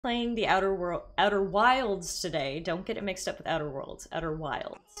Playing the Outer Wilds today. Don't get it mixed up with Outer Worlds. Outer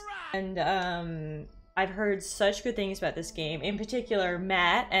Wilds. And I've heard such good things about this game. In particular,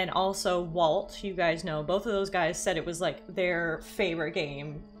 Matt and also Walt, you guys know, both of those guys said it was like their favorite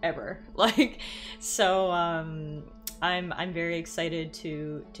game ever. Like, so I'm very excited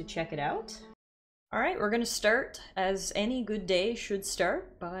to check it out. All right, we're gonna start as any good day should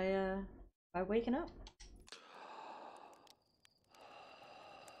start by waking up.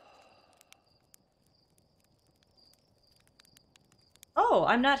 Oh,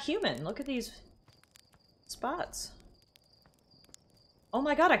 I'm not human. Look at these spots. Oh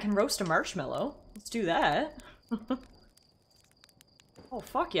my god, I can roast a marshmallow. Let's do that. Oh,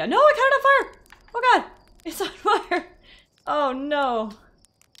 fuck yeah. No, I caught it on fire! Oh god, it's on fire! Oh no.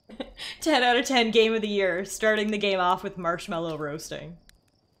 10 out of 10 game of the year, starting the game off with marshmallow roasting.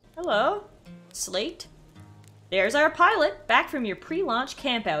 Hello, Slate. There's our pilot, back from your pre-launch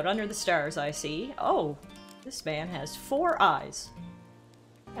campout under the stars, I see. Oh, this man has 4 eyes.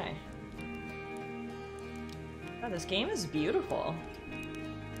 Okay. Oh, this game is beautiful.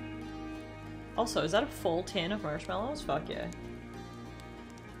 Also, is that a full tin of marshmallows? Fuck yeah.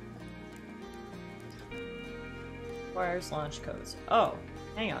 Requires launch codes. Oh,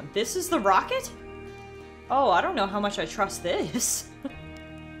 hang on. This is the rocket? Oh, I don't know how much I trust this.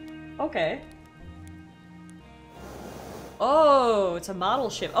 Okay. Oh, it's a model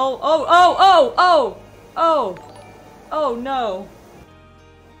ship. Oh, oh, oh, oh, oh, oh, oh no.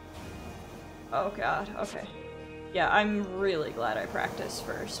 Oh god, okay. Yeah, I'm really glad I practiced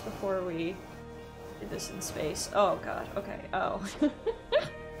first before we did this in space. Oh god, okay, oh.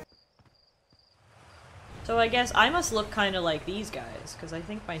 So I guess I must look kind of like these guys, because I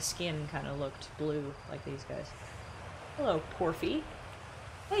think my skin kind of looked blue like these guys. Hello, Porfy.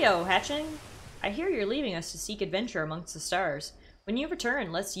 Heyo, Hatching. I hear you're leaving us to seek adventure amongst the stars. When you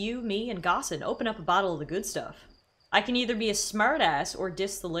return, let's you, me, and Gossin open up a bottle of the good stuff. I can either be a smartass or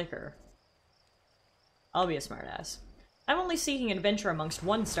diss the liquor. I'll be a smartass. I'm only seeking an adventure amongst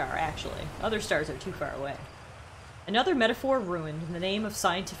one star, actually. Other stars are too far away. Another metaphor ruined in the name of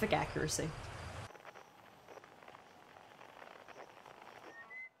scientific accuracy.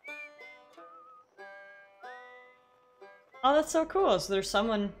 Oh, that's so cool. So there's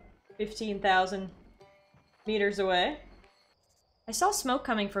someone 15,000 meters away. I saw smoke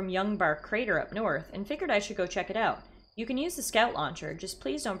coming from Young Bark Crater up north and figured I should go check it out. You can use the scout launcher, just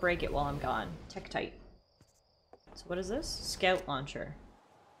please don't break it while I'm gone. Tech tight. So what is this? Scout launcher.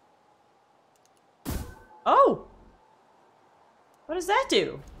 Oh! What does that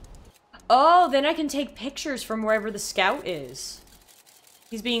do? Oh, then I can take pictures from wherever the scout is.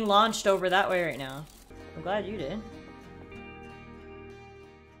 He's being launched over that way right now. I'm glad you did.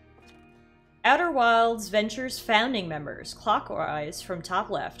 Outer Wilds Ventures founding members, clockwise from top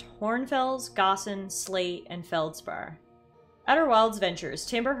left, Hornfels, Gossin, Slate, and Feldspar. Outer Wilds Ventures,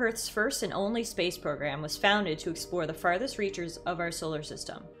 Timberhearth's first and only space program, was founded to explore the farthest reaches of our solar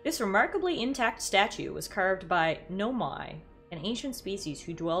system. This remarkably intact statue was carved by Nomai, an ancient species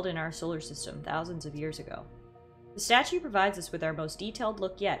who dwelled in our solar system thousands of years ago. The statue provides us with our most detailed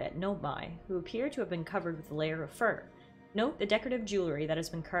look yet at Nomai, who appear to have been covered with a layer of fur. Note the decorative jewelry that has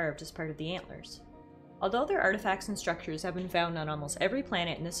been carved as part of the antlers. Although their artifacts and structures have been found on almost every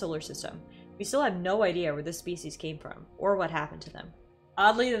planet in the solar system, we still have no idea where this species came from, or what happened to them.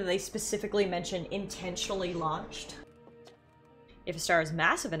 Oddly that they specifically mention intentionally launched. If a star is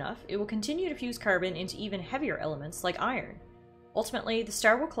massive enough, it will continue to fuse carbon into even heavier elements like iron. Ultimately, the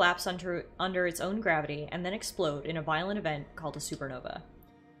star will collapse under its own gravity and then explode in a violent event called a supernova.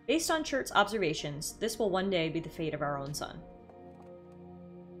 Based on Chert's observations, this will one day be the fate of our own sun.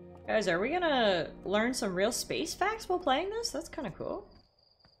 Guys, are we gonna learn some real space facts while playing this? That's kind of cool.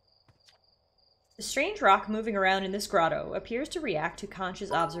 The strange rock moving around in this grotto appears to react to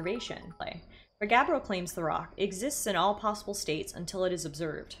conscious observation. For Gabbro claims the rock exists in all possible states until it is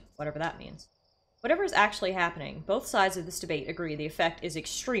observed, whatever that means. Whatever is actually happening, both sides of this debate agree the effect is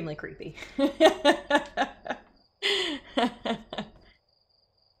extremely creepy.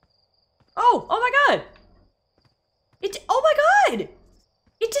 Oh! Oh my god! Oh my god!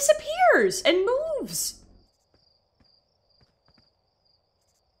 It disappears and moves!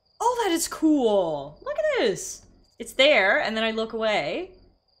 Oh, that is cool! Look at this! It's there, and then I look away,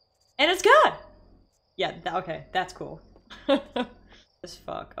 and it's gone! Yeah, okay, that's cool. As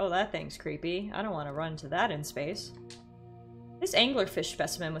fuck. Oh, that thing's creepy. I don't want to run into that in space. This anglerfish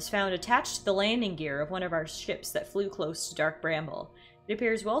specimen was found attached to the landing gear of one of our ships that flew close to Dark Bramble. It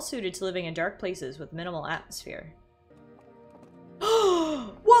appears well suited to living in dark places with minimal atmosphere.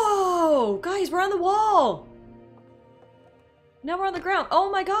 Whoa! Guys, we're on the wall! Now we're on the ground. Oh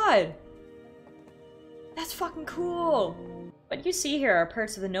my god! That's fucking cool! What you see here are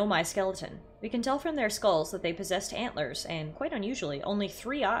parts of the Nomai skeleton. We can tell from their skulls that they possessed antlers, and, quite unusually, only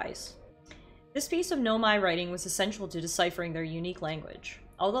 3 eyes. This piece of Nomai writing was essential to deciphering their unique language.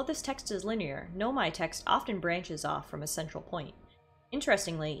 Although this text is linear, Nomai text often branches off from a central point.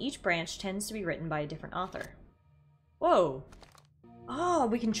 Interestingly, each branch tends to be written by a different author. Whoa! Oh,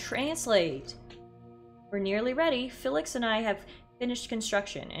 we can translate! We're nearly ready. Felix and I have finished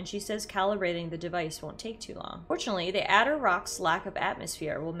construction, and she says calibrating the device won't take too long. Fortunately, the Adder Rock's lack of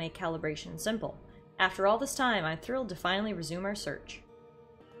atmosphere will make calibration simple. After all this time, I'm thrilled to finally resume our search.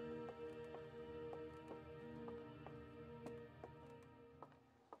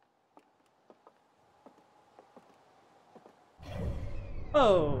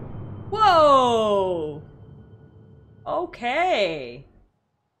 Whoa! Whoa! Okay.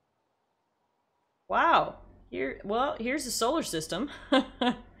 Wow. Here's the solar system.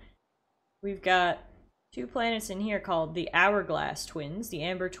 We've got 2 planets in here called the Hourglass Twins, the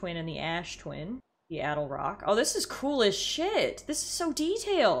Amber Twin and the Ash Twin, the Addle Rock. Oh, this is cool as shit. This is so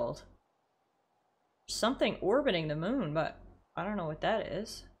detailed. There's something orbiting the moon, but I don't know what that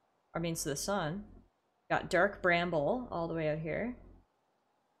is. Or means the sun. Got Dark Bramble all the way out here.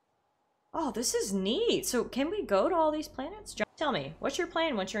 Oh, this is neat. So can we go to all these planets? Tell me, what's your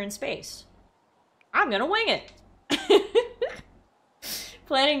plan once you're in space? I'm gonna wing it!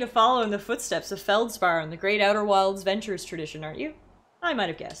 Planning to follow in the footsteps of Feldspar and the Great Outer Wilds Ventures tradition, aren't you? I might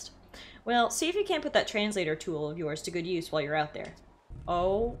have guessed. Well, see if you can't put that translator tool of yours to good use while you're out there.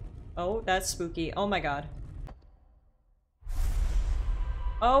 Oh, that's spooky. Oh my god.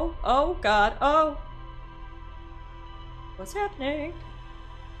 Oh god, oh! What's happening?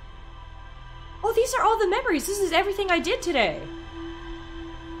 Oh, these are all the memories! This is everything I did today!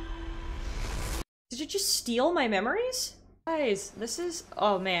 Did you just steal my memories? Guys, this is...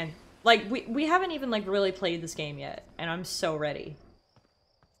 oh man. Like, we haven't even, like, really played this game yet, and I'm so ready.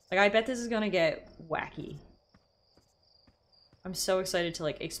 Like, I bet this is gonna get wacky. I'm so excited to,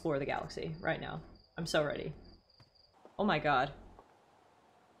 like, explore the galaxy right now. I'm so ready. Oh my god.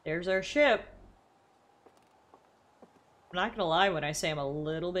 There's our ship. I'm not gonna lie when I say I'm a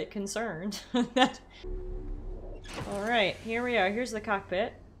little bit concerned. Alright, here we are. Here's the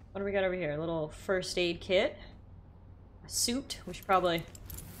cockpit. What do we got over here? A little first aid kit. A suit. We should probably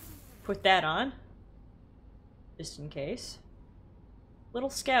put that on. Just in case. Little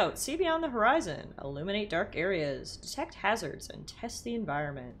scout. See beyond the horizon. Illuminate dark areas. Detect hazards and test the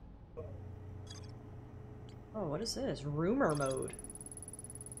environment. Oh, what is this? Rumor mode.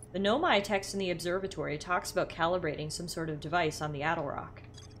 The Nomai text in the observatory talks about calibrating some sort of device on the Addle Rock.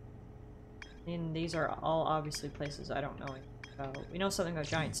 And these are all obviously places I don't know anything about. We know something about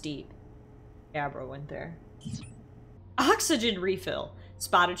Giant's Deep. Gabbro went there. Oxygen refill!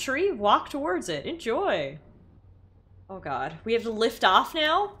 Spot a tree, walk towards it. Enjoy! Oh god. We have to lift off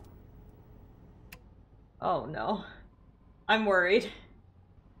now? Oh no. I'm worried.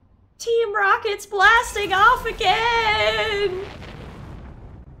 Team Rocket's blasting off again!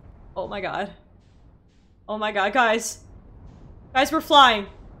 Oh my god. Oh my god, guys. Guys, we're flying.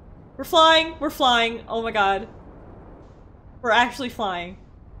 We're flying. We're flying. Oh my god. We're actually flying.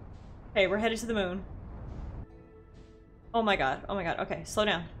 Okay, we're headed to the moon. Oh my god. Oh my god. Okay, slow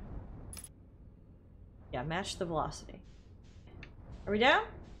down. Yeah, match the velocity. Are we down?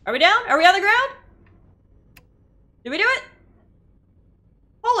 Are we down? Are we on the ground? Did we do it?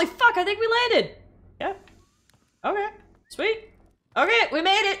 Holy fuck, I think we landed! Yeah. Okay. Sweet. Okay, we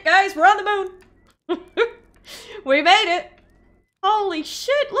made it, guys! We're on the moon! We made it! Holy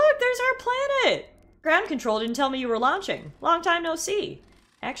shit, look, there's our planet! Ground control didn't tell me you were launching. Long time no see.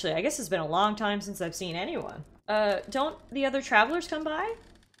 Actually, I guess it's been a long time since I've seen anyone. Don't the other travelers come by?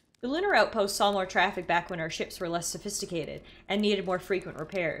 The lunar outpost saw more traffic back when our ships were less sophisticated and needed more frequent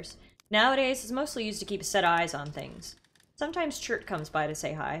repairs. Nowadays, it's mostly used to keep a set of eyes on things. Sometimes Chert comes by to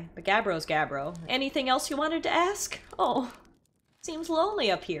say hi, but Gabbro's Gabbro. Anything else you wanted to ask? Oh, seems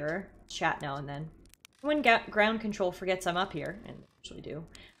lonely up here. Chat now and then. When ground control forgets I'm up here, and I usually do,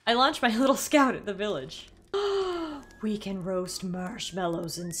 I launch my little scout at the village. We can roast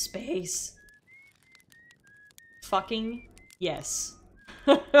marshmallows in space. Fucking yes.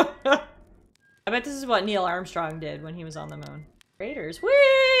 I bet this is what Neil Armstrong did when he was on the moon. Raiders.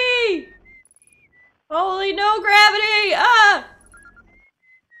 Whee! Holy no gravity! Ah!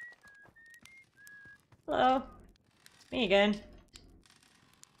 Hello. It's me again.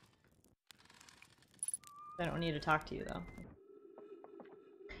 I don't need to talk to you though.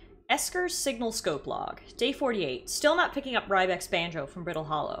 Esker's signal scope log. Day 48. Still not picking up Rybek's banjo from Brittle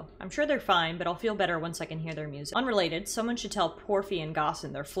Hollow. I'm sure they're fine, but I'll feel better once I can hear their music. Unrelated, someone should tell Porphy and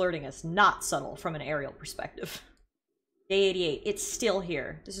Gossin their flirting is not subtle from an aerial perspective. Day 88. It's still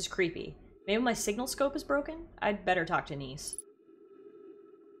here. This is creepy. Maybe my signal scope is broken? I'd better talk to Nice.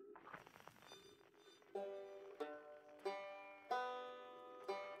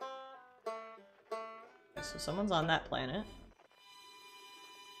 So someone's on that planet.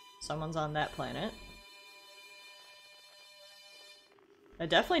 Someone's on that planet. It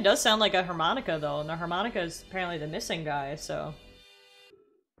definitely does sound like a harmonica, though, and the harmonica is apparently the missing guy, so...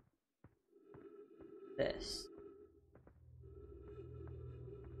 This.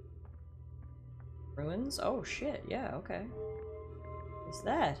 Ruins? Oh, shit. Yeah, okay. What's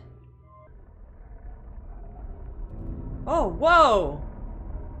that? Oh, whoa!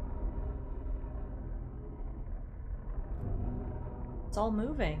 It's all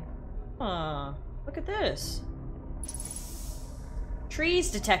moving. Huh. Look at this. Trees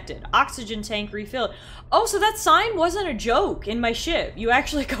detected. Oxygen tank refilled. Oh, so that sign wasn't a joke in my ship. You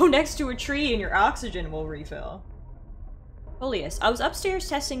actually go next to a tree and your oxygen will refill. Folius. I was upstairs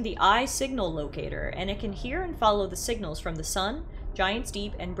testing the eye signal locator, and it can hear and follow the signals from the sun, Giant's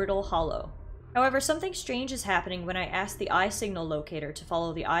Deep, and Brittle Hollow. However, something strange is happening when I ask the eye signal locator to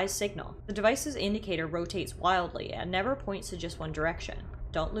follow the eye's signal. The device's indicator rotates wildly and never points to just one direction.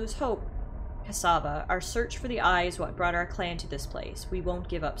 Don't lose hope, Cassava. Our search for the eye is what brought our clan to this place. We won't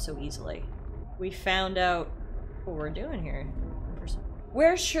give up so easily. We found out what we're doing here.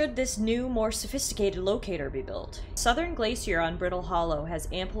 Where should this new, more sophisticated locator be built? Southern Glacier on Brittle Hollow has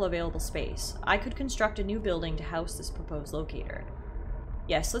ample available space. I could construct a new building to house this proposed locator.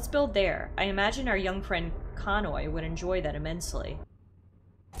 Yes, let's build there. I imagine our young friend Connoy would enjoy that immensely.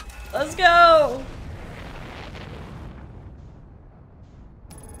 Let's go!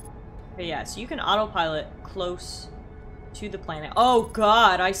 Okay, yeah, so you can autopilot close to the planet. Oh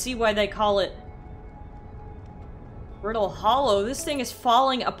god, I see why they call it Brittle Hollow. This thing is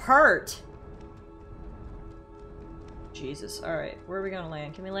falling apart. Jesus, alright. Where are we gonna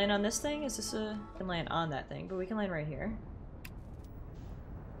land? Can we land on this thing? Is this a... We can land on that thing, but we can land right here.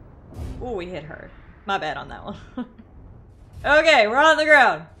 Oh, we hit hard. My bad on that one. Okay, we're on the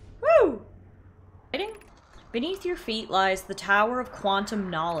ground. Woo! Beneath your feet lies the Tower of Quantum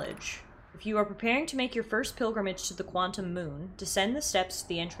Knowledge. If you are preparing to make your first pilgrimage to the Quantum Moon, descend the steps to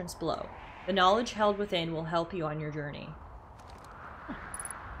the entrance below. The knowledge held within will help you on your journey.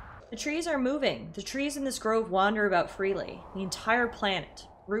 The trees are moving. The trees in this grove wander about freely. The entire planet,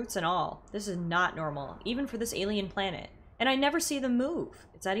 roots and all. This is not normal, even for this alien planet. And I never see them move.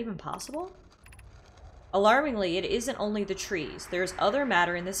 Is that even possible? Alarmingly, it isn't only the trees. There's other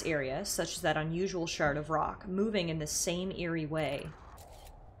matter in this area, such as that unusual shard of rock, moving in the same eerie way.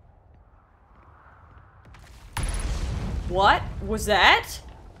 What was that?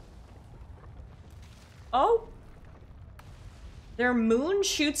 Oh? Their moon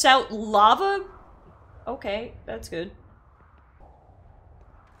shoots out lava? Okay, that's good.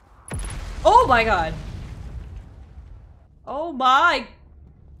 Oh my god! Oh my!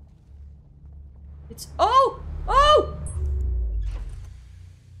 It's- oh! Oh!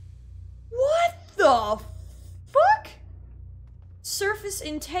 What the fuck? Surface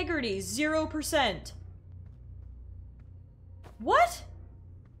integrity, 0%. What?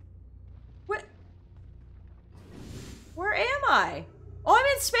 What? Where am I? Oh, I'm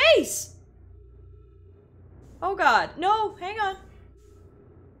in space! Oh god. No, hang on.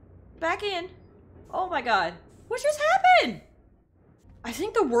 Back in. Oh my god. What just happened? I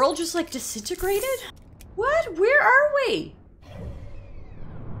think the world just like disintegrated? What? Where are we?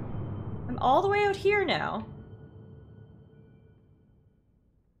 I'm all the way out here now.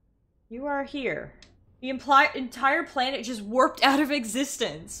 You are here. The entire planet just warped out of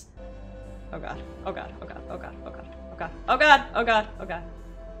existence. Oh god. Oh god. Oh god. Oh god. Oh god. Oh god. Oh god. Oh god. Oh god.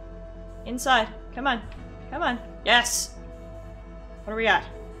 Inside. Come on. Come on. Yes! What do we got?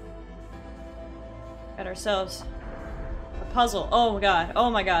 Got ourselves a puzzle. Oh my god. Oh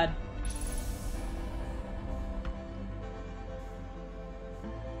my god.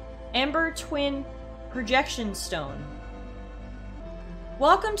 Ember Twin Projection Stone.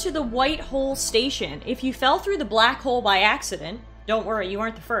 Welcome to the White Hole Station. If you fell through the black hole by accident, don't worry, you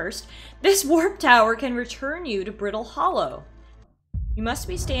aren't the first, this warp tower can return you to Brittle Hollow. You must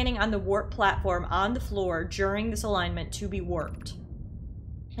be standing on the warp platform on the floor during this alignment to be warped.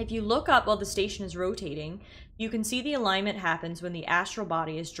 If you look up while the station is rotating, you can see the alignment happens when the astral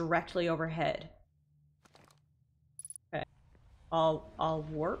body is directly overhead. Okay. I'll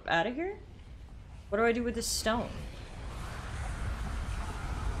warp out of here? What do I do with this stone?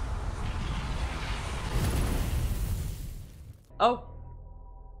 Oh.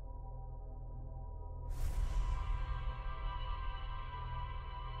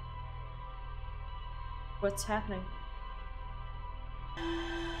 What's happening?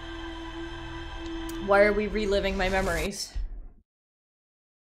 Why are we reliving my memories?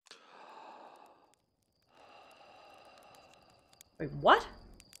 Wait, what?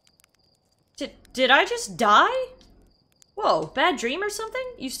 Did I just die? Whoa, bad dream or something?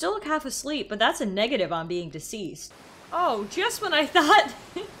 You still look half asleep, but that's a negative on being deceased. Oh, just when I thought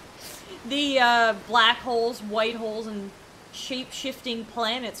the black holes, white holes, and shape-shifting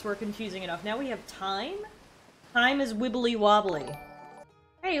planets were confusing enough. Now we have time? Time is wibbly wobbly.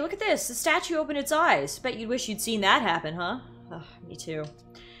 Hey, look at this! The statue opened its eyes. Bet you'd wish you'd seen that happen, huh? Ugh, me too.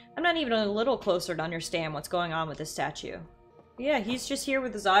 I'm not even a little closer to understand what's going on with this statue. Yeah, he's just here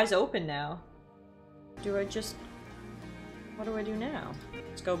with his eyes open now. Do I just... What do I do now?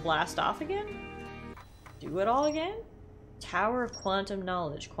 Just go blast off again? Do it all again? Tower of Quantum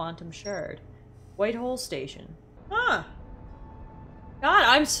Knowledge, Quantum Shard. White Hole Station. Huh. God,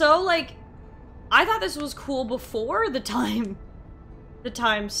 I'm so, like... I thought this was cool before the time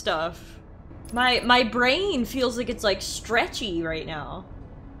stuff. My brain feels like it's, like, stretchy right now.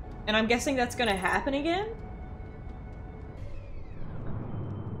 And I'm guessing that's gonna happen again?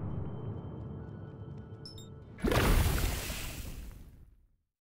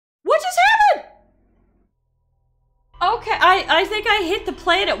 What just happened? Okay, I think I hit the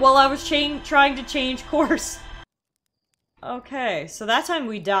planet while I was trying to change course. Okay, so that time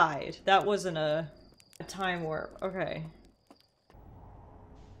we died. That wasn't a time warp. Okay.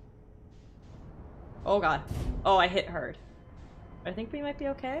 Oh god. Oh, I hit hard. I think we might be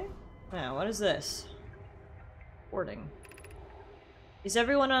okay? Now, what is this? Boarding. Is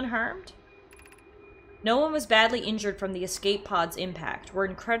everyone unharmed? No one was badly injured from the escape pod's impact. We're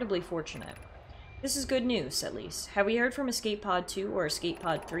incredibly fortunate. This is good news, at least. Have we heard from Escape Pod 2 or Escape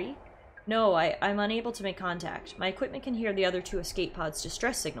Pod 3? No, I'm unable to make contact. My equipment can hear the other two escape pods'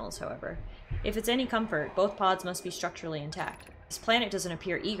 distress signals, however. If it's any comfort, both pods must be structurally intact. This planet doesn't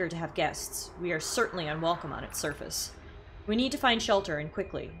appear eager to have guests. We are certainly unwelcome on its surface. We need to find shelter, and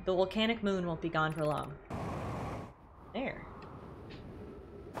quickly. The volcanic moon won't be gone for long. There.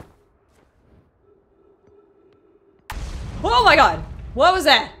 Oh my god! What was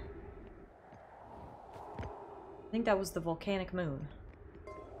that? I think that was the volcanic moon.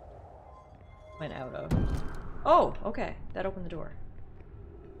 Went out of. Oh, okay. That opened the door.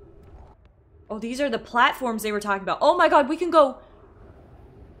 Oh, these are the platforms they were talking about. Oh my god, we can go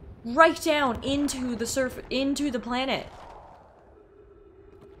right down into the planet.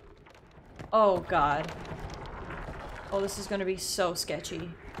 Oh god. Oh, this is gonna be so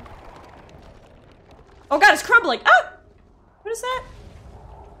sketchy. Oh god, it's crumbling! Ah! What is that?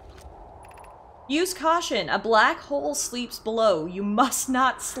 Use caution. A black hole sleeps below. You must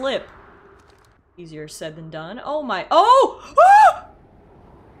not slip. Easier said than done. Oh my- Oh! Ah!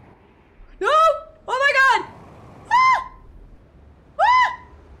 No! Oh my god! Ah! Ah!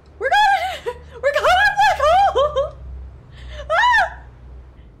 We're going to a black hole! Ah!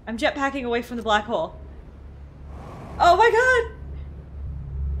 I'm jetpacking away from the black hole. Oh my god!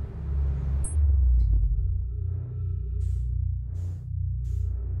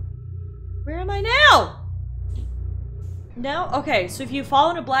 Where am I now? Now? Okay, so if you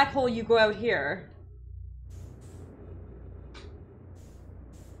fall in a black hole, you go out here.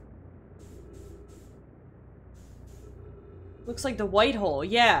 Looks like the white hole,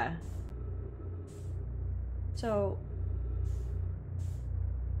 yeah. So...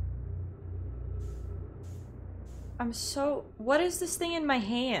 I'm so... What is this thing in my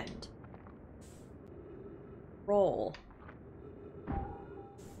hand? Roll.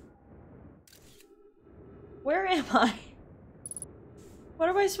 Where am I? What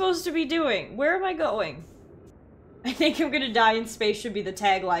am I supposed to be doing? Where am I going? I think I'm gonna die in space should be the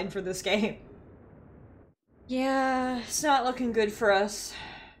tagline for this game. Yeah, it's not looking good for us.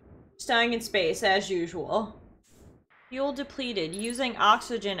 Just dying in space, as usual. Fuel depleted, using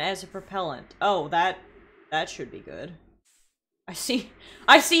oxygen as a propellant. Oh, that should be good. I see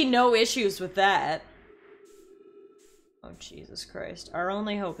no issues with that. Oh, Jesus Christ. Our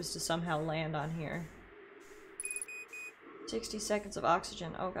only hope is to somehow land on here. 60 seconds of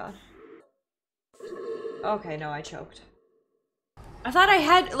oxygen. Oh, God. Okay, no, I choked. I thought I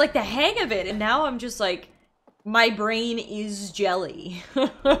had, like, the hang of it, and now I'm just, like, my brain is jelly.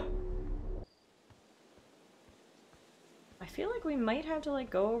 I feel like we might have to, like,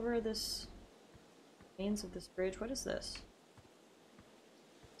 go over this... Remains of this bridge. What is this?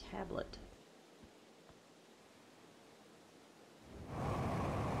 Tablet.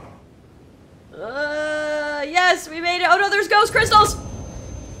 Yeah, Yes, we made it. Oh no, there's ghost crystals!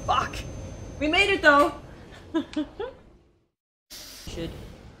 Fuck. We made it though.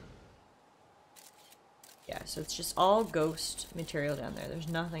 Yeah, so it's just all ghost material down there. There's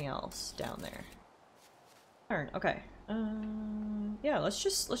nothing else down there. Turn. Okay. Yeah, let's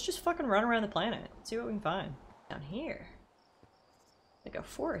just fucking run around the planet. See what we can find. Down here. Like a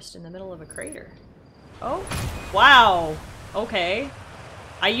forest in the middle of a crater. Oh. Wow. Okay.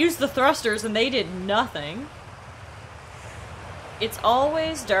 I used the thrusters and they did nothing. It's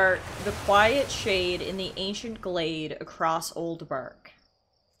always dark, the quiet shade in the ancient glade across old bark.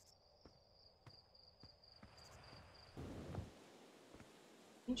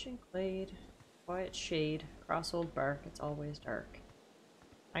 Ancient glade, quiet shade, across old bark, it's always dark.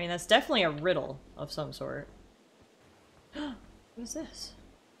 I mean, that's definitely a riddle of some sort. What is this?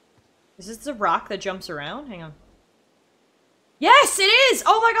 Is this the rock that jumps around? Hang on. Yes, it is!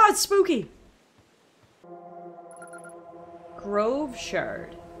 Oh my god, spooky! Grove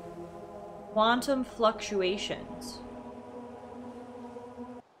shard. Quantum fluctuations.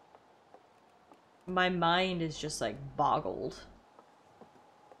 My mind is just like boggled.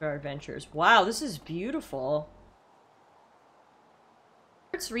 Our adventures. Wow, this is beautiful.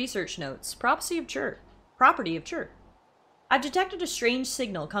 Research notes. Property of Chur. I've detected a strange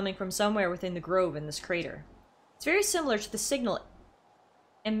signal coming from somewhere within the grove in this crater. It's very similar to the signal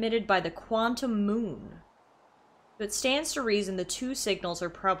emitted by the quantum moon. So it stands to reason the two signals are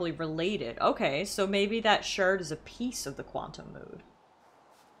probably related. Okay, so maybe that shard is a piece of the quantum moon.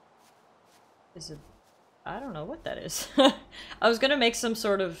 I don't know what that is. I was gonna make some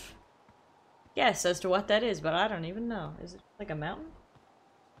sort of guess as to what that is, but I don't even know. Is it like a mountain?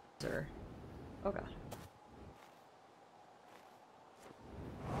 Or... oh god.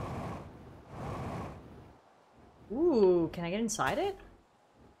 Ooh, can I get inside it?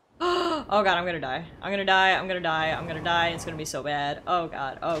 Oh god, I'm gonna die. I'm gonna die, I'm gonna die, I'm gonna die. It's gonna be so bad. Oh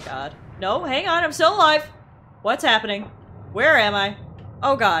god, oh god. No, hang on, I'm still alive! What's happening? Where am I?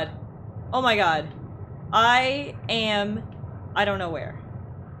 Oh god. Oh my god. I don't know where.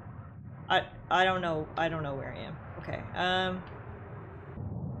 I don't know where I am. Okay,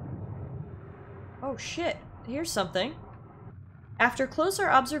 oh shit, here's something. After closer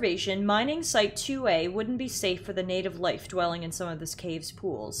observation, mining site 2A wouldn't be safe for the native life dwelling in some of this cave's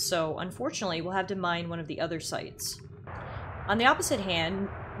pools, so unfortunately we'll have to mine one of the other sites. On the opposite hand,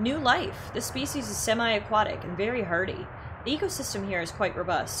 new life. This species is semi-aquatic and very hardy. The ecosystem here is quite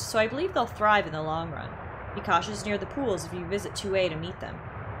robust, so I believe they'll thrive in the long run. Be cautious near the pools if you visit 2A to meet them.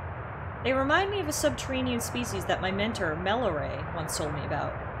 They remind me of a subterranean species that my mentor, Meloray, once told me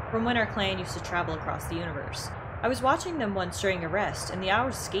about, from when our clan used to travel across the universe. I was watching them once during a rest, and the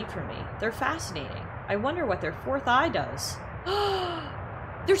hours escaped from me. They're fascinating. I wonder what their fourth eye does.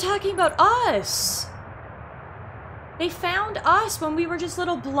 They're talking about us! They found us when we were just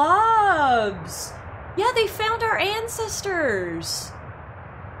little blobs! Yeah, they found our ancestors!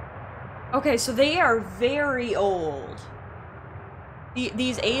 Okay, so they are very old.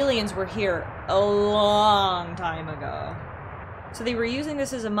 These aliens were here a long time ago. So they were using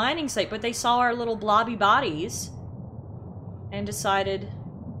this as a mining site, but they saw our little blobby bodies and decided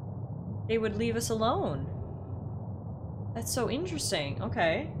they would leave us alone. That's so interesting.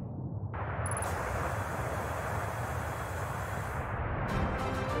 Okay.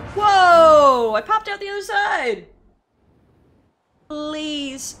 Whoa! I popped out the other side!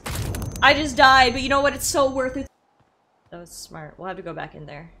 Please. I just died, but you know what? It's so worth it. That was smart. We'll have to go back in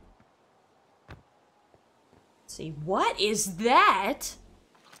there. Let's see. What is that?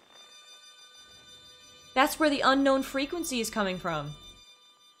 That's where the unknown frequency is coming from.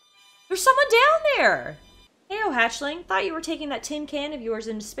 There's someone down there! Heyo, hatchling. Thought you were taking that tin can of yours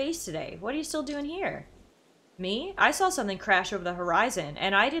into space today. What are you still doing here? Me? I saw something crash over the horizon,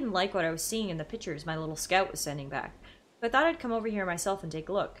 and I didn't like what I was seeing in the pictures my little scout was sending back. So I thought I'd come over here myself and take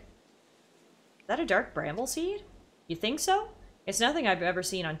a look. Is that a dark bramble seed? You think so? It's nothing I've ever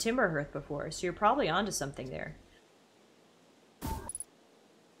seen on Timberhearth before, so you're probably onto something there.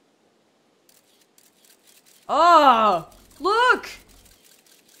 Oh! Look!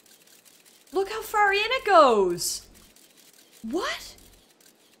 Look how far in it goes! What?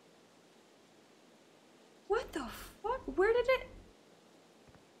 What the fuck? Where did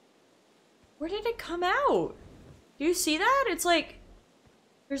it come out? Do you see that? It's like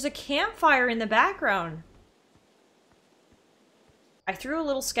there's a campfire in the background. I threw a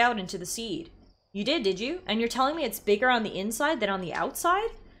little scout into the seed. You did you? And you're telling me it's bigger on the inside than on the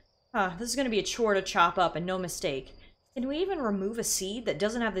outside? Huh, this is gonna be a chore to chop up and no mistake. Can we even remove a seed that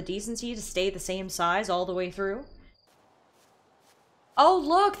doesn't have the decency to stay the same size all the way through? Oh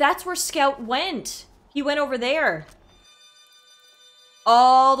look, that's where Scout went! He went over there.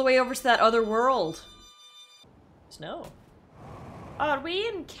 All the way over to that other world. Snow. Are we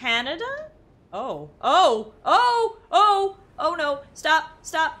in Canada? Oh. Oh! Oh! Oh! Oh no! Stop!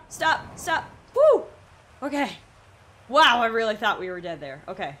 Stop! Stop! Stop! Woo! Okay. Wow, I really thought we were dead there.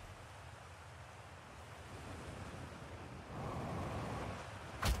 Okay.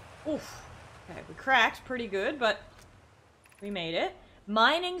 Oof. Okay, we cracked pretty good, but we made it.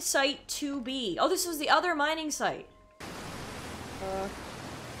 Mining site 2B. Oh, this was the other mining site.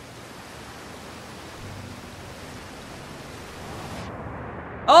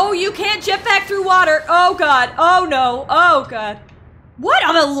 Oh, you can't jetpack through water. Oh god. Oh no. Oh god. What?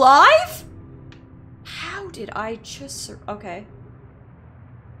 I'm alive? How did I just... Okay.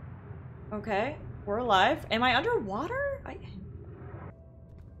 Okay. We're alive. Am I underwater?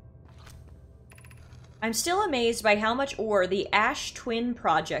 I'm still amazed by how much ore the Ash Twin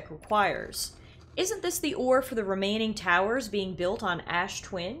project requires. Isn't this the ore for the remaining towers being built on Ash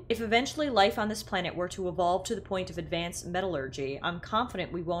Twin? If eventually life on this planet were to evolve to the point of advanced metallurgy, I'm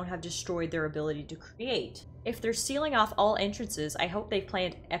confident we won't have destroyed their ability to create. If they're sealing off all entrances, I hope they've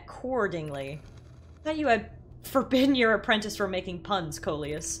planned accordingly. I thought you had forbidden your apprentice from making puns,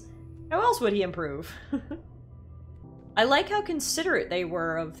 Coleus. How else would he improve? I like how considerate they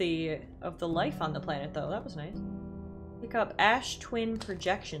were of the life on the planet, though. That was nice. Pick up Ash Twin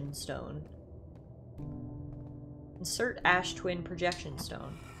Projection Stone. Insert Ash Twin Projection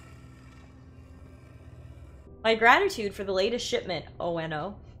Stone. My gratitude for the latest shipment,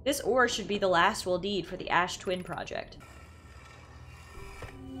 ONO. This ore should be the last we'll need for the Ash Twin project.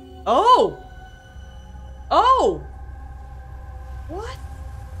 Oh! Oh! What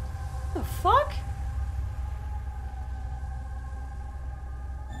the fuck?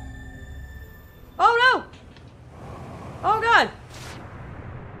 Oh no! Oh god!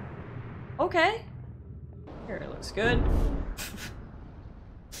 Okay. Here, it looks good.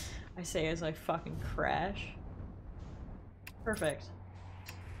 I say as I fucking crash. Perfect.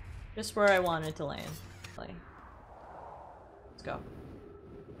 Just where I wanted to land. Let's go.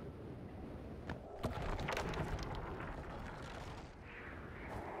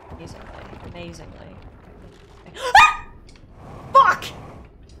 Amazingly. Amazingly. Fuck!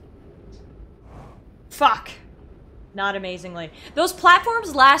 Fuck. Not amazingly. Those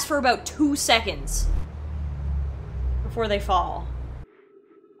platforms last for about 2 seconds before they fall.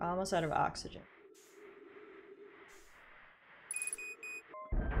 Almost out of oxygen.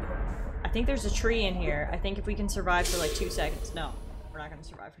 I think there's a tree in here. I think if we can survive for like 2 seconds. No, we're not gonna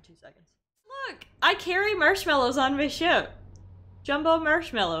survive for 2 seconds. Look! I carry marshmallows on my ship. Jumbo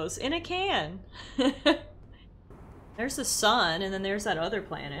marshmallows in a can. There's the sun, and then there's that other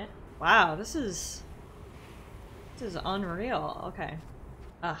planet. Wow, this is unreal. Okay.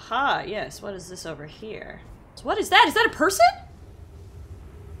 Aha, yes. What is this over here? So what is that? Is that a person?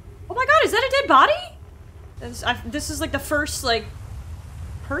 Oh my god, is that a dead body? This is like the first, like,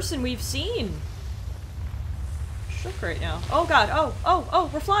 person we've seen. Shook right now. Oh god, oh,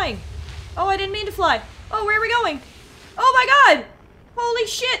 we're flying. Oh, I didn't mean to fly. Oh, where are we going? Oh my god! Holy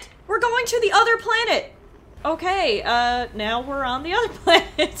shit! We're going to the other planet! Okay, now we're on the other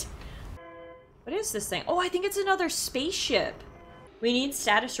planet. What is this thing? Oh, I think it's another spaceship. We need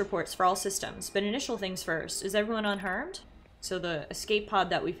status reports for all systems, but initial things first. Is everyone unharmed? So the escape pod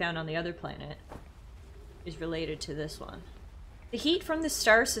that we found on the other planet is related to this one. The heat from the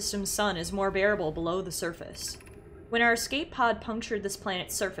star system's sun is more bearable below the surface. When our escape pod punctured this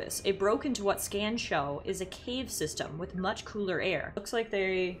planet's surface, it broke into what scans show is a cave system with much cooler air. Looks like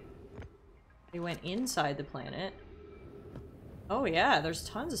they went inside the planet. Oh yeah, there's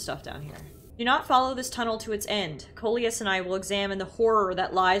tons of stuff down here. Do not follow this tunnel to its end. Coleus and I will examine the horror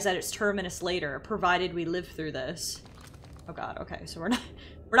that lies at its terminus later, provided we live through this. Oh god, okay, so we're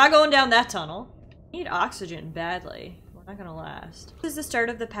not going down that tunnel. We need oxygen badly. We're not gonna last. This is the start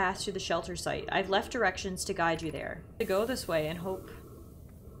of the path to the shelter site. I've left directions to guide you there. To go this way and hope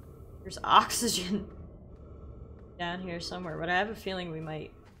there's oxygen down here somewhere, but I have a feeling we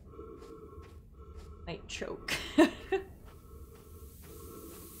might choke.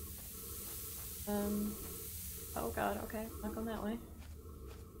 Oh god, okay. Not going that way.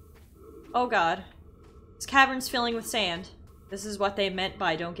 Oh god. This cavern's filling with sand. This is what they meant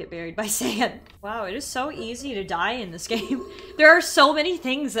by don't get buried by sand. Wow, it is so easy to die in this game. There are so many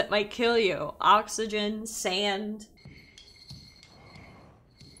things that might kill you. Oxygen, sand.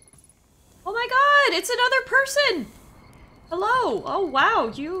 Oh my god, it's another person! Hello! Oh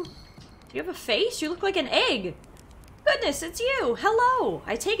wow, you have a face? You look like an egg! Goodness, it's you! Hello!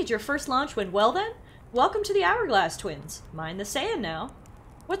 I take it your first launch went well then? Welcome to the Hourglass Twins. Mind the sand now.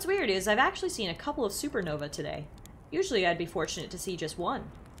 What's weird is I've actually seen a couple of supernova today. Usually I'd be fortunate to see just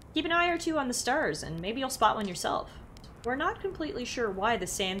one. Keep an eye or two on the stars, and maybe you'll spot one yourself. We're not completely sure why the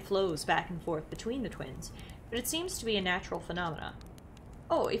sand flows back and forth between the twins, but it seems to be a natural phenomena.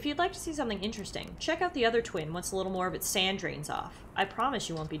 Oh, if you'd like to see something interesting, check out the other twin once a little more of its sand drains off. I promise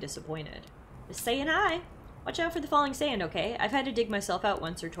you won't be disappointed. Just saying hi! Watch out for the falling sand, okay? I've had to dig myself out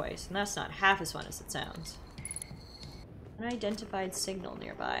once or twice, and that's not half as fun as it sounds. Unidentified signal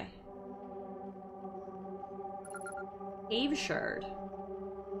nearby. Cave shard.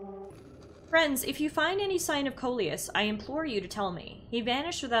 Friends, if you find any sign of Coleus, I implore you to tell me. He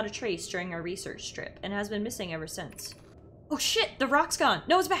vanished without a trace during our research trip, and has been missing ever since. Oh shit! The rock's gone!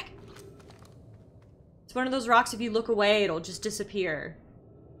 No, it's back! It's one of those rocks, if you look away, it'll just disappear.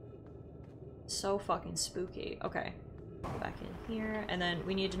 So fucking spooky. Okay. Back in here, and then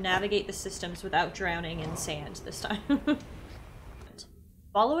we need to navigate the systems without drowning in sand this time.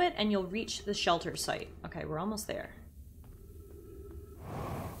 Follow it, and you'll reach the shelter site. Okay, we're almost there.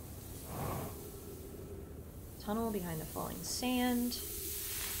 Tunnel behind the falling sand.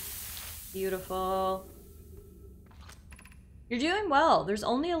 Beautiful. You're doing well. There's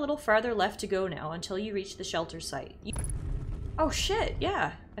only a little farther left to go now until you reach the shelter site. Oh shit,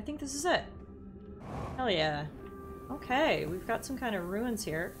 yeah. I think this is it. Hell yeah. Okay, we've got some kind of ruins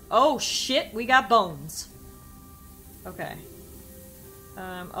here. Oh shit, we got bones. Okay.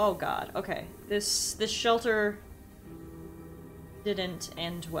 Oh god, okay. This shelter didn't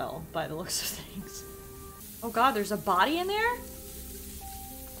end well by the looks of things. Oh god, there's a body in there?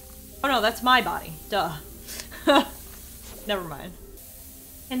 Oh no, that's my body. Duh. Never mind.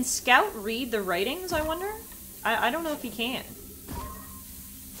 Can Scout read the writings, I wonder? I don't know if he can.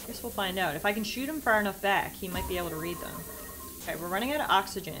 Guess we'll find out. If I can shoot him far enough back, he might be able to read them. Okay, we're running out of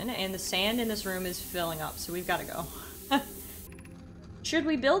oxygen, and the sand in this room is filling up, so we've got to go. Should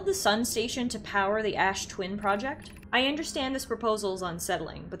we build the sun station to power the Ash Twin project? I understand this proposal is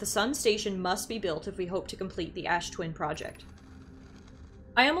unsettling, but the sun station must be built if we hope to complete the Ash Twin project.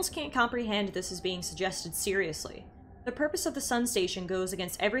 I almost can't comprehend this as being suggested seriously. The purpose of the sun station goes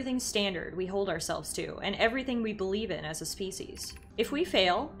against everything standard we hold ourselves to, and everything we believe in as a species. If we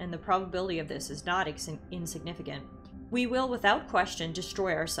fail, and the probability of this is not insignificant, we will without question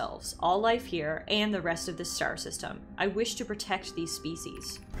destroy ourselves, all life here, and the rest of this star system. I wish to protect these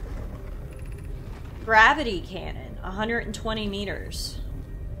species. Gravity cannon, 120 meters.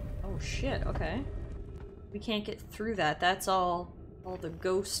 Oh shit, okay. We can't get through that, that's all the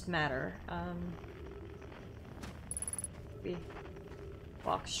ghost matter. We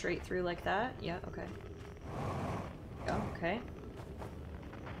walk straight through like that? Yeah, okay. Oh, okay.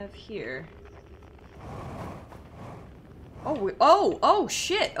 Have here. Oh, oh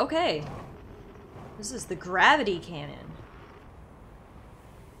shit, okay. This is the gravity cannon.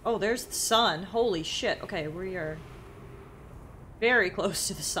 Oh, there's the sun. Holy shit. Okay, we are very close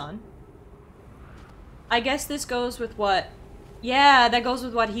to the sun. I guess this goes with what... Yeah, that goes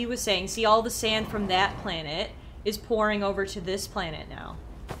with what he was saying. See, all the sand from that planet is pouring over to this planet now.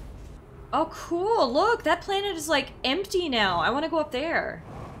 Oh, cool. Look, that planet is, like, empty now. I want to go up there.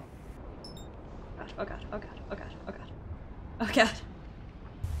 Oh god, oh god, oh god, oh god. Oh god.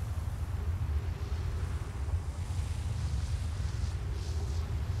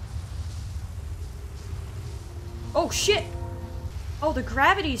 Oh shit! Oh, the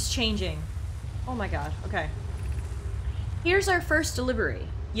gravity's changing. Oh my god, okay. Here's our first delivery.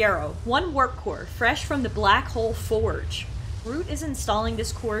 Yarrow, 1 warp core, fresh from the Black Hole Forge. Root is installing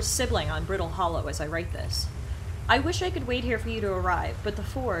this core's sibling on Brittle Hollow as I write this. I wish I could wait here for you to arrive, but the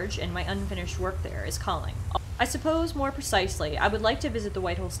Forge, and my unfinished work there, is calling. I suppose, more precisely, I would like to visit the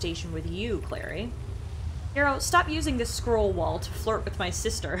Whitehole Station with you, Clary. Yarrow, stop using this scroll wall to flirt with my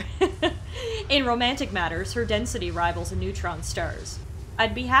sister. In romantic matters, her density rivals a neutron star's.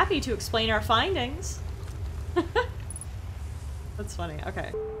 I'd be happy to explain our findings. That's funny,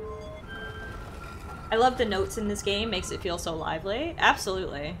 okay. I love the notes in this game, makes it feel so lively.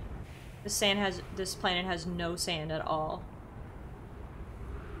 Absolutely. This planet has no sand at all.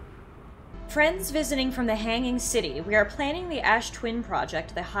 Friends visiting from the Hanging City, we are planning the Ash Twin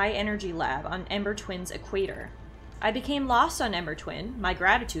project, the High Energy Lab on Ember Twin's equator. I became lost on Ember Twin, my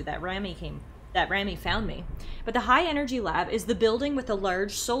gratitude that Rami found me, but the High Energy Lab is the building with the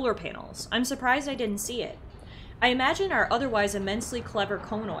large solar panels. I'm surprised I didn't see it. I imagine our otherwise immensely clever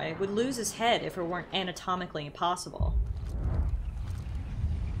Konoi would lose his head if it weren't anatomically possible.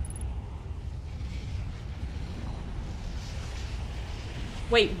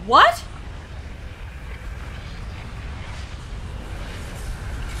 Wait, what?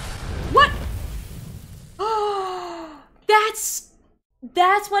 What? Oh, that's...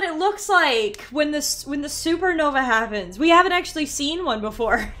 That's what it looks like when the supernova happens. We haven't actually seen one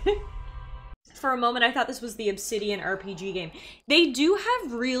before. For a moment, I thought this was the Obsidian RPG game. They do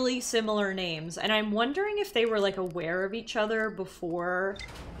have really similar names, and I'm wondering if they were, like, aware of each other before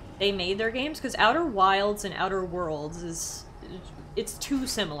they made their games, because Outer Wilds and Outer Worlds is... it's too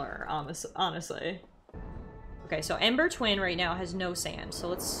similar, honestly. Okay, so Ember Twin right now has no sand, so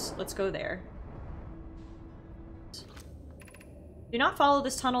let's go there. Do not follow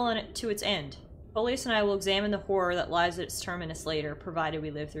this tunnel to its end. Polius and I will examine the horror that lies at its terminus later, provided we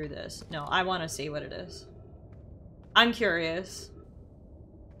live through this. No, I want to see what it is. I'm curious.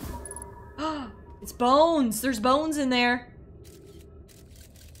 It's bones! There's bones in there!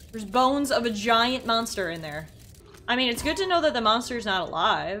 There's bones of a giant monster in there. I mean, it's good to know that the monster's not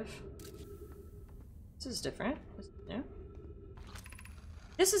alive. This is different. This is new.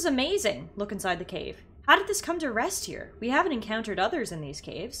 This is amazing! Look inside the cave. How did this come to rest here? We haven't encountered others in these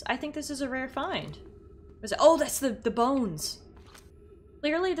caves. I think this is a rare find. Oh, that's the bones!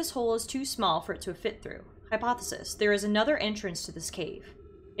 Clearly this hole is too small for it to fit through. Hypothesis. There is another entrance to this cave.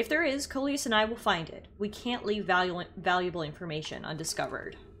 If there is, Coleus and I will find it. We can't leave valuable information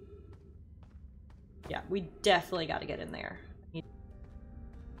undiscovered. Yeah, we definitely gotta get in there.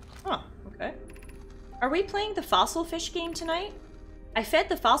 Huh, okay. Are we playing the fossil fish game tonight? I fed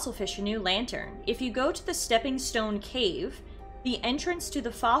the fossil fish a new lantern. If you go to the Stepping Stone Cave, the entrance to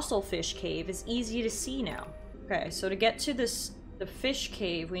the fossil fish cave is easy to see now. Okay, so to get to the fish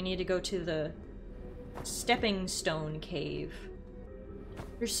cave, we need to go to the Stepping Stone Cave.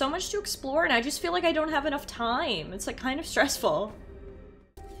 There's so much to explore, and I just feel like I don't have enough time. It's like kind of stressful.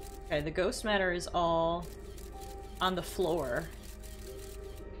 Okay, the ghost matter is all on the floor.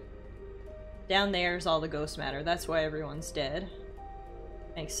 Down there is all the ghost matter. That's why everyone's dead.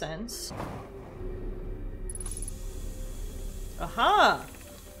 Makes sense. Aha!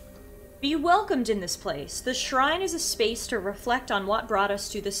 Be welcomed in this place. The shrine is a space to reflect on what brought us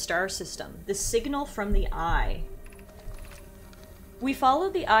to the star system. The signal from the eye. We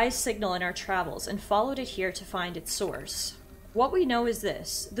followed the eye's signal in our travels and followed it here to find its source. What we know is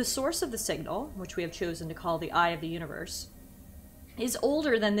this. The source of the signal, which we have chosen to call the eye of the universe, is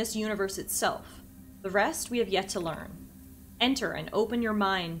older than this universe itself. The rest we have yet to learn. Enter and open your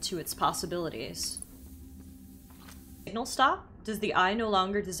mind to its possibilities. Signal stop? Does the eye no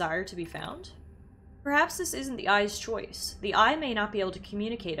longer desire to be found? Perhaps this isn't the eye's choice. The eye may not be able to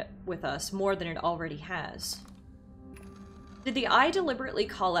communicate with us more than it already has. Did the eye deliberately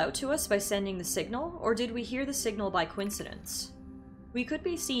call out to us by sending the signal, or did we hear the signal by coincidence? We could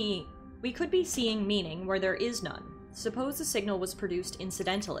be seeing meaning where there is none. Suppose the signal was produced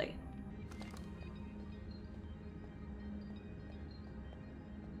incidentally.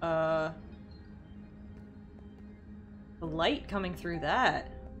 The light coming through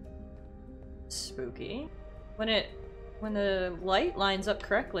that. Spooky. When the light lines up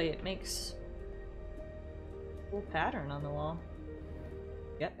correctly, it makes a cool pattern on the wall.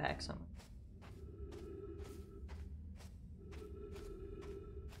 Get back some.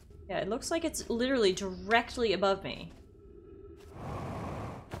 Yeah, it looks like it's literally directly above me.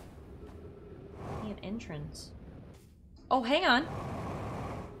 An entrance. Oh, hang on.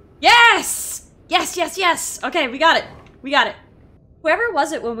 Yes! Yes, yes, yes! Okay, we got it. We got it. Whoever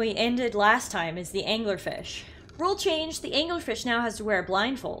was it when we ended last time is the anglerfish. Rule change, the anglerfish now has to wear a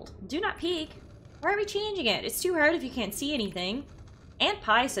blindfold. Do not peek. Why are we changing it? It's too hard if you can't see anything. Aunt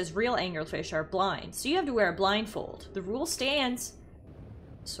Pie says real anglerfish are blind, so you have to wear a blindfold. The rule stands.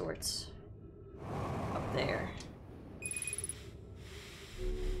 Sorts. Up there.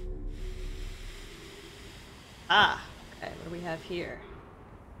 Ah, okay, what do we have here?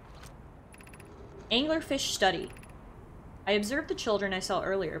 Anglerfish study. I observed the children I saw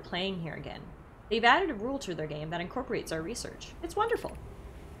earlier playing here again. They've added a rule to their game that incorporates our research. It's wonderful.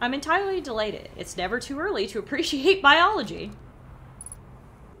 I'm entirely delighted. It's never too early to appreciate biology.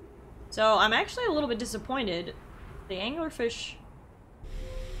 So I'm actually a little bit disappointed. The anglerfish...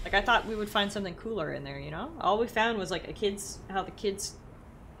 Like, I thought we would find something cooler in there, you know? All we found was, like, how the kids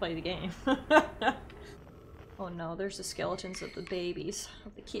play the game. Oh no, there's the skeletons of the babies,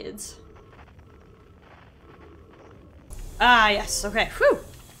 of the kids. Ah, yes, okay, whew!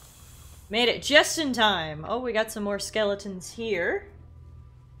 Made it just in time. Oh, we got some more skeletons here.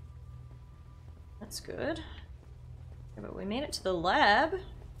 That's good. Okay, but we made it to the lab.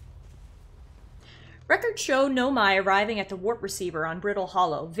 Records show Nomai arriving at the warp receiver on Brittle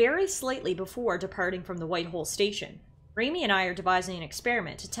Hollow very slightly before departing from the White Hole Station. Raimi and I are devising an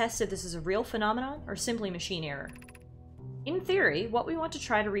experiment to test if this is a real phenomenon or simply machine error. In theory, what we want to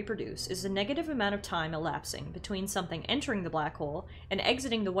try to reproduce is a negative amount of time elapsing between something entering the black hole and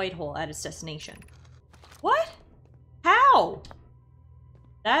exiting the white hole at its destination. What? How?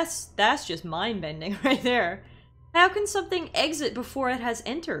 That's just mind-bending right there. How can something exit before it has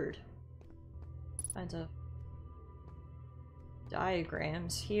entered? Kinds of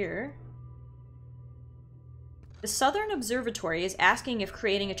diagrams here. The Southern Observatory is asking if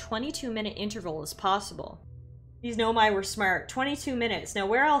creating a 22-minute interval is possible. These Nomai were smart. 22 minutes. Now,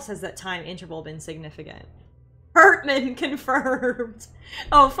 where else has that time interval been significant? Hartman confirmed!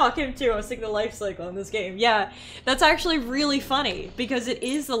 Oh, fuck him too. I was thinking the life cycle in this game. Yeah, that's actually really funny, because it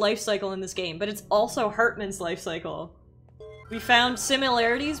is the life cycle in this game, but it's also Hartman's life cycle. We found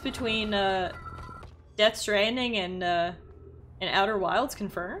similarities between, Death Stranding and Outer Wilds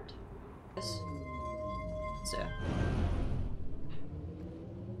confirmed? Yes. So.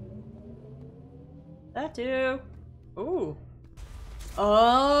 That too. Ooh.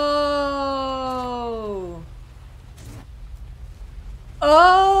 Oh.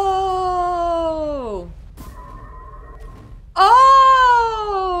 Oh.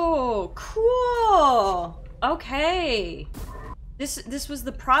 Oh. Cool. Okay. This was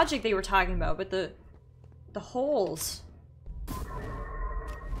the project they were talking about, but the holes.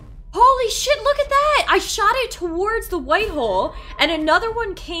 Holy shit, look at that! I shot it towards the white hole, and another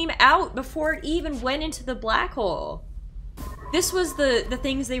one came out before it even went into the black hole. This was the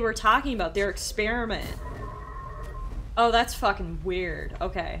things they were talking about, their experiment. Oh, that's fucking weird.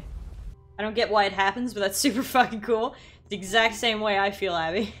 Okay. I don't get why it happens, but that's super fucking cool. It's the exact same way I feel,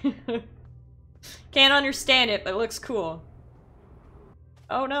 Abby. Can't understand it, but it looks cool.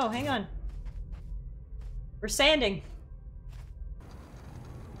 Oh no, hang on. We're sanding.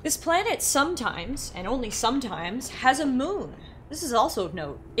 This planet sometimes, and only sometimes, has a moon. This is also of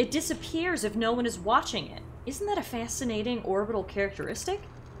note. It disappears if no one is watching it. Isn't that a fascinating orbital characteristic?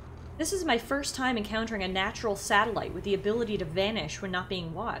 This is my first time encountering a natural satellite with the ability to vanish when not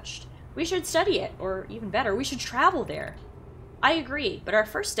being watched. We should study it, or even better, we should travel there. I agree, but our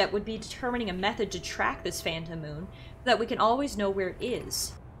first step would be determining a method to track this phantom moon so that we can always know where it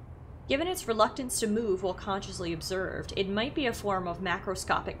is. Given its reluctance to move while consciously observed, it might be a form of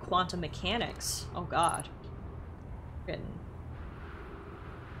macroscopic quantum mechanics. Oh god. Getting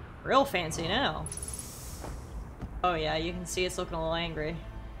real fancy now. Oh yeah, you can see it's looking a little angry.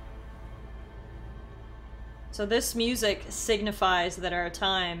 So this music signifies that our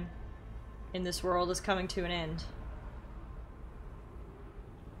time in this world is coming to an end.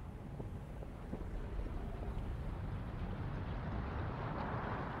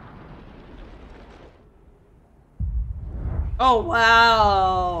 Oh,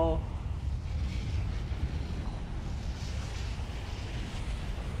 wow.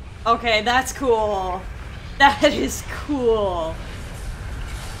 Okay, that's cool. That is cool.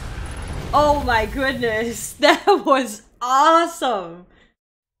 Oh my goodness. That was awesome.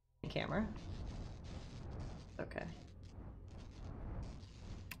 Camera. Okay.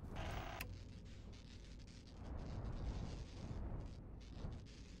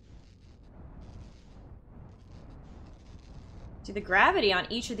 See, the gravity on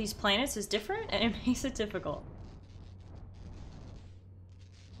each of these planets is different, and it makes it difficult.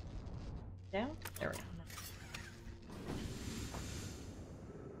 Down? There we go.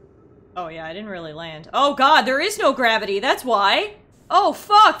 Oh yeah, I didn't really land. Oh god, there is no gravity, that's why! Oh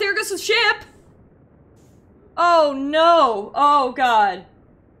fuck, there goes the ship! Oh no! Oh god.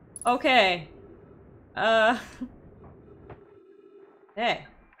 Okay. Hey.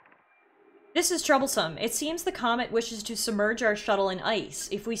 This is troublesome. It seems the comet wishes to submerge our shuttle in ice.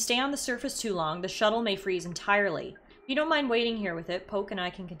 If we stay on the surface too long, the shuttle may freeze entirely. If you don't mind waiting here with it, Poke and I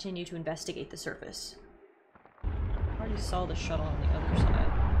can continue to investigate the surface. I already saw the shuttle on the other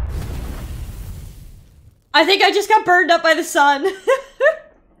side. I think I just got burned up by the sun!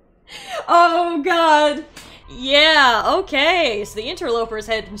 Oh god! Yeah, okay, so the interloper's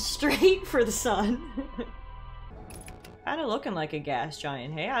heading straight for the sun. Kinda looking like a gas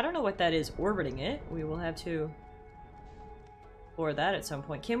giant, hey? I don't know what that is orbiting it. We will have to explore that at some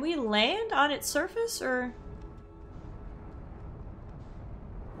point. Can we land on its surface, or...?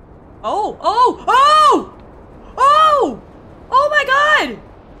 Oh! Oh! Oh! Oh! Oh my god!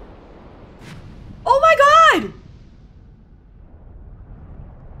 Oh my god!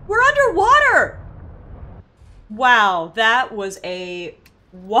 We're underwater! Wow, that was a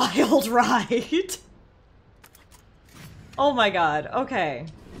wild ride. Oh my god, okay.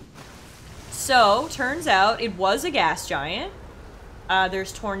 So, turns out it was a gas giant.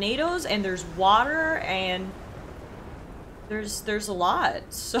 There's tornadoes, and there's water, and there's a lot.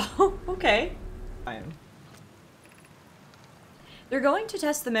 So, okay. Fine. They're going to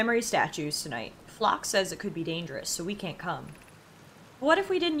test the memory statues tonight. Flock says it could be dangerous, so we can't come. What if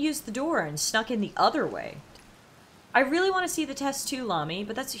we didn't use the door and snuck in the other way? I really want to see the test too, Lami,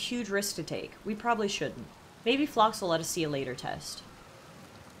 but that's a huge risk to take. We probably shouldn't. Maybe Phlox will let us see a later test.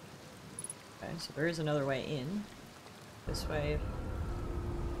 Okay, so there is another way in. This way.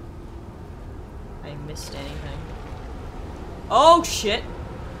 I missed anything. Oh, shit!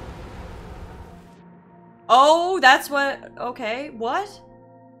 Oh, that's what... Okay, what?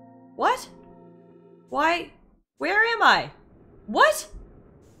 What? Why? Where am I? What?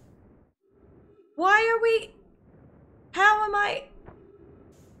 Why are we... How am I...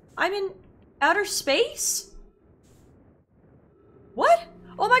 I'm in outer space? What?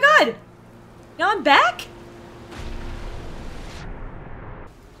 Oh my god! Now I'm back?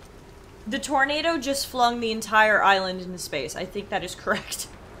 The tornado just flung the entire island into space. I think that is correct.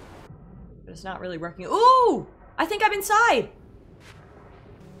 But it's not really working. Ooh! I think I'm inside!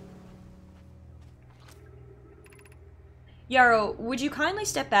 Yarrow, would you kindly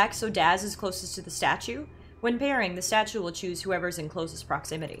step back so Daz is closest to the statue? When pairing, the statue will choose whoever's in closest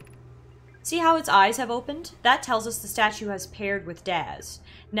proximity. See how its eyes have opened? That tells us the statue has paired with Daz.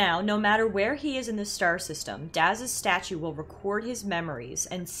 Now, no matter where he is in the star system, Daz's statue will record his memories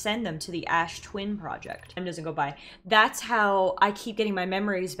and send them to the Ash Twin Project. Time doesn't go by. That's how I keep getting my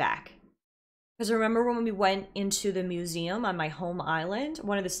memories back. Because remember when we went into the museum on my home island?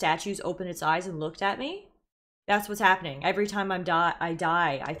 One of the statues opened its eyes and looked at me? That's what's happening. Every time I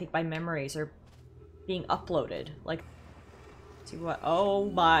die, I think my memories are being uploaded. Like, see what? Oh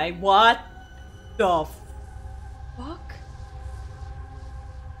my, what the fuck?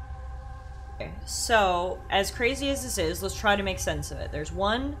 Okay, so, as crazy as this is, let's try to make sense of it. There's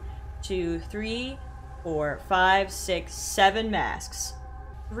 1, 2, 3, 4, 5, 6, 7 masks.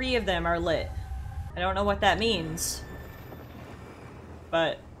 3 of them are lit. I don't know what that means.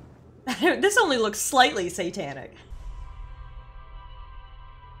 But this only looks slightly satanic.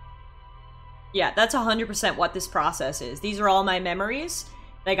 Yeah, that's 100% what this process is. These are all my memories.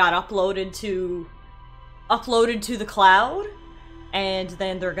 They got uploaded to the cloud, and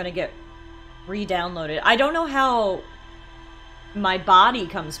then they're gonna get re-downloaded. I don't know how my body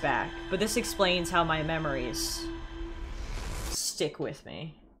comes back, but this explains how my memories stick with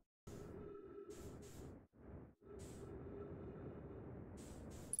me.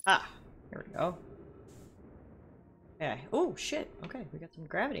 Ah, here we go. Okay. Oh, shit. Okay, we got some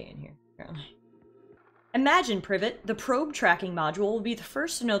gravity in here, apparently. Imagine, Privet, the probe tracking module will be the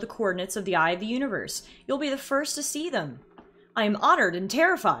first to know the coordinates of the Eye of the Universe. You'll be the first to see them. I am honored and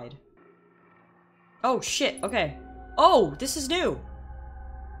terrified. Oh, shit. Okay. Oh, this is new.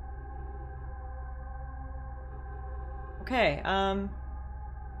 Okay,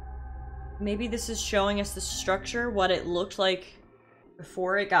 maybe this is showing us the structure, what it looked like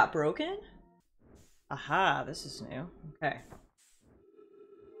before it got broken? Aha, this is new. Okay.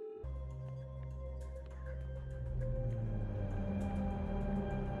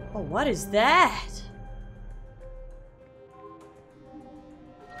 Oh, what is that?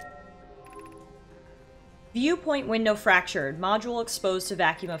 Viewpoint window fractured. Module exposed to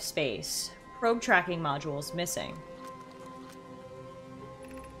vacuum of space. Probe tracking modules missing.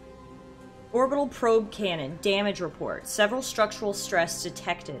 Orbital probe cannon. Damage report. Several structural stress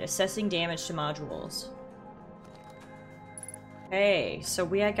detected. Assessing damage to modules. Okay, so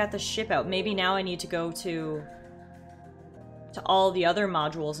we got the ship out. Maybe now I need to go to all the other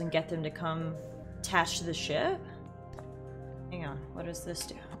modules and get them to come attach to the ship? Hang on, what does this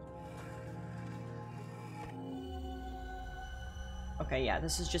do? Okay, yeah,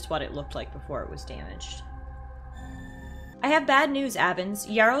 this is just what it looked like before it was damaged. I have bad news, Avens.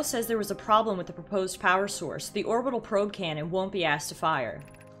 Yarrow says there was a problem with the proposed power source. The orbital probe cannon won't be asked to fire.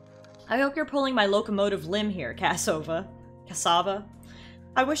 I hope you're pulling my locomotive limb here, Cassava.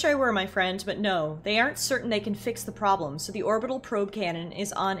 I wish I were, my friend, but no. They aren't certain they can fix the problem, so the orbital probe cannon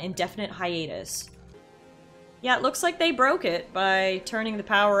is on indefinite hiatus. Yeah, it looks like they broke it by turning the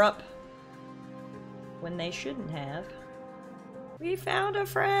power up when they shouldn't have. We found a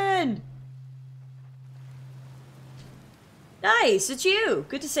friend! Nice, it's you!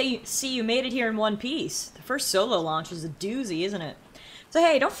 Good to see you made it here in one piece. The first solo launch is a doozy, isn't it? So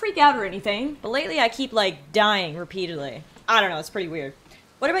hey, don't freak out or anything, but lately I keep, like, dying repeatedly. I don't know, it's pretty weird.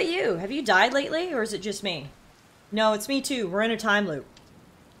 What about you? Have you died lately, or is it just me? No, it's me too. We're in a time loop.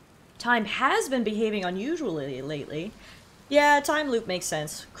 Time has been behaving unusually lately. Yeah, time loop makes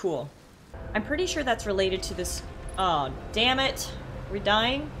sense. Cool. I'm pretty sure that's related to this... Oh, damn it. Are we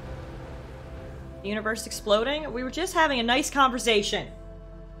dying? The universe exploding? We were just having a nice conversation.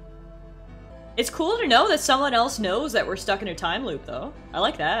 It's cool to know that someone else knows that we're stuck in a time loop, though. I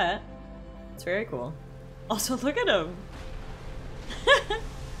like that. It's very cool. Also, look at him.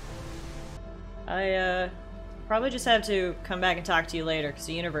 I, probably just have to come back and talk to you later, because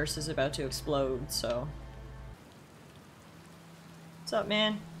the universe is about to explode, so... What's up,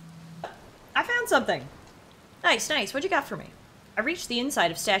 man? I found something! Nice, nice. What'd you got for me? I reached the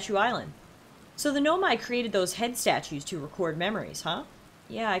inside of Statue Island. So the Nomai created those head statues to record memories, huh?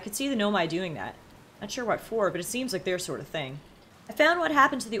 Yeah, I could see the Nomai doing that. Not sure what for, but it seems like their sort of thing. I found what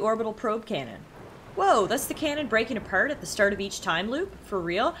happened to the orbital probe cannon. Whoa, that's the cannon breaking apart at the start of each time loop? For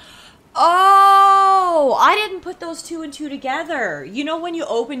real? Oh! I didn't put those two and two together. You know when you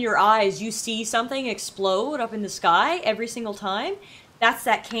open your eyes, you see something explode up in the sky every single time? That's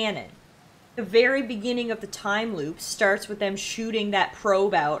that cannon. The very beginning of the time loop starts with them shooting that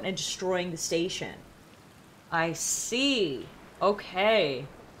probe out and destroying the station. I see. Okay.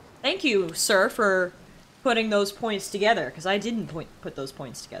 Thank you, sir, for putting those points together, because I didn't put those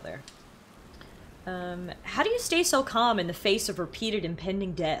points together. How do you stay so calm in the face of repeated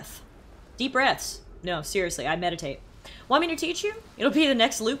impending death? Deep breaths. No, seriously, I meditate. Want me to teach you? It'll be the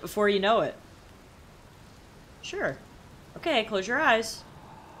next loop before you know it. Sure. Okay, close your eyes.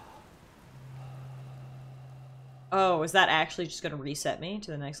 Oh, is that actually just gonna reset me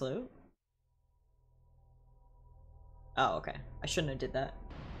to the next loop? Oh, okay. I shouldn't have did that.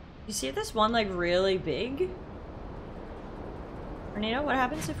 You see this one, like, really big? Renito, what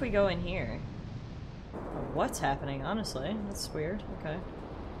happens if we go in here? What's happening, honestly? That's weird. Okay.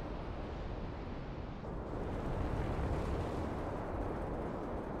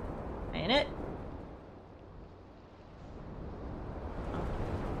 Ain't it?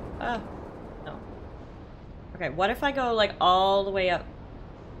 Oh. No. Okay, what if I go, like, all the way up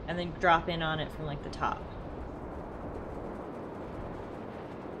and then drop in on it from, like, the top?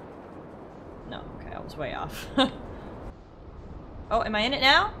 No, okay, I was way off. Oh, am I in it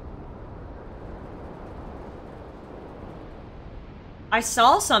now? I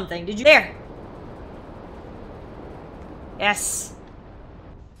saw something. Did you? There! Yes.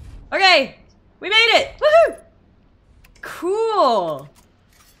 Okay! We made it! Woohoo! Cool!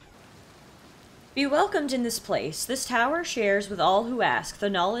 Be welcomed in this place. This tower shares with all who ask the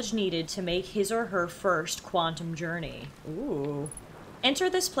knowledge needed to make his or her first quantum journey. Ooh.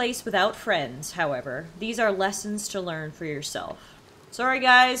 Enter this place without friends, however. These are lessons to learn for yourself. Sorry,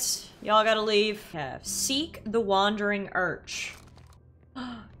 guys. Y'all gotta leave. Seek the Wandering Arch.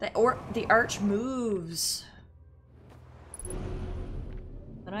 The arch moves.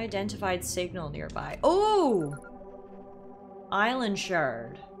 Unidentified signal nearby. Oh! Island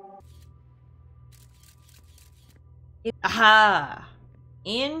shard. Aha!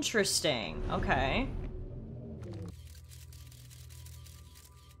 Interesting. Okay.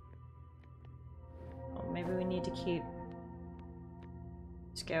 Oh, maybe we need to keep...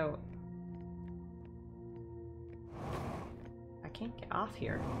 Scout. I can't get off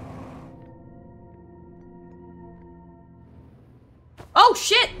here. Oh,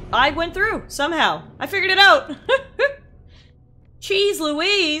 shit! I went through, somehow. I figured it out! Jeez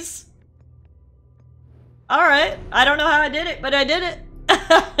Louise! Alright, I don't know how I did it, but I did it!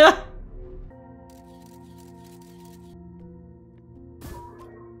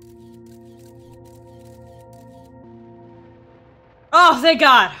 Oh, thank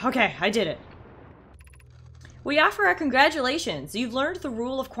God! Okay, I did it. We offer our congratulations. You've learned the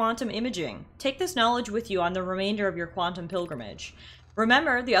rule of quantum imaging. Take this knowledge with you on the remainder of your quantum pilgrimage.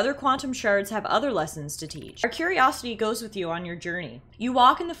 Remember, the other quantum shards have other lessons to teach. Our curiosity goes with you on your journey. You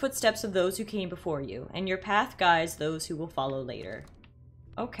walk in the footsteps of those who came before you, and your path guides those who will follow later.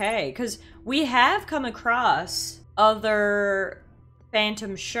 Okay, because we have come across other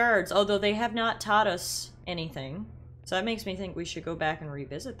phantom shards, although they have not taught us anything. So that makes me think we should go back and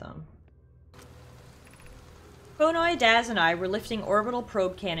revisit them. Konoi, Daz, and I were lifting orbital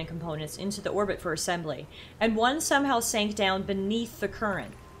probe cannon components into the orbit for assembly, and one somehow sank down beneath the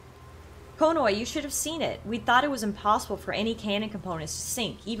current. Konoi, you should have seen it. We thought it was impossible for any cannon components to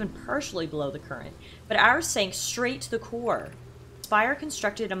sink, even partially below the current, but ours sank straight to the core. Spire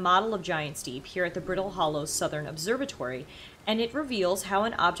constructed a model of Giant's Deep here at the Brittle Hollows Southern Observatory, and it reveals how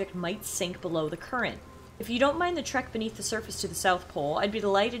an object might sink below the current. If you don't mind the trek beneath the surface to the South Pole, I'd be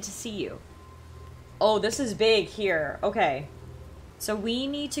delighted to see you. Oh, this is big here. Okay. So we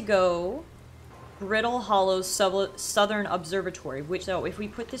need to go Brittle Hollows Southern Observatory, which, though, if we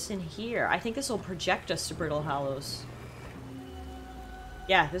put this in here, I think this will project us to Brittle Hollows.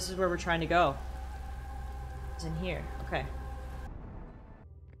 Yeah, this is where we're trying to go. It's in here. Okay.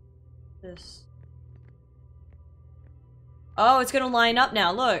 This. Oh, it's gonna line up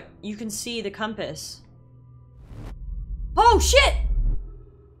now. Look, you can see the compass. Oh, shit!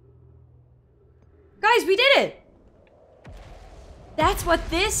 Guys, we did it! That's what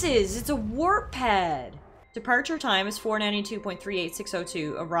this is. It's a warp pad. Departure time is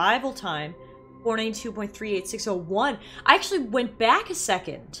 492.38602. Arrival time, 492.38601. I actually went back a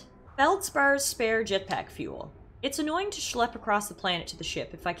second. Feldspar's spare jetpack fuel. It's annoying to schlep across the planet to the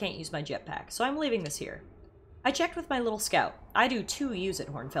ship if I can't use my jetpack, so I'm leaving this here. I checked with my little scout. I do too use it,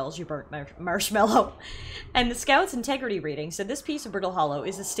 Hornfels, you burnt marshmallow. And the scout's integrity rating said this piece of brittle hollow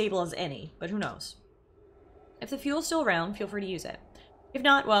is as stable as any, but who knows. If the fuel's still around, feel free to use it. If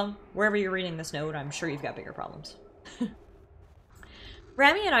not, well, wherever you're reading this note, I'm sure you've got bigger problems.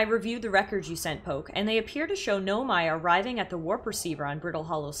 Rami and I reviewed the records you sent, Poke, and they appear to show Nomai arriving at the warp receiver on Brittle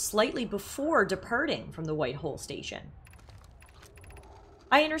Hollow slightly before departing from the White Hole Station.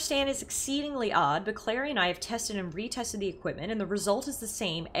 I understand it's exceedingly odd, but Clary and I have tested and retested the equipment, and the result is the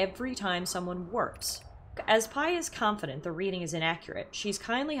same every time someone warps. As Pi is confident the reading is inaccurate, she's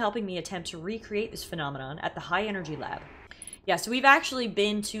kindly helping me attempt to recreate this phenomenon at the High Energy Lab. Yeah, so we've actually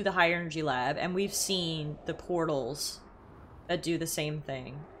been to the High Energy Lab, and we've seen the portals that do the same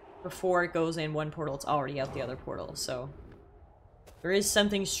thing. Before it goes in one portal, it's already out the other portal, so... there is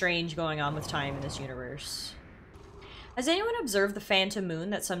something strange going on with time in this universe. Has anyone observed the phantom moon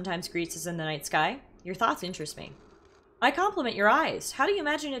that sometimes greets us in the night sky? Your thoughts interest me. I compliment your eyes. How do you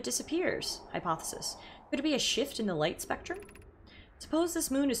imagine it disappears? Hypothesis. Could it be a shift in the light spectrum? Suppose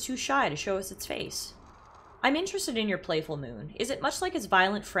this moon is too shy to show us its face. I'm interested in your playful moon. Is it much like its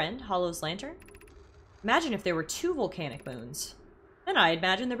violent friend, Hollow's lantern? Imagine if there were 2 volcanic moons. Then I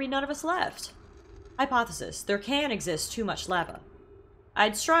imagine there'd be none of us left. Hypothesis. There can exist too much lava.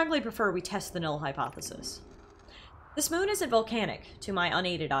 I'd strongly prefer we test the null hypothesis. This moon isn't volcanic, to my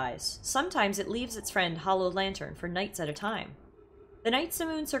unaided eyes. Sometimes it leaves its friend Hollow Lantern for nights at a time. The nights the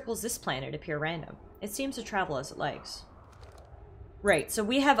moon circles this planet appear random. It seems to travel as it likes. Right, so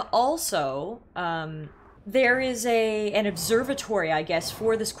we have also, there is an observatory, I guess,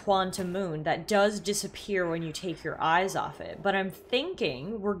 for this quantum moon that does disappear when you take your eyes off it. But I'm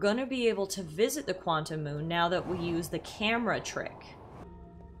thinking we're gonna be able to visit the quantum moon now that we use the camera trick.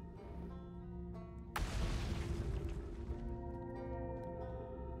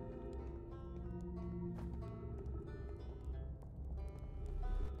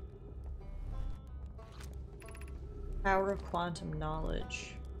 Power of quantum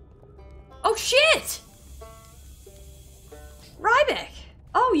knowledge. Oh shit! Ryback!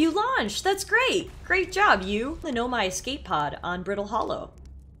 Oh, you launched! That's great! Great job, you! The Nomai escape pod on Brittle Hollow.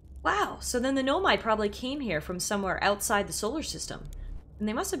 Wow, so then the Nomai probably came here from somewhere outside the solar system. And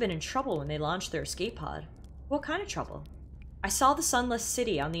they must have been in trouble when they launched their escape pod. What kind of trouble? I saw the Sunless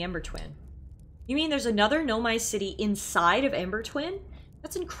City on the Ember Twin. You mean there's another Nomai city inside of Ember Twin?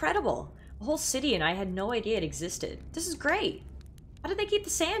 That's incredible! A whole city and I had no idea it existed. This is great. How did they keep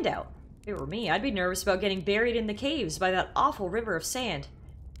the sand out? If it were me, I'd be nervous about getting buried in the caves by that awful river of sand.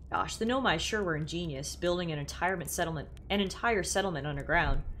 Gosh, the Nomai sure were ingenious, building an entire settlement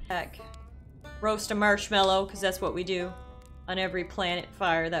underground. Heck. Roast a marshmallow, because that's what we do on every planet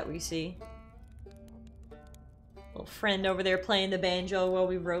fire that we see. Little friend over there playing the banjo while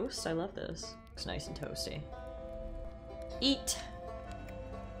we roast. I love this. Looks nice and toasty. Eat.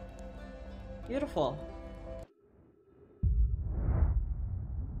 Beautiful.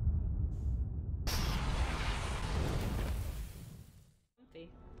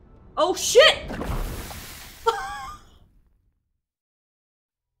 Oh shit! God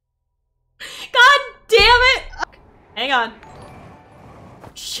damn it! Hang on.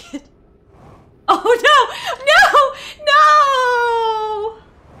 Shit. Oh no! No!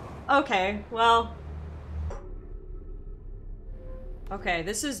 No! Okay, well. Okay,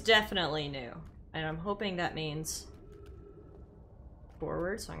 this is definitely new. And I'm hoping that means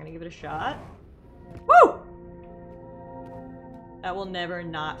forward, so I'm gonna give it a shot. Woo! That will never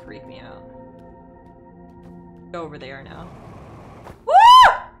not freak me out. Go over there now. Woo!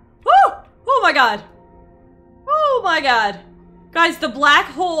 Woo! Oh my god! Oh my god! Guys, the black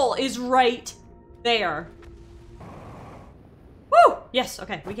hole is right there. Woo! Yes,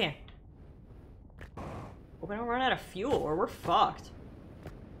 okay, we can. Hope we don't run out of fuel or we're fucked.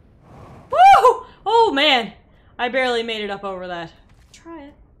 Woo! Oh man! I barely made it up over that. Try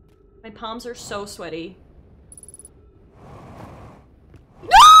it. My palms are so sweaty.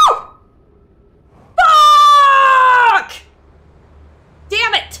 No! Fuck!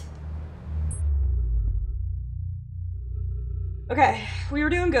 Damn it! Okay, we were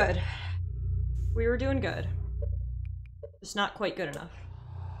doing good. We were doing good. Just not quite good enough.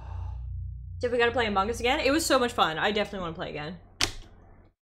 Did we gotta play Among Us again? It was so much fun. I definitely want to play again.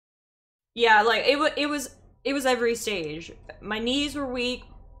 Yeah, like, it was every stage. My knees were weak,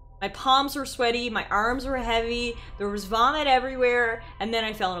 my palms were sweaty, my arms were heavy, there was vomit everywhere, and then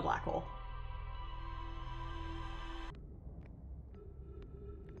I fell in a black hole.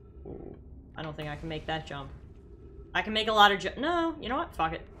 Ooh, I don't think I can make that jump. I can make a lot of no, you know what?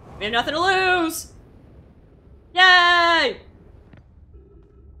 Fuck it. We have nothing to lose! Yay!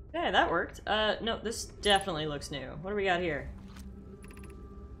 Yeah, that worked. No, this definitely looks new. What do we got here?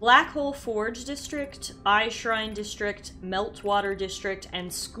 Black Hole Forge District, Eye Shrine District, Meltwater District,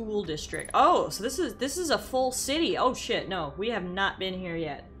 and School District. Oh, so this is a full city. Oh shit, no, we have not been here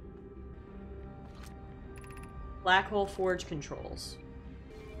yet. Black Hole Forge controls.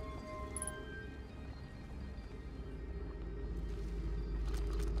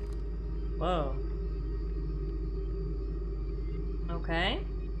 Whoa. Okay.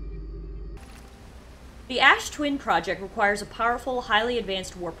 The Ash Twin project requires a powerful, highly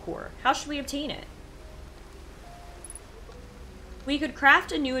advanced warp core. How should we obtain it? We could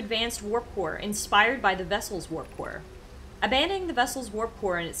craft a new advanced warp core inspired by the vessel's warp core. Abandoning the vessel's warp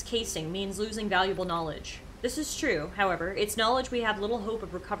core and its casing means losing valuable knowledge. This is true, however, it's knowledge we have little hope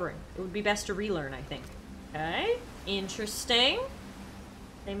of recovering. It would be best to relearn, I think. Okay, interesting.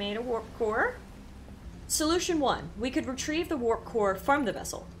 They made a warp core. Solution 1. We could retrieve the warp core from the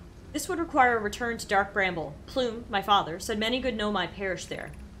vessel. This would require a return to Dark Bramble. Plume, my father, said many good Nomai perished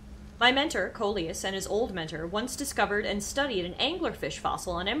there. My mentor, Coleus, and his old mentor once discovered and studied an anglerfish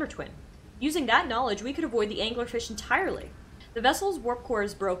fossil on Embertwin. Using that knowledge, we could avoid the anglerfish entirely. The vessel's warp core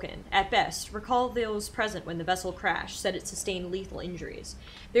is broken. At best, recall those present when the vessel crashed said it sustained lethal injuries.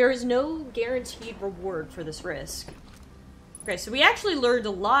 There is no guaranteed reward for this risk. Okay, so we actually learned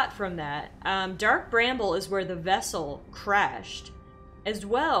a lot from that. Dark Bramble is where the vessel crashed. As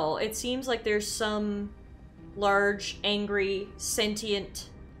well, it seems like there's some large, angry, sentient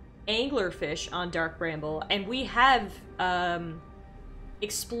anglerfish on Dark Bramble, and we have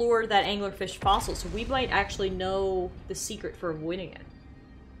explored that anglerfish fossil, so we might actually know the secret for avoiding it.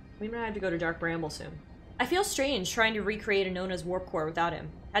 We might have to go to Dark Bramble soon. I feel strange trying to recreate a Nona's warp core without him.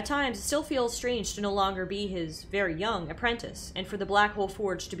 At times, it still feels strange to no longer be his very young apprentice, and for the Black Hole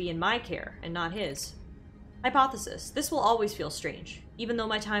Forge to be in my care, and not his. Hypothesis. This will always feel strange. Even though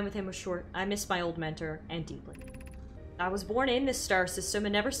my time with him was short, I miss my old mentor, and deeply. I was born in this star system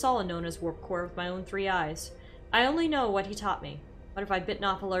and never saw a Nona's warp core with my own 3 eyes. I only know what he taught me. What if I'd bitten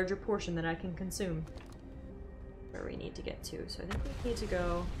off a larger portion than I can consume? Where we need to get to, so I think we need to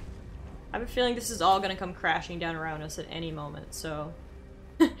go... I have a feeling this is all gonna come crashing down around us at any moment, so...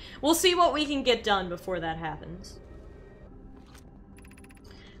 we'll see what we can get done before that happens.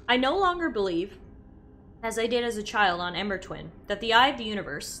 I no longer believe, as I did as a child on Embertwin, that the Eye of the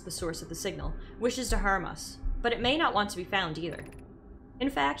Universe, the source of the signal, wishes to harm us, but it may not want to be found either. In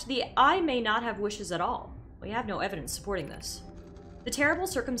fact, the Eye may not have wishes at all. We have no evidence supporting this. The terrible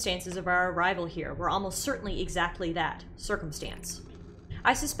circumstances of our arrival here were almost certainly exactly that, circumstance.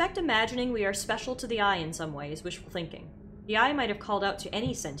 I suspect imagining we are special to the Eye in some way is wishful thinking. The Eye might have called out to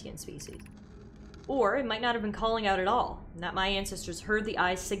any sentient species. Or it might not have been calling out at all, and that my ancestors heard the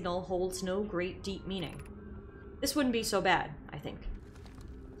Eye's signal holds no great deep meaning. This wouldn't be so bad, I think.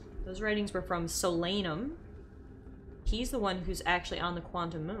 Those writings were from Solanum. He's the one who's actually on the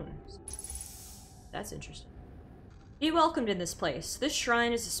quantum moon. That's interesting. Be welcomed in this place. This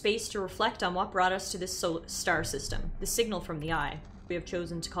shrine is a space to reflect on what brought us to this star system. The signal from the Eye, we have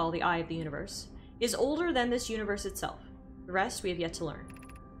chosen to call the Eye of the Universe, is older than this universe itself. The rest we have yet to learn.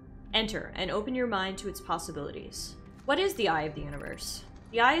 Enter, and open your mind to its possibilities. What is the Eye of the Universe?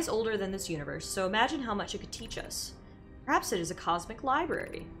 The Eye is older than this universe, so imagine how much it could teach us. Perhaps it is a cosmic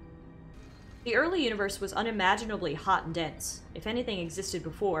library. The early universe was unimaginably hot and dense. If anything existed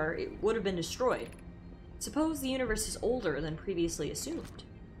before, it would have been destroyed. Suppose the universe is older than previously assumed.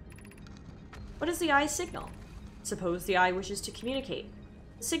 What is the Eye's signal? Suppose the Eye wishes to communicate.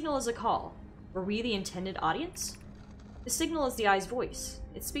 The signal is a call. Were we the intended audience? The signal is the Eye's voice.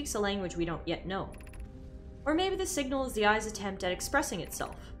 It speaks a language we don't yet know. Or maybe the signal is the Eye's attempt at expressing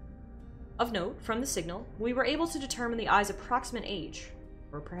itself. Of note, from the signal, we were able to determine the Eye's approximate age.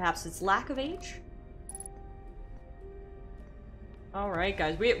 Or perhaps its lack of age? Alright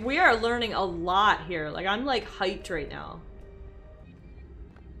guys, we are learning a lot here. Like, I'm like hyped right now.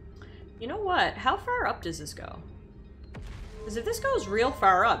 You know what? How far up does this go? Because if this goes real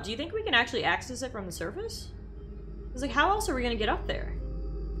far up, do you think we can actually access it from the surface? Because like, how else are we gonna get up there?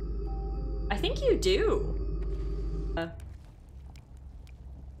 I think you do. How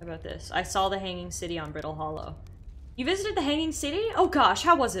about this? I saw the Hanging City on Brittle Hollow. You visited the Hanging City? Oh gosh,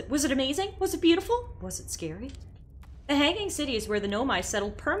 how was it? Was it amazing? Was it beautiful? Was it scary? The Hanging City is where the Nomai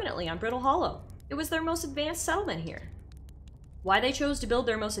settled permanently on Brittle Hollow. It was their most advanced settlement here. Why they chose to build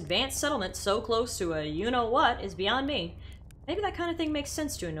their most advanced settlement so close to a you-know-what is beyond me. Maybe that kind of thing makes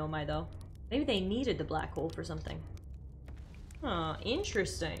sense to a Nomai, though. Maybe they needed the black hole for something. Huh,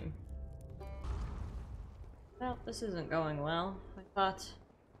 interesting. Well, this isn't going well. I thought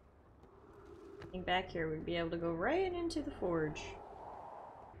getting back here we'd be able to go right into the forge.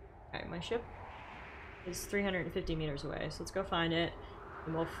 Alright, my ship is 350 meters away, so let's go find it.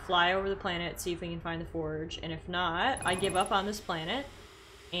 And we'll fly over the planet, see if we can find the forge. And if not, I give up on this planet.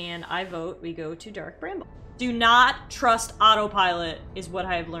 And I vote we go to Dark Bramble. Do not trust autopilot is what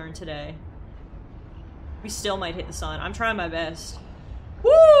I have learned today. We still might hit the sun. I'm trying my best.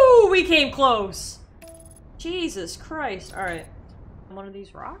 Woo! We came close! Jesus Christ. Alright. One of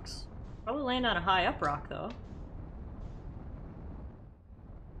these rocks? Probably land on a high up rock, though.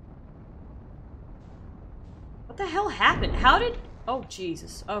 What the hell happened? How did... Oh,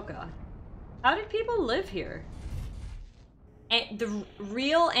 Jesus. Oh, God. How did people live here? And the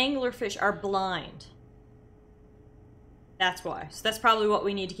real anglerfish are blind. That's why. So that's probably what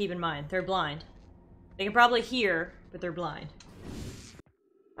we need to keep in mind. They're blind. They can probably hear, but they're blind.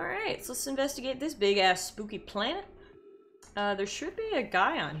 Alright, so let's investigate this big-ass spooky planet. There should be a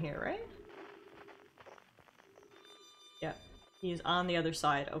guy on here, right? Yeah. He's on the other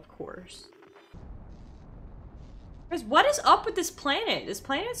side, of course. Guys, what is up with this planet? This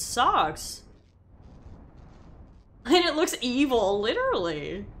planet sucks. And it looks evil, literally.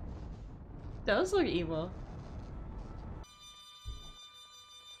 It does look evil.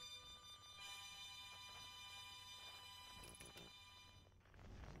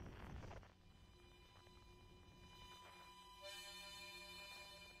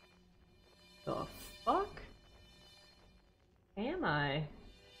 The fuck am I?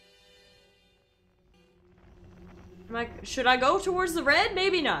 Should I go towards the red?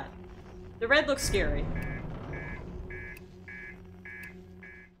 Maybe not. The red looks scary.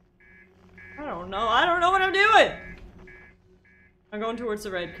 I don't know. I don't know what I'm doing! I'm going towards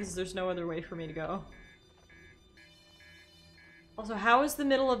the red because there's no other way for me to go. Also, how is the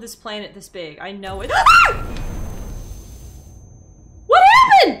middle of this planet this big? I know it- What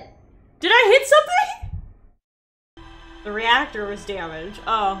happened?! Did I hit something?! The reactor was damaged.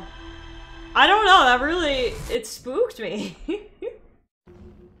 Oh. I don't know, that really- it spooked me.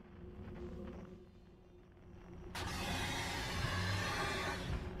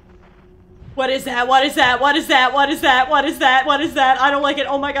 What is that? What is that? What is that? What is that? What is that? What is that? I don't like it.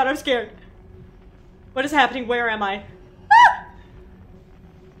 Oh my god, I'm scared. What is happening? Where am I? Ah!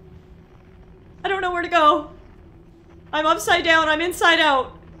 I don't know where to go. I'm upside down. I'm inside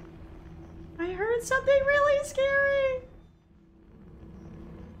out. I heard something really scary.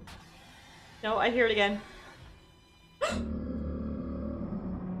 No, I hear it again.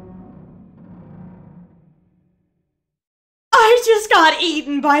 I just got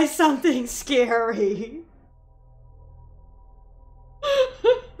eaten by something scary.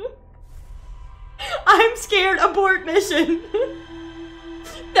 I'm scared. Abort mission.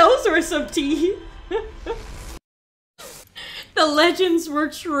 Those were some teeth. The legends were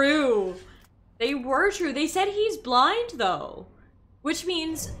true. They were true. They said he's blind, though. Which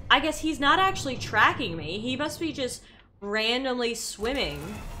means, I guess he's not actually tracking me. He must be just randomly swimming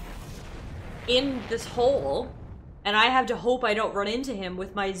in this hole. And I have to hope I don't run into him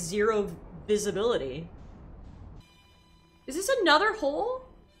with my 0 visibility. Is this another hole?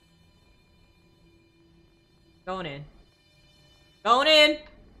 Going in. Going in!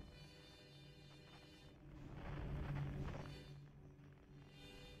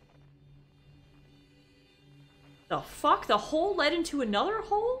 The fuck? The hole led into another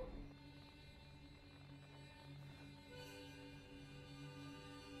hole?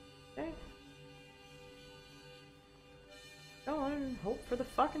 Okay. Go on and hope for the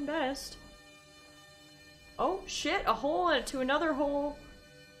fucking best. Oh shit, a hole to another hole.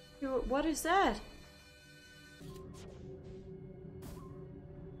 What is that?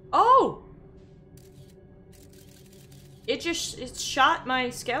 Oh! It shot my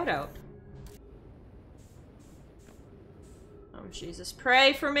scout out. Oh, Jesus.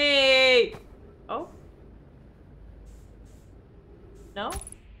 Pray for me! Oh. No?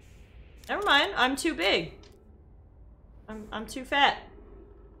 Never mind. I'm too big. I'm too fat.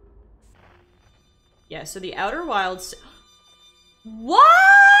 Yeah, so the Outer Wilds...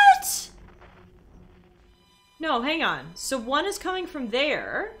 What?! No, hang on. So one is coming from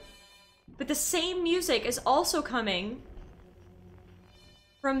there, but the same music is also coming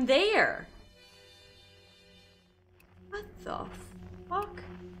from there. The fuck?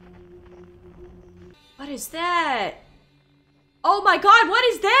 What is that? Oh my god, what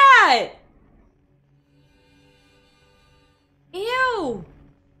is that? Ew.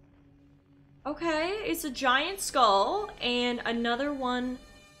 Okay, it's a giant skull and another one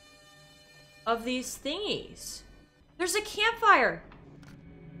of these thingies. There's a campfire.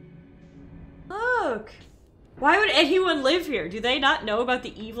 Look. Why would anyone live here? Do they not know about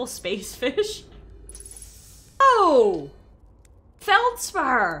the evil space fish? Oh!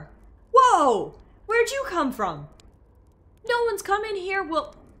 Feldspar! Whoa! Where'd you come from? No one's come in here,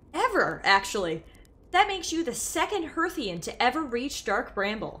 well, ever, actually. That makes you the second Hearthian to ever reach Dark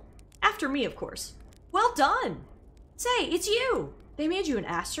Bramble. After me, of course. Well done! Say, it's you! They made you an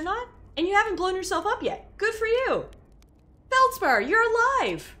astronaut? And you haven't blown yourself up yet. Good for you! Feldspar, you're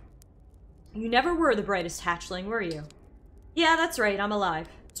alive! You never were the brightest hatchling, were you? Yeah, that's right, I'm alive.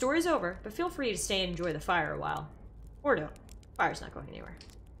 Story's over, but feel free to stay and enjoy the fire a while. Or don't. Fire's not going anywhere.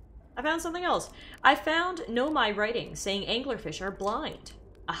 I found something else. I found Nomai writing saying anglerfish are blind.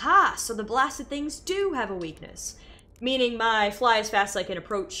 Aha! So the blasted things do have a weakness. Meaning my fly as fast as I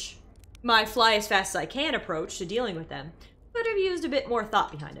can approach to dealing with them. Could have used a bit more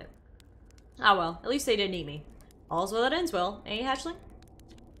thought behind it. Ah well, at least they didn't eat me. All's well that ends well, eh, hatchling?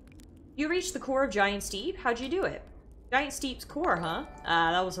 You reached the core of Giant Steep? How'd you do it? Giant Steep's core, huh?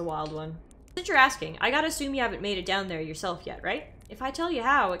 Ah, that was a wild one. Since you're asking, I gotta assume you haven't made it down there yourself yet, right? If I tell you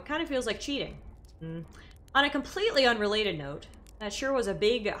how, it kind of feels like cheating. On a completely unrelated note, that sure was a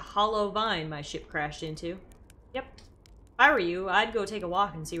big, hollow vine my ship crashed into. Yep. If I were you, I'd go take a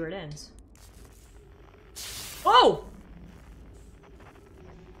walk and see where it ends. Whoa!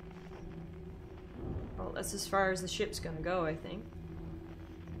 Well, that's as far as the ship's gonna go, I think.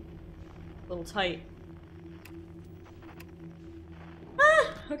 A little tight. Ah!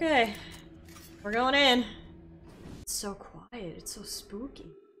 Okay. We're going in. It's so quiet. It's so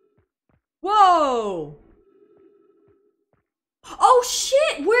spooky. Whoa! Oh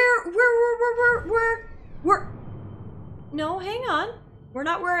shit! We're... No, hang on. We're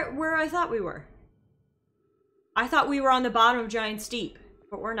not where I thought we were. I thought we were on the bottom of Giant Steep,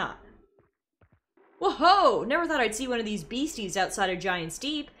 but we're not. Whoa! Never thought I'd see one of these beasties outside of Giant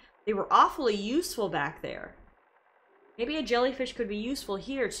Steep. They were awfully useful back there. Maybe a jellyfish could be useful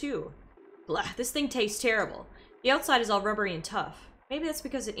here, too. Blah, this thing tastes terrible. The outside is all rubbery and tough. Maybe that's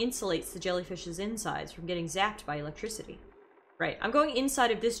because it insulates the jellyfish's insides from getting zapped by electricity. Right, I'm going inside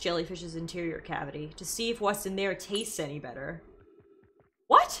of this jellyfish's interior cavity to see if what's in there tastes any better.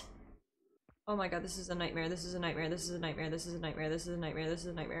 What? Oh my god, this is a nightmare, this is a nightmare, this is a nightmare, this is a nightmare, this is a nightmare, this is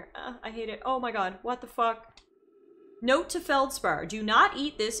a nightmare. I hate it. Oh my god, what the fuck? Note to Feldspar, do not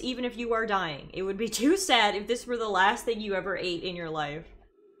eat this even if you are dying. It would be too sad if this were the last thing you ever ate in your life.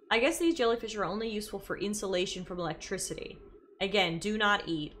 I guess these jellyfish are only useful for insulation from electricity. Again, do not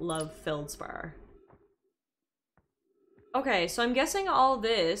eat. Love, Feldspar. Okay, so I'm guessing all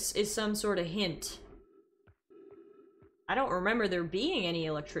this is some sort of hint. I don't remember there being any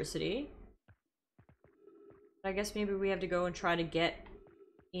electricity. I guess maybe we have to go and try to get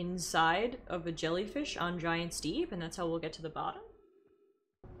inside of a jellyfish on Giant Steep, and that's how we'll get to the bottom.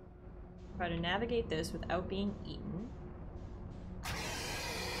 Try to navigate this without being eaten.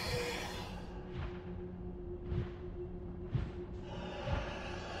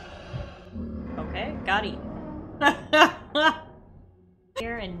 Okay, got eaten.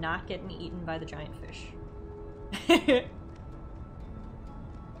 Here and not getting eaten by the giant fish.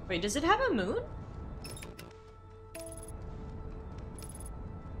 Wait, does it have a moon?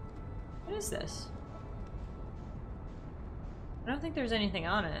 What is this? I don't think there's anything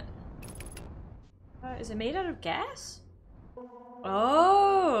on it. Is it made out of gas?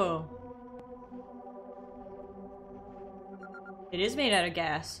 Oh! It is made out of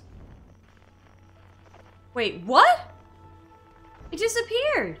gas. Wait, what? It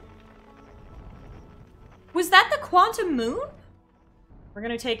disappeared! Was that the quantum moon? We're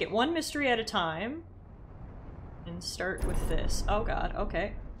gonna take it one mystery at a time. And start with this. Oh god,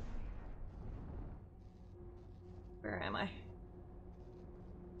 okay. Where am I?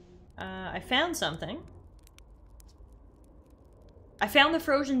 I found something. I found the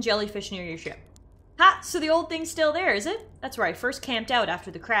frozen jellyfish near your ship. Ha! So the old thing's still there, is it? That's where I first camped out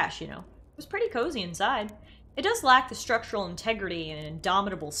after the crash, you know. It was pretty cozy inside. It does lack the structural integrity and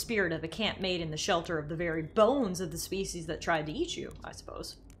indomitable spirit of a camp made in the shelter of the very bones of the species that tried to eat you, I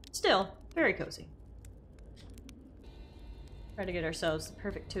suppose. Still, very cozy. Try to get ourselves the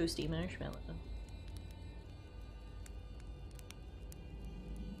perfect toasty marshmallow.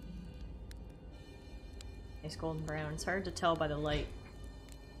 Nice golden brown. It's hard to tell by the light.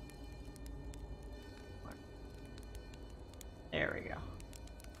 There we go.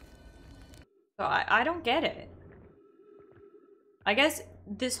 So I don't get it. I guess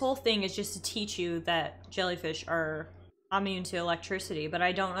this whole thing is just to teach you that jellyfish are immune to electricity, but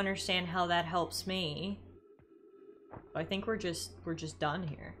I don't understand how that helps me. I think we're just done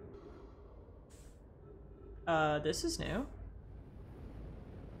here. This is new.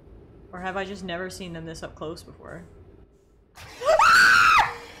 Or have I just never seen them this up close before?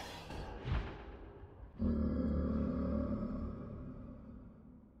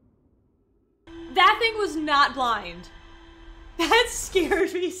 That thing was not blind. That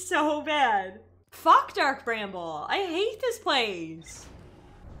scared me so bad. Fuck Dark Bramble. I hate this place.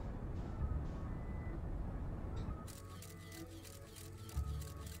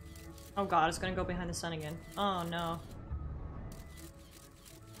 Oh god, it's gonna go behind the sun again. Oh no.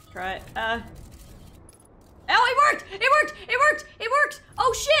 Try it. Oh, it worked! It worked! It worked! It worked!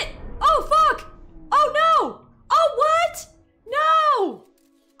 Oh shit! Oh fuck! Oh no! Oh what? No!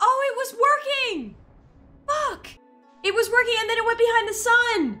 Oh, it was working! Fuck! It was working and then it went behind the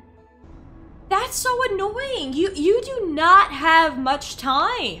sun! That's so annoying! You do not have much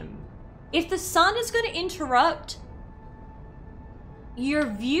time. If the sun is gonna interrupt your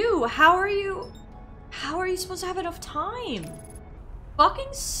view, how are you supposed to have enough time?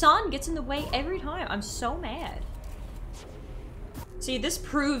 Fucking sun gets in the way every time. I'm so mad. See, this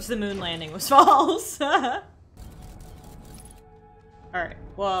proves the moon landing was false. Alright,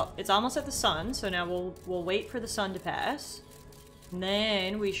 well, it's almost at the sun, so now we'll wait for the sun to pass. And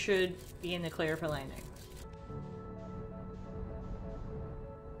then we should be in the clear for landing.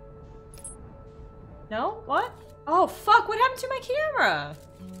 No? What? Oh, fuck, what happened to my camera?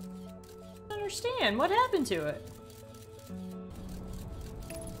 I don't understand. What happened to it?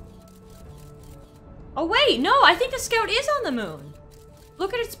 Oh, wait, no, I think the Scout is on the moon.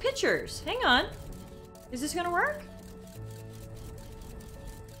 Look at its pictures. Hang on. Is this gonna work?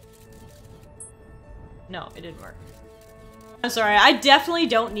 No, it didn't work. I'm sorry, I definitely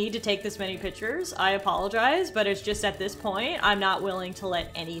don't need to take this many pictures. I apologize, but it's just at this point, I'm not willing to let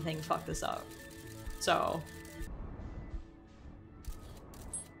anything fuck this up. So.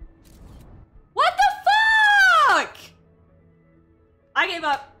 What the fuck?! I give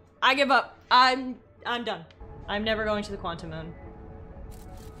up. I give up. I'm done. I'm never going to the quantum moon.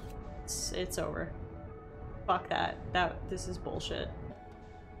 It's over. Fuck that. This is bullshit.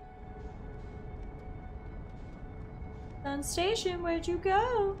 Sun Station, where'd you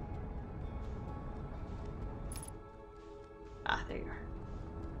go? Ah, there you are.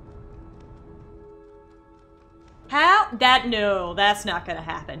 How? No, that's not gonna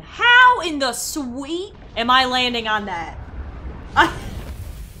happen. How in the sweet am I landing on that?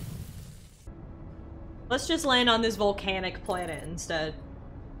 Let's just land on this volcanic planet instead.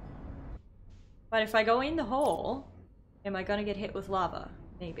 But if I go in the hole, am I gonna get hit with lava?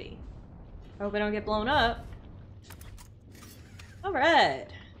 Maybe. I hope I don't get blown up. Alright.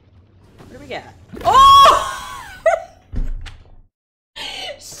 What do we got? Oh!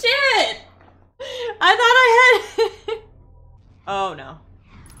 Shit! I thought I had... Oh no.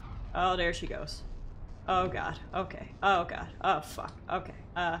 Oh, there she goes. Oh god. Okay. Oh god. Oh fuck. Okay.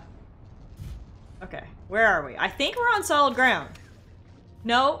 Okay. Where are we? I think we're on solid ground.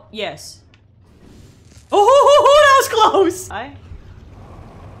 No? Yes. Oh, that was close!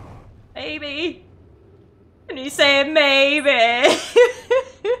 Maybe. And he said maybe.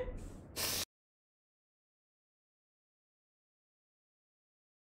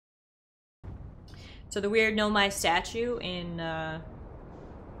 So the weird Nomai statue in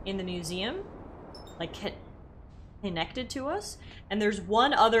the museum, like, connected to us, and there's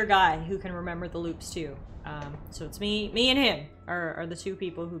one other guy who can remember the loops too. So it's me and him are the two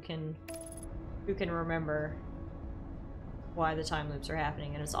people who can remember why the time loops are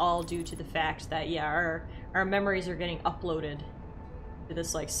happening, and it's all due to the fact that, yeah, our memories are getting uploaded to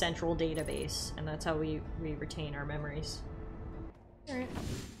this, like, central database, and that's how we retain our memories. Alright,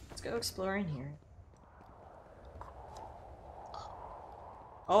 let's go exploring here.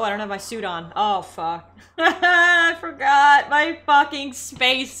 Oh, I don't have my suit on. Oh, fuck. I forgot my fucking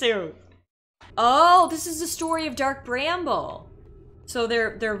spacesuit. Oh, this is the story of Dark Bramble. So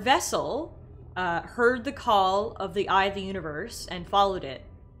their vessel heard the call of the Eye of the Universe and followed it.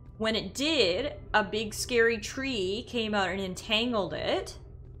 When it did, a big scary tree came out and entangled it.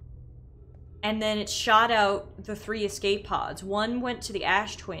 And then it shot out the 3 escape pods. One went to the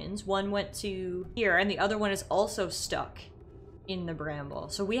Ash Twins, one went to here, and the other one is also stuck in the bramble.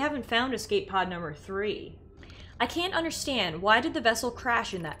 So we haven't found escape pod number 3. I can't understand, why did the vessel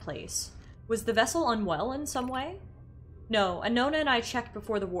crash in that place? Was the vessel unwell in some way? No, Anona and I checked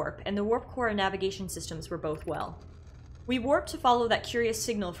before the warp, and the warp core and navigation systems were both well. We warped to follow that curious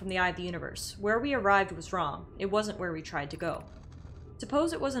signal from the eye of the universe. Where we arrived was wrong. It wasn't where we tried to go.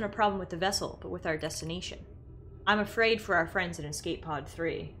 Suppose it wasn't a problem with the vessel, but with our destination. I'm afraid for our friends in Escape Pod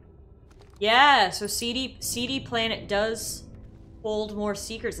 3. Yeah, so CD Planet does hold more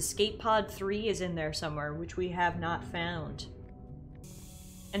secrets. Escape Pod 3 is in there somewhere, which we have not found.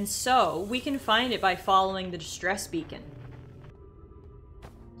 And so, we can find it by following the distress beacon.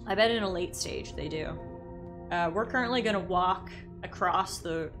 I bet in a late stage they do. We're currently gonna walk across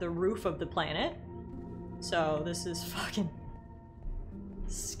the roof of the planet. So, this is fucking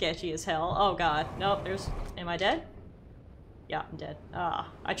sketchy as hell. Oh god. Nope, there's... Am I dead? Yeah, I'm dead. Ah,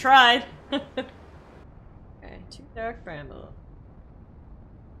 I tried! Okay, too dark bramble.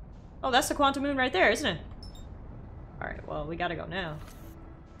 Oh, that's the quantum moon right there, isn't it? Alright, well, we gotta go now.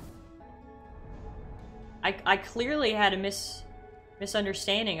 I clearly had a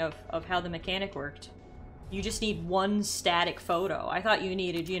misunderstanding of how the mechanic worked. You just need one static photo. I thought you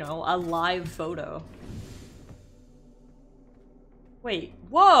needed, you know, a live photo. Wait,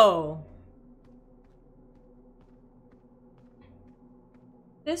 whoa!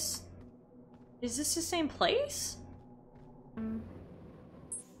 Is this the same place?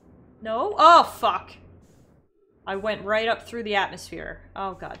 No? Oh, fuck! I went right up through the atmosphere.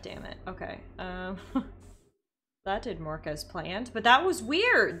 Oh, god damn it. Okay, that didn't work as planned, but that was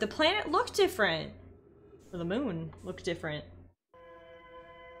weird! The planet looked different! Or the moon looked different.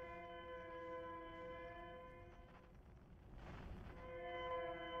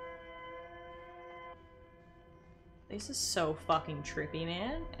 This is so fucking trippy,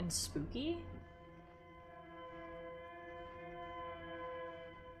 man, and spooky.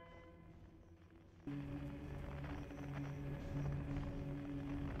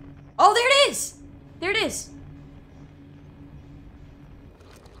 Oh, there it is! There it is!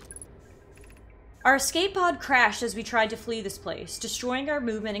 Our escape pod crashed as we tried to flee this place, destroying our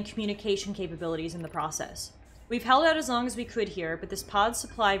movement and communication capabilities in the process. We've held out as long as we could here, but this pod's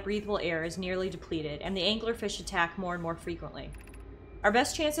supply of breathable air is nearly depleted, and the anglerfish attack more and more frequently. Our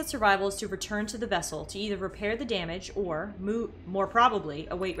best chance at survival is to return to the vessel to either repair the damage or, more probably,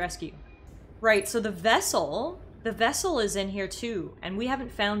 await rescue. Right, so the vessel is in here too, and we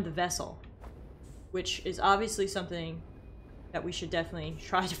haven't found the vessel, which is obviously something that we should definitely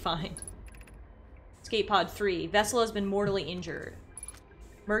try to find. Escape Pod 3. Vessel has been mortally injured.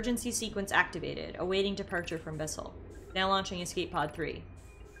 Emergency sequence activated. Awaiting departure from vessel. Now launching Escape Pod 3.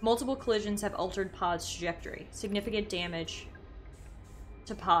 Multiple collisions have altered pod's trajectory. Significant damage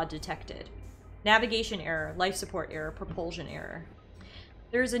to pod detected. Navigation error. Life support error. Propulsion error.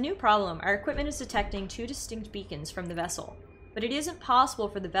 There is a new problem. Our equipment is detecting two distinct beacons from the vessel. But it isn't possible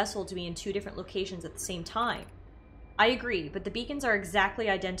for the vessel to be in two different locations at the same time. I agree, but the beacons are exactly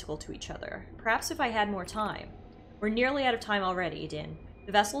identical to each other. Perhaps if I had more time. We're nearly out of time already, Din.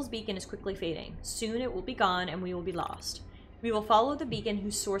 The vessel's beacon is quickly fading. Soon it will be gone and we will be lost. We will follow the beacon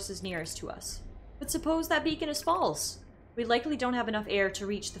whose source is nearest to us. But suppose that beacon is false? We likely don't have enough air to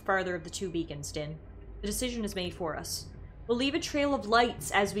reach the farther of the two beacons, Din. The decision is made for us. We'll leave a trail of lights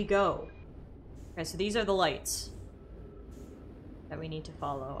as we go. Okay, so these are the lights that we need to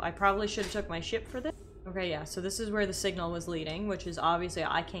follow. I probably should have took my ship for this. Okay, yeah, so this is where the signal was leading, which is obviously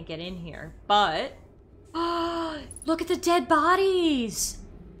I can't get in here, but... look at the dead bodies!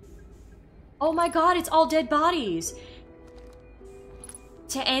 Oh my god, it's all dead bodies!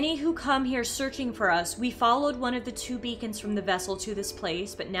 To any who come here searching for us, we followed one of the two beacons from the vessel to this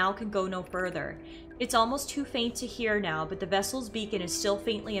place, but now can go no further. It's almost too faint to hear now, but the vessel's beacon is still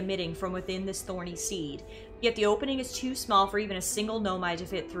faintly emitting from within this thorny seed. Yet the opening is too small for even a single nomai to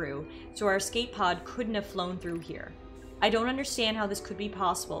fit through, so our escape pod couldn't have flown through here. I don't understand how this could be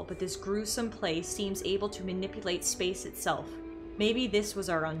possible, but this gruesome place seems able to manipulate space itself. Maybe this was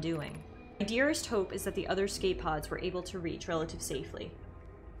our undoing. My dearest hope is that the other escape pods were able to reach relatively safely.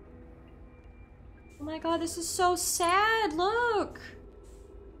 Oh my god, this is so sad, look!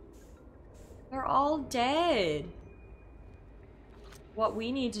 They're all dead. What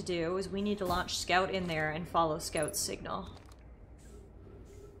we need to do is we need to launch Scout in there and follow Scout's signal.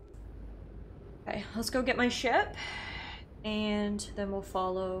 Okay, let's go get my ship, and then we'll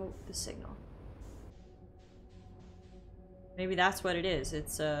follow the signal. Maybe that's what it is.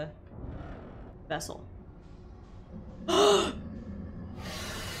 It's a vessel.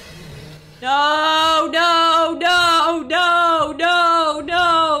 No, no, no, no, no, no,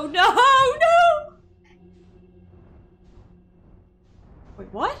 no, no!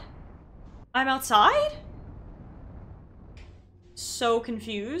 Wait, what? I'm outside? So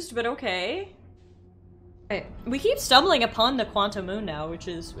confused, but okay. Okay, we keep stumbling upon the quantum moon now, which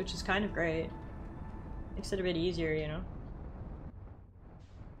is kind of great. Makes it a bit easier, you know?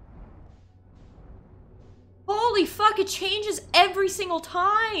 Holy fuck, it changes every single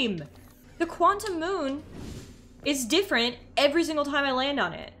time! The quantum moon is different every single time I land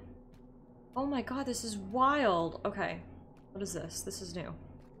on it. Oh my god, this is wild. Okay. What is this? This is new.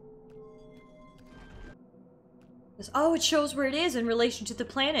 Oh, it shows where it is in relation to the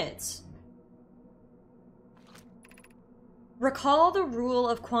planets. Recall the rule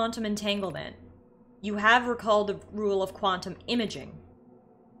of quantum entanglement. You have recalled the rule of quantum imaging.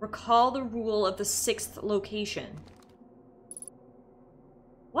 Recall the rule of the 6th location.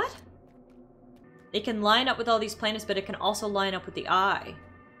 What? It can line up with all these planets, but it can also line up with the eye.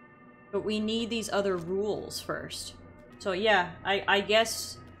 But we need these other rules first. So yeah, I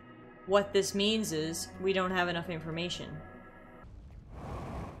guess what this means is we don't have enough information.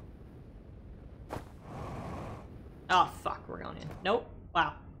 Oh fuck, we're going in. Nope.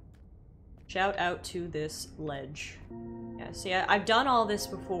 Wow. Shout out to this ledge. Yeah, see, I've done all this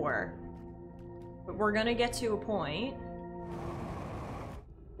before. But we're gonna get to a point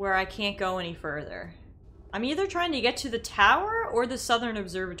where I can't go any further. I'm either trying to get to the tower or the Southern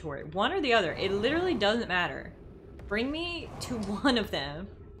Observatory. One or the other. It literally doesn't matter. Bring me to one of them.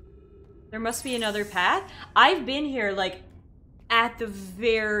 There must be another path. I've been here, like, at the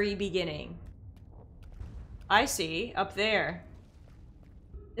very beginning. I see. Up there.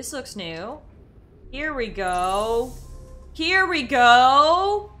 This looks new. Here we go. Here we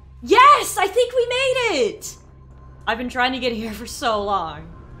go! Yes! I think we made it! I've been trying to get here for so long.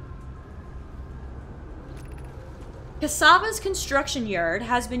 Casaba's construction yard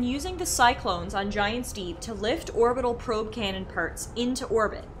has been using the cyclones on Giant's Deep to lift orbital probe cannon parts into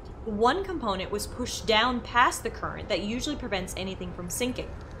orbit. One component was pushed down past the current that usually prevents anything from sinking.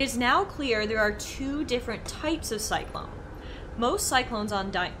 It is now clear there are 2 different types of cyclone. Most cyclones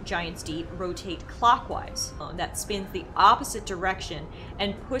on Giant's Deep rotate clockwise, that spins the opposite direction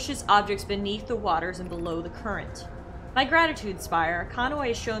and pushes objects beneath the waters and below the current. My gratitude, Spire. Conway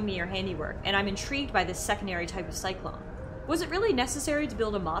has shown me your handiwork, and I'm intrigued by this secondary type of cyclone. Was it really necessary to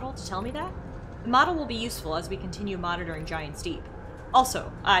build a model to tell me that? The model will be useful as we continue monitoring Giant's Deep.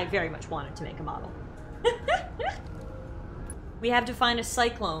 Also, I very much wanted to make a model. We have to find a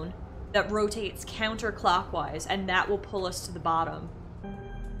cyclone that rotates counterclockwise, and that will pull us to the bottom.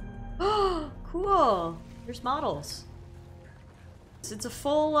 Oh, cool! There's models. It's a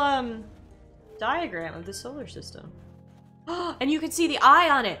full, diagram of the solar system. And you can see the eye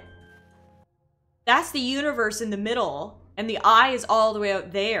on it! That's the universe in the middle, and the eye is all the way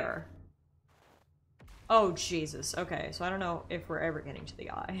out there. Oh, Jesus. Okay, so I don't know if we're ever getting to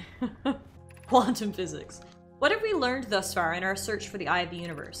the eye. Quantum physics. What have we learned thus far in our search for the eye of the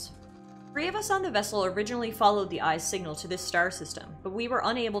universe? 3 of us on the vessel originally followed the eye's signal to this star system, but we were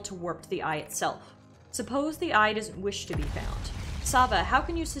unable to warp to the eye itself. Suppose the eye doesn't wish to be found. Sava, how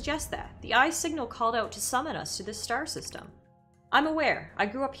can you suggest that? The eye's signal called out to summon us to this star system. I'm aware. I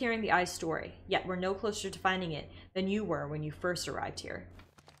grew up hearing the eye's story, yet we're no closer to finding it than you were when you first arrived here.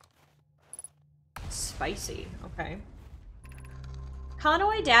 Spicy. Okay.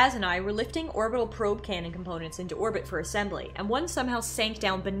 Conway, Daz, and I were lifting orbital probe cannon components into orbit for assembly, and one somehow sank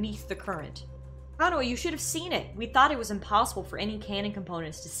down beneath the current. Conway, you should have seen it. We thought it was impossible for any cannon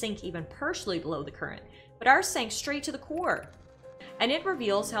components to sink even partially below the current, but ours sank straight to the core. And it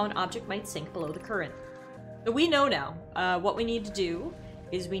reveals how an object might sink below the current. So we know now. What we need to do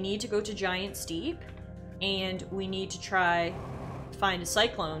is we need to go to Giant's Deep, and we need to try to find a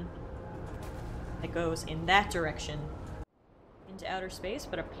cyclone that goes in that direction into outer space,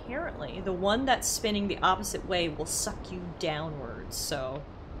 but apparently the one that's spinning the opposite way will suck you downwards, so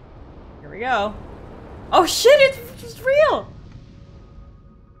here we go. Oh shit, it's real!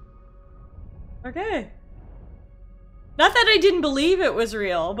 Okay. Not that I didn't believe it was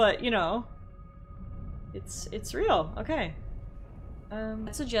real, but you know, it's real. Okay.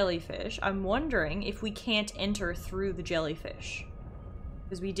 That's a jellyfish. I'm wondering if we can't enter through the jellyfish.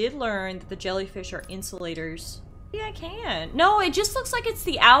 Because we did learn that the jellyfish are insulators. Yeah, I can. No, it just looks like it's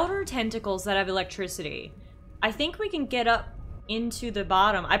the outer tentacles that have electricity. I think we can get up into the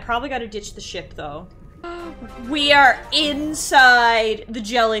bottom. I probably gotta ditch the ship, though. We are inside the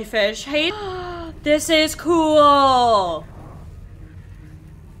jellyfish. Hey, this is cool!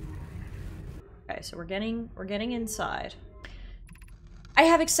 Okay, so we're getting inside. I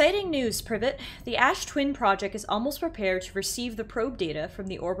have exciting news, Privet. The Ash Twin project is almost prepared to receive the probe data from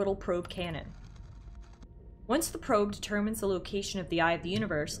the orbital probe cannon. Once the probe determines the location of the Eye of the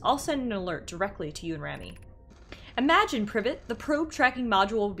Universe, I'll send an alert directly to you and Rami. Imagine, Privet, the probe tracking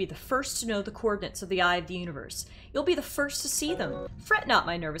module will be the first to know the coordinates of the eye of the universe. You'll be the first to see them. Fret not,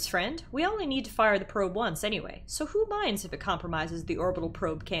 my nervous friend. We only need to fire the probe once anyway, so who minds if it compromises the orbital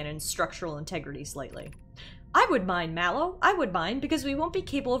probe cannon's structural integrity slightly? I would mind, Mallow. I would mind, because we won't be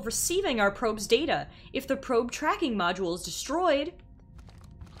capable of receiving our probe's data if the probe tracking module is destroyed.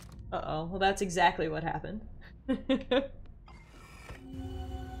 Uh-oh. Well, that's exactly what happened.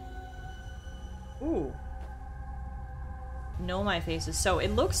 Ooh. Know my faces. So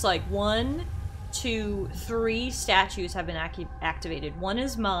it looks like 1, 2, 3 statues have been activated. One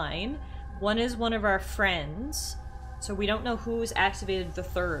is mine. One is one of our friends. So we don't know who's activated the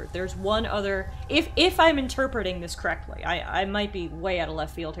third. There's one other... If I'm interpreting this correctly, I might be way out of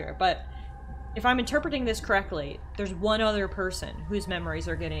left field here, but if I'm interpreting this correctly, there's one other person whose memories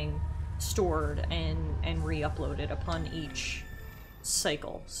are getting stored and re-uploaded upon each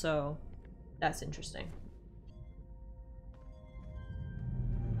cycle. So that's interesting.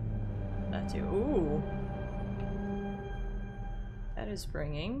 That too. Ooh. That is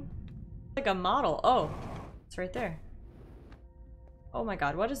bringing... like a model. Oh. It's right there. Oh my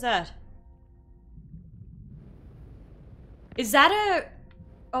god, what is that? Is that a...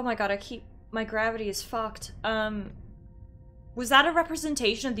 oh my god, my gravity is fucked. Was that a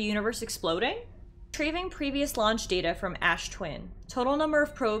representation of the universe exploding? Retrieving previous launch data from Ash Twin. Total number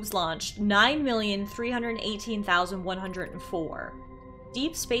of probes launched, 9,318,104.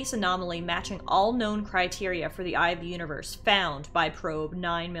 Deep space anomaly matching all known criteria for the Eye of the Universe found by probe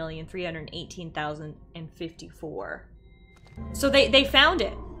 9,318,054. So they found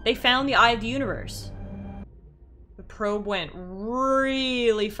it. They found the Eye of the Universe. The probe went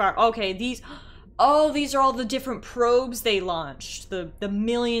really far. Okay, these... oh, these are all the different probes they launched. The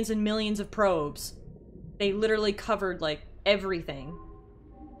millions and millions of probes. They literally covered, like, everything.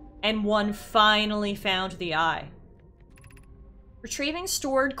 And one finally found the eye. Retrieving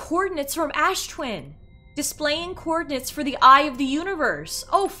stored coordinates from Ash Twin. Displaying coordinates for the Eye of the Universe.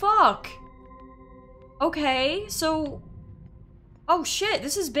 Oh, fuck. Okay, so... oh shit,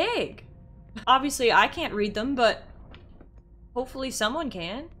 this is big. Obviously, I can't read them, but hopefully someone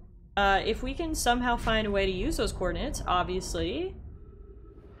can. If we can somehow find a way to use those coordinates, obviously,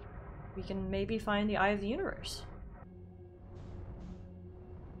 we can maybe find the Eye of the Universe.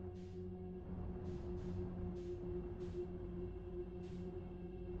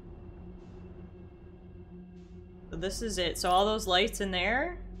 So this is it. So all those lights in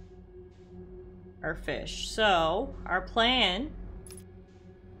there are fish. So our plan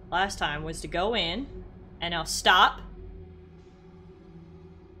last time was to go in and now stop.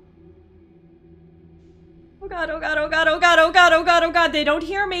 Oh god, oh god, oh god, oh god, oh god, oh god, oh god. They don't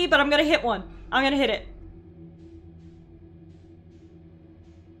hear me, but I'm gonna hit one. I'm gonna hit it.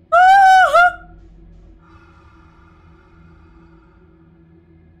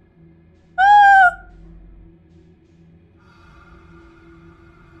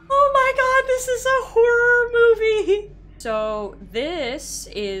 This is a horror movie! So this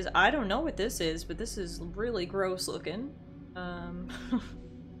is, I don't know what this is, but this is really gross looking. Are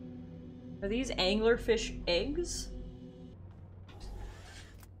these anglerfish eggs?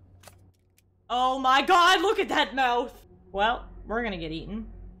 Oh my god, look at that mouth! Well, we're gonna get eaten.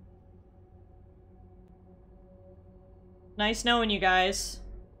 Nice knowing you guys.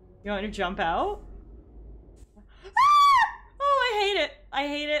 You want me to jump out? I hate it. I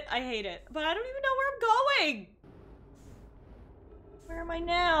hate it. I hate it. But I don't even know where I'm going. Where am I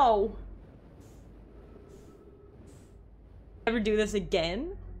now? Ever do this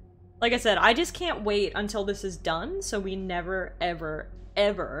again? Like I said, I just can't wait until this is done, so we never, ever,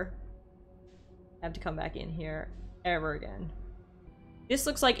 ever have to come back in here ever again. This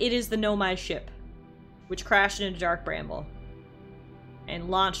looks like it is the Nomai ship, which crashed into Dark Bramble and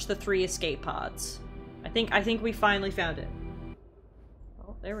launched the 3 escape pods. I think we finally found it.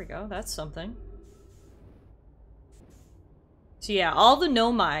 There we go, that's something. So yeah, all the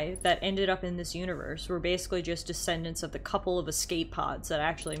Nomai that ended up in this universe were basically just descendants of the couple of escape pods that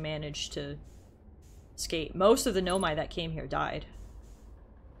actually managed to escape. Most of the Nomai that came here died.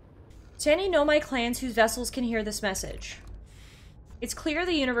 To any Nomai clans whose vessels can hear this message. It's clear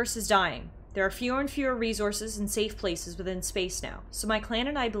the universe is dying. There are fewer and fewer resources and safe places within space now, so my clan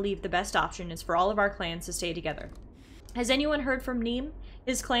and I believe the best option is for all of our clans to stay together. Has anyone heard from Neem?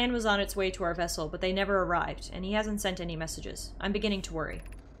 His clan was on its way to our vessel, but they never arrived, and he hasn't sent any messages. I'm beginning to worry.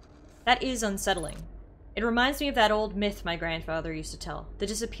 That is unsettling. It reminds me of that old myth my grandfather used to tell, the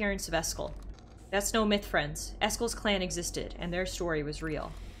disappearance of Eskel. That's no myth, friends. Eskel's clan existed, and their story was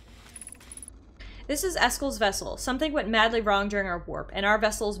real. This is Eskel's vessel. Something went madly wrong during our warp, and our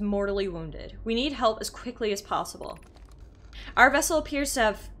vessel is mortally wounded. We need help as quickly as possible. Our vessel appears to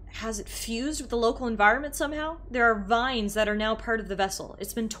have... Has it fused with the local environment somehow? There are vines that are now part of the vessel.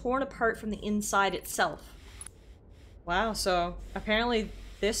 It's been torn apart from the inside itself. Wow, so apparently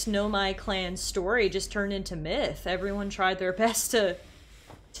this Nomai clan story just turned into myth. Everyone tried their best to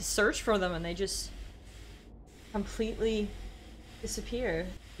search for them, and they just completely disappeared.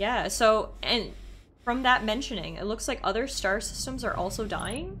 Yeah, so, and from that mentioning, it looks like other star systems are also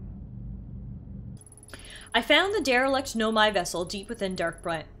dying. I found the derelict Nomai vessel deep within Dark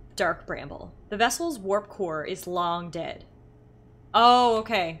Bramble. The vessel's warp core is long dead. Oh,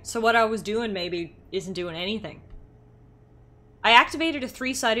 okay. So what I was doing maybe isn't doing anything. I activated a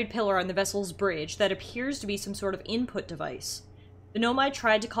 3-sided pillar on the vessel's bridge that appears to be some sort of input device. The Nomai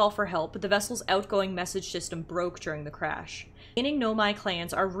tried to call for help, but the vessel's outgoing message system broke during the crash. Remaining Nomai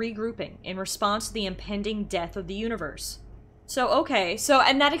clans are regrouping in response to the impending death of the universe. So, okay,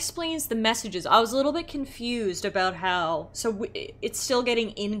 and that explains the messages. I was a little bit confused about how, it's still getting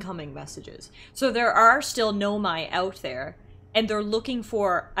incoming messages. So there are still Nomai out there, and they're looking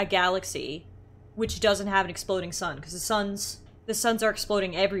for a galaxy which doesn't have an exploding sun, because the suns are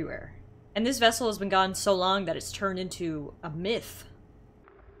exploding everywhere. And this vessel has been gone so long that it's turned into a myth.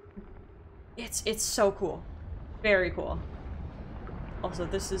 It's so cool. Very cool. Also,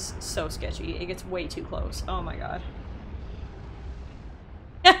 this is so sketchy. It gets way too close. Oh my god.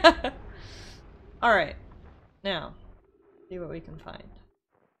 Alright. Now, see what we can find.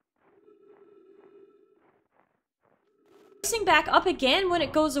 Racing back up again when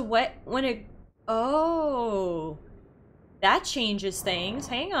it goes away. Oh. That changes things.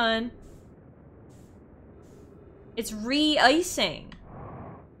 Hang on. It's re-icing.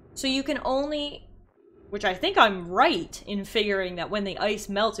 So you can only... Which I think I'm right in figuring that when the ice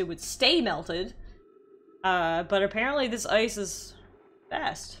melts, it would stay melted. But apparently this ice is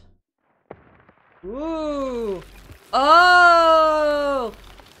fast. Ooh. Oh!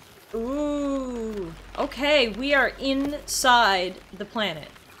 Ooh. Okay, we are inside the planet.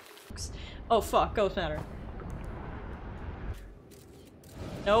 Oh fuck, ghost matter.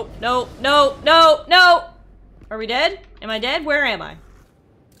 Nope, nope, no, no, no! Are we dead? Am I dead? Where am I?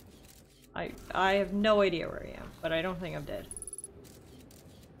 I have no idea where I am, but I don't think I'm dead.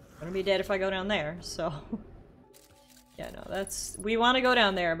 I'm gonna be dead if I go down there, so... Yeah, no, that's... We want to go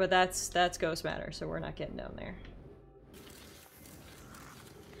down there, but that's ghost matter, so we're not getting down there.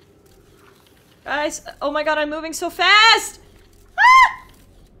 Guys! Oh my god, I'm moving so fast! Ah!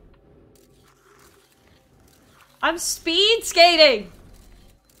 I'm speed skating!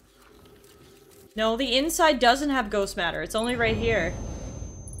 No, the inside doesn't have ghost matter. It's only right here.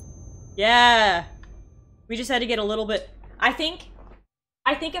 Yeah. We just had to get a little bit... I think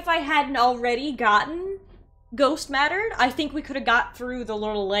if I hadn't already gotten ghost mattered, I think we could have got through the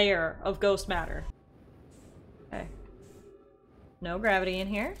little layer of ghost matter. Okay. No gravity in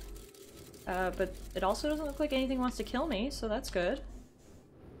here. But it also doesn't look like anything wants to kill me, so that's good.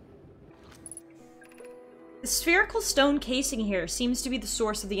 The spherical stone casing here seems to be the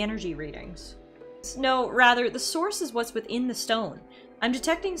source of the energy readings. No, rather, the source is what's within the stone. I'm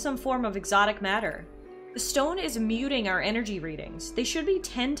detecting some form of exotic matter. The stone is muting our energy readings. They should be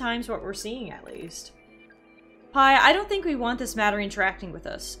 10 times what we're seeing, at least. Pi, I don't think we want this matter interacting with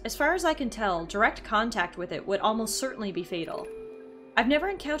us. As far as I can tell, direct contact with it would almost certainly be fatal. I've never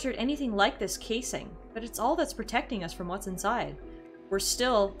encountered anything like this casing, but it's all that's protecting us from what's inside. Worse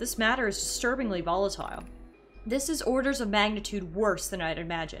still, this matter is disturbingly volatile. This is orders of magnitude worse than I'd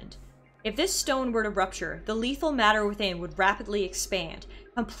imagined. If this stone were to rupture, the lethal matter within would rapidly expand,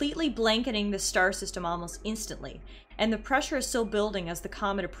 completely blanketing the star system almost instantly, and the pressure is still building as the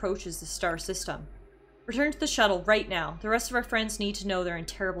comet approaches the star system. Return to the shuttle right now. The rest of our friends need to know they're in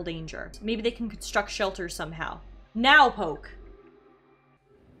terrible danger. Maybe they can construct shelters somehow. Now, Poke!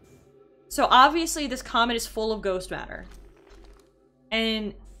 So obviously this comet is full of ghost matter.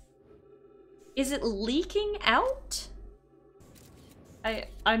 And... is it leaking out?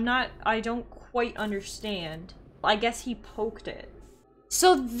 I don't quite understand. I guess he poked it.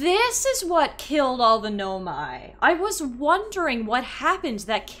 So this is what killed all the Nomai. I was wondering what happened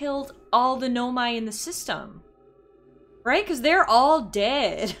that killed all the Nomai in the system. Right? Because they're all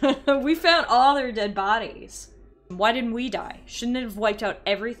dead. We found all their dead bodies. Why didn't we die? Shouldn't it have wiped out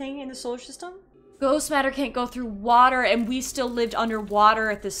everything in the solar system? Ghost matter can't go through water, and we still lived underwater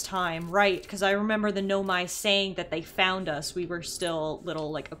at this time. Right, because I remember the Nomai saying that they found us. We were still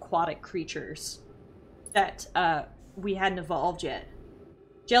little, like, aquatic creatures that, we hadn't evolved yet.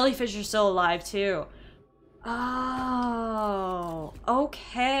 Jellyfish are still alive, too. Oh,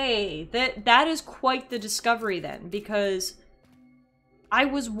 okay. That is quite the discovery then, because I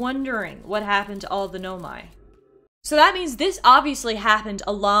was wondering what happened to all the Nomai. So that means this obviously happened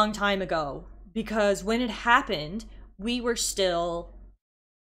a long time ago, because when it happened, we were still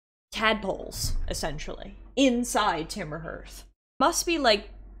tadpoles, essentially, inside Timberhearth. Must be like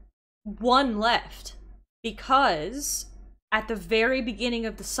one left, because at the very beginning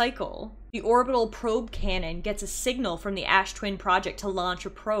of the cycle, the orbital probe cannon gets a signal from the Ash Twin project to launch a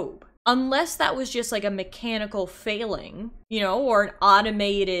probe. Unless that was just like a mechanical failing, you know, or an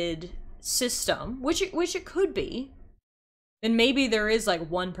automated system, which it could be, then maybe there is like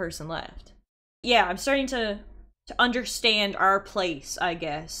one person left. Yeah, I'm starting to understand our place, I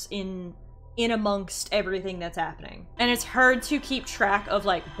guess, in amongst everything that's happening. And it's hard to keep track of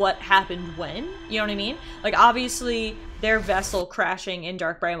like what happened when, you know what I mean? Like obviously their vessel crashing in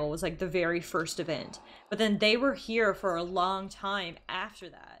Dark Bramble was like the very first event, but then they were here for a long time after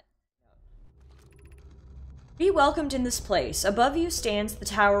that. Be welcomed in this place. Above you stands the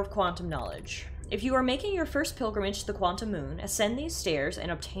Tower of Quantum Knowledge. If you are making your first pilgrimage to the Quantum Moon, ascend these stairs and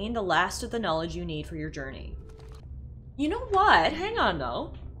obtain the last of the knowledge you need for your journey. You know what? Hang on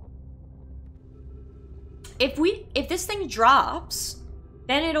though. If this thing drops,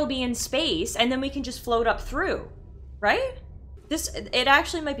 then it'll be in space and then we can just float up through, right? It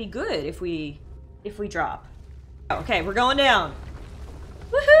actually might be good if we drop. Okay, we're going down.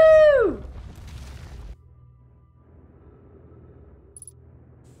 Woohoo!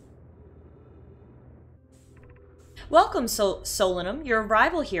 Welcome, Solanum. Your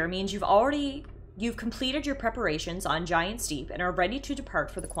arrival here means you've completed your preparations on Giant Steep and are ready to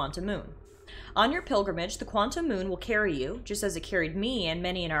depart for the Quantum Moon. On your pilgrimage, the Quantum Moon will carry you, just as it carried me and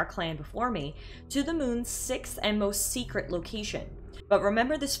many in our clan before me, to the moon's 6th and most secret location. But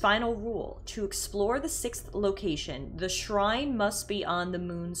remember this final rule. To explore the 6th location, the shrine must be on the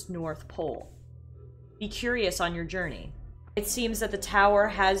moon's north pole. Be curious on your journey. It seems that the tower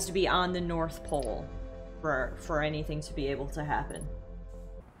has to be on the north pole for anything to be able to happen.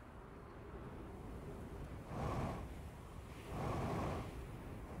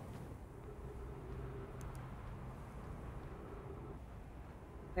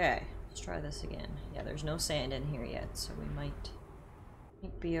 Okay, let's try this again. Yeah, there's no sand in here yet, so we might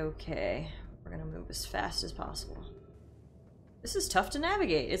be okay. We're gonna move as fast as possible. This is tough to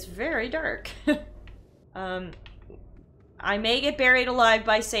navigate. It's very dark. I may get buried alive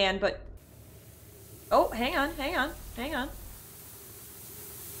by sand, but... Oh, hang on.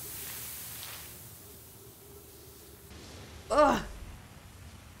 Ugh!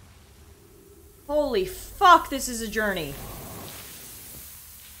 Holy fuck, this is a journey.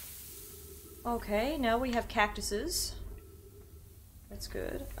 Okay, now we have cactuses. That's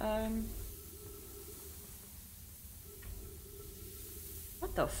good.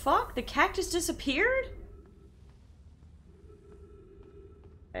 What the fuck? The cactus disappeared?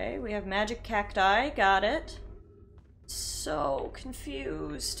 Okay, we have magic cacti. Got it. So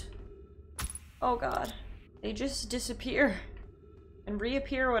confused. Oh god. They just disappear and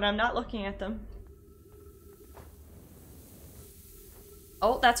reappear when I'm not looking at them.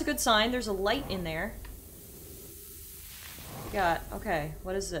 Oh, that's a good sign. There's a light in there. Okay,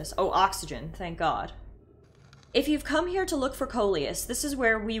 what is this? Oh, oxygen, thank god. If you've come here to look for Coleus, this is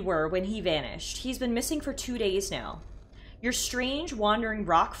where we were when he vanished. He's been missing for 2 days now. Your strange, wandering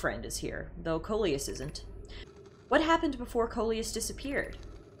rock friend is here, though Coleus isn't. What happened before Coleus disappeared?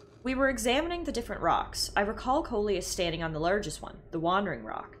 We were examining the different rocks. I recall Coleus standing on the largest one, the wandering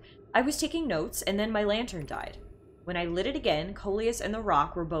rock. I was taking notes, and then my lantern died. When I lit it again, Coleus and the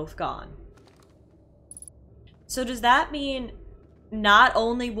rock were both gone. So does that mean not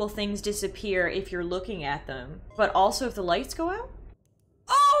only will things disappear if you're looking at them, but also if the lights go out?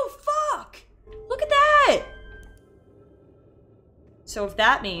 Oh, fuck! Look at that! So if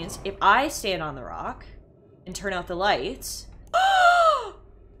that means if I stand on the rock and turn out the lights...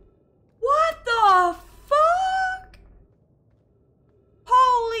 What the fuck?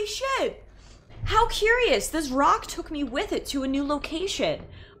 Holy shit! How curious! This rock took me with it to a new location.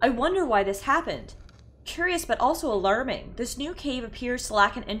 I wonder why this happened. Curious but also alarming. This new cave appears to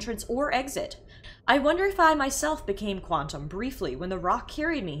lack an entrance or exit. I wonder if I myself became quantum briefly when the rock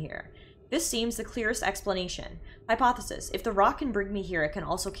carried me here. This seems the clearest explanation. Hypothesis. If the rock can bring me here, it can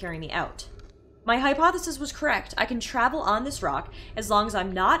also carry me out. My hypothesis was correct. I can travel on this rock as long as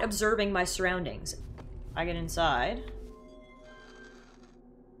I'm not observing my surroundings. I get inside.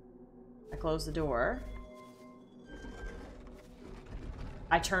 I close the door.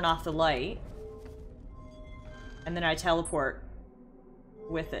 I turn off the light. And then I teleport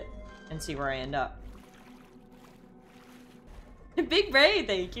with it and see where I end up. Big brain,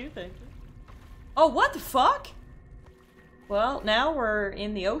 thank you, thank you. Oh, what the fuck? Well, now we're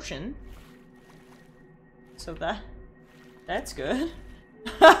in the ocean. So that's good.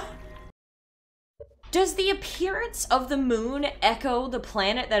 Does the appearance of the moon echo the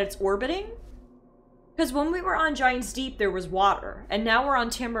planet that it's orbiting? Because when we were on Giant's Deep, there was water. And now we're on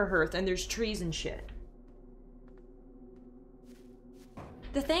Timberhearth and there's trees and shit.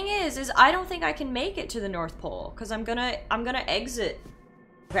 The thing is I don't think I can make it to the North Pole. Because I'm gonna exit.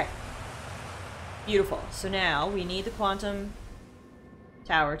 Okay. Beautiful. So now we need the quantum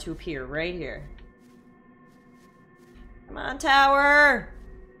tower to appear right here. Come on, tower!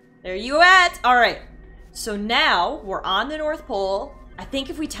 There you at! Alright. So now we're on the North Pole. I think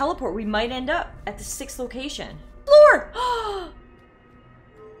if we teleport, we might end up at the 6th location. Floor!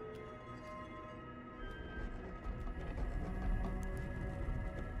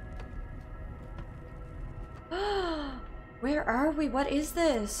 Where are we? What is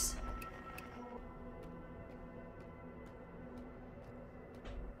this?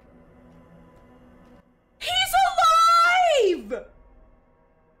 He's alive!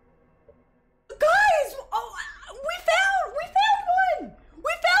 Guys! Oh, we found one!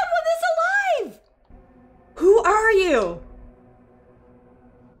 We found one that's alive! Who are you?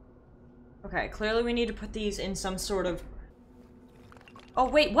 Okay, clearly we need to put these in some sort of... Oh,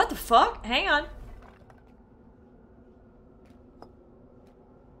 wait, what the fuck? Hang on.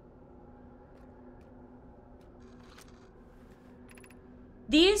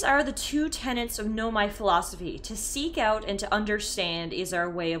 These are the 2 tenets of Know My Philosophy. To seek out and to understand is our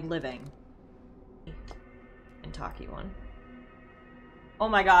way of living. Kentucky one. Oh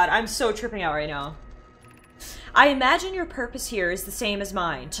my god, I'm so tripping out right now. I imagine your purpose here is the same as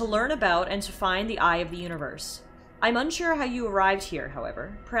mine, to learn about and to find the eye of the universe. I'm unsure how you arrived here,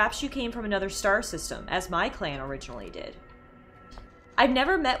 however. Perhaps you came from another star system, as my clan originally did. I've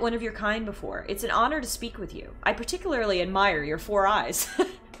never met one of your kind before. It's an honor to speak with you. I particularly admire your 4 eyes.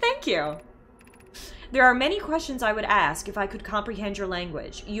 Thank you. There are many questions I would ask if I could comprehend your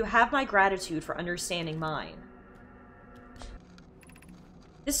language. You have my gratitude for understanding mine.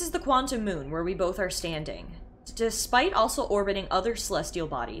 This is the quantum moon where we both are standing. Despite also orbiting other celestial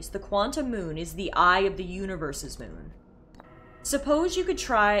bodies, the quantum moon is the eye of the universe's moon. Suppose you could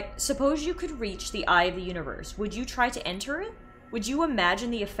reach the eye of the universe. Would you try to enter it? Would you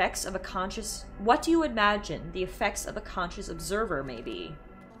imagine the effects of a conscious... What do you imagine the effects of a conscious observer may be?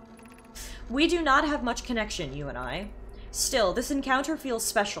 We do not have much connection, you and I. Still, this encounter feels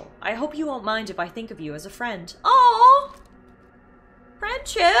special. I hope you won't mind if I think of you as a friend. Aww!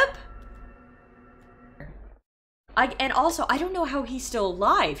 Friendship! And also, I don't know how he's still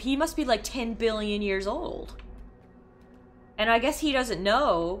alive. He must be like 10 billion years old. And I guess he doesn't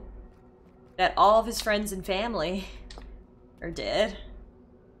know that all of his friends and family... are dead.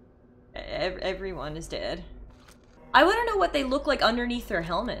 Everyone is dead. I want to know what they look like underneath their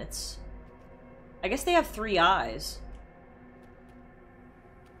helmets. I guess they have 3 eyes.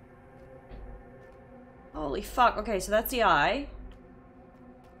 Holy fuck. Okay, so that's the eye.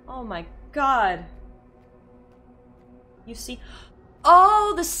 Oh my god. You see...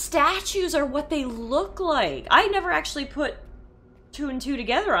 Oh, the statues are what they look like. I never actually put 2 and 2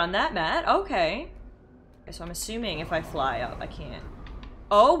 together on that, Matt. Okay. So I'm assuming if I fly up, I can't.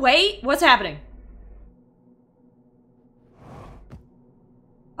 Oh, wait! What's happening?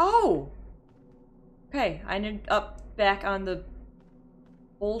 Oh! Okay, I ended up back on the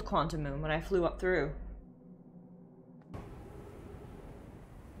old quantum moon when I flew up through.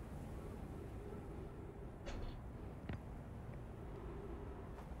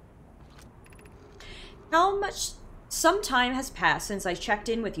 How much... Some time has passed since I checked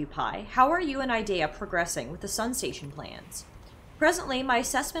in with you, Pi. How are you and Idea progressing with the Sun Station plans? Presently, my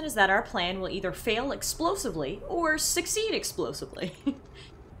assessment is that our plan will either fail explosively or succeed explosively.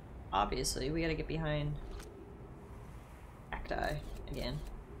 Obviously, we gotta get behind cacti again.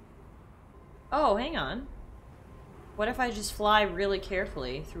 Oh, hang on. What if I just fly really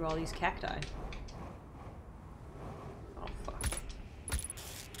carefully through all these cacti? Oh, fuck.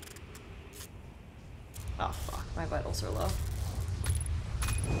 Oh, fuck. My vitals are low.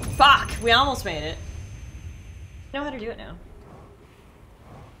 Fuck! We almost made it. I know how to do it now.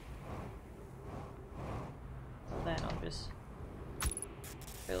 So then I'll just...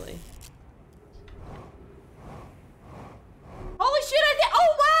 Really... Holy shit, I did-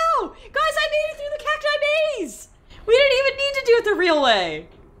 Oh, wow! Guys, I made it through the cacti maze! We didn't even need to do it the real way!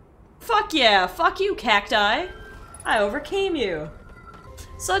 Fuck yeah! Fuck you, cacti! I overcame you!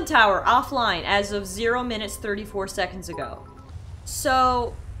 Sun Tower offline as of 0 minutes 34 seconds ago.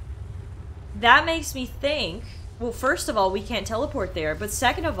 So that makes me think, Well, first of all, we can't teleport there, but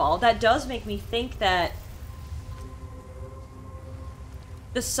second of all, that does make me think that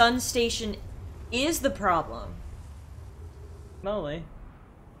the sun station is the problem. Moly.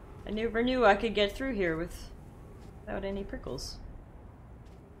 I never knew I could get through here without any prickles.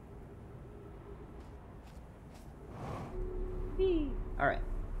 Alright.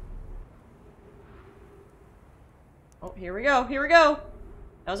 Oh, here we go, here we go!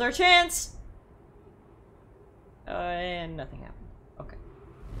 That was our chance! And nothing happened. Okay.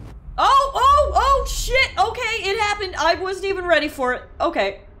 Oh, shit! Okay, it happened! I wasn't even ready for it.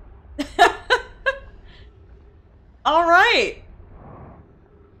 Okay. Alright!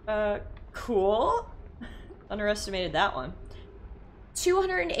 Cool. Underestimated that one.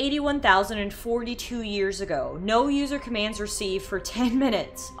 281,042 years ago. No user commands received for 10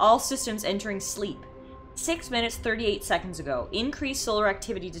 minutes. All systems entering sleep. 6 minutes, 38 seconds ago. Increased solar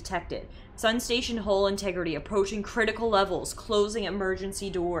activity detected. Sun station hull integrity approaching critical levels. Closing emergency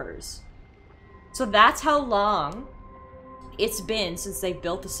doors. So that's how long it's been since they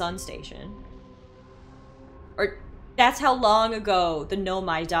built the sun station. Or that's how long ago the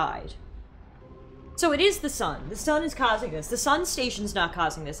Nomai died. So it is the sun. The sun is causing this. The sun station's not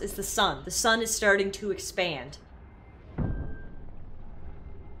causing this. It's the sun. The sun is starting to expand.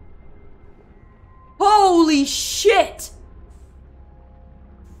 Holy shit!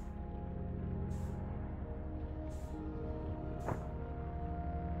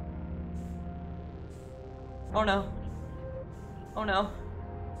 Oh no. Oh no.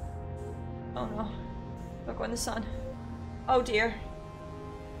 Oh no. Don't go in the sun. Oh dear.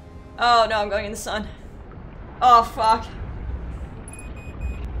 Oh no, I'm going in the sun. Oh fuck.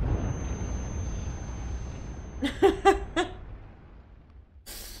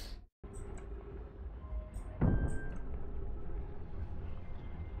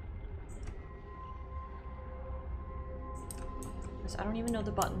 I don't even know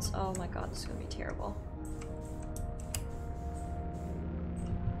the buttons. Oh my god, this is gonna be terrible.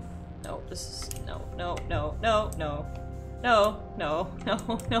 No, this is no.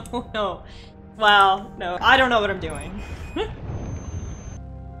 Wow, no. I don't know what I'm doing.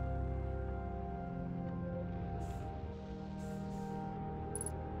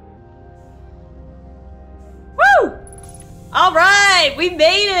 Woo! Alright, we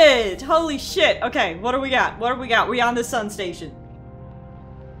made it! Holy shit. Okay, what do we got? What do we got? We on the sun station.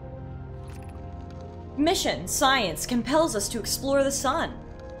 Mission, science, compels us to explore the sun.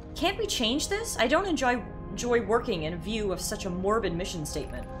 Can't we change this? I don't enjoy working in view of such a morbid mission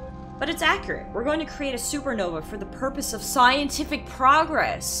statement. But it's accurate. We're going to create a supernova for the purpose of scientific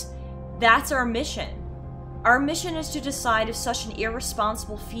progress. That's our mission. Our mission is to decide if such an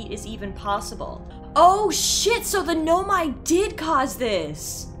irresponsible feat is even possible. Oh shit, so the Nomai did cause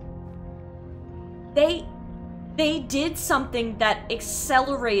this! They did something that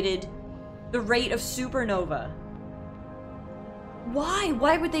accelerated the rate of supernova. Why?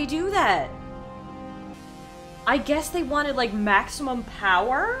 Why would they do that? I guess they wanted, like, maximum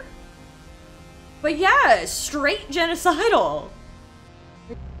power? But yeah, straight genocidal.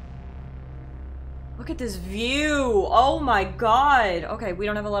 Look at this view. Oh my god. Okay, we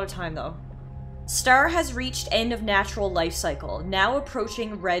don't have a lot of time, though. Star has reached end of natural life cycle. Now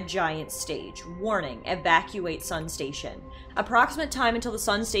approaching red giant stage. Warning, evacuate sun station. Approximate time until the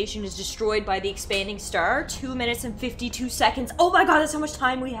sun station is destroyed by the expanding star, 2 minutes and 52 seconds. Oh my god, that's how much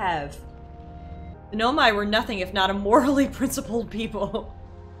time we have. The Nomai were nothing if not a morally principled people.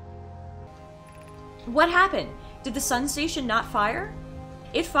 What happened? Did the sun station not fire?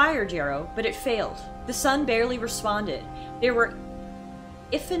 It fired, Yarrow, but it failed. The sun barely responded. There were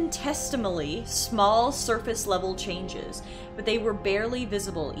infinitesimally small surface level changes, but they were barely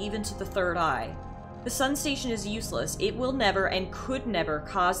visible even to the third eye. The sun station is useless. It will never and could never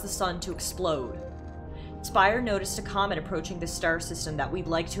cause the sun to explode. Spire noticed a comet approaching the star system that we'd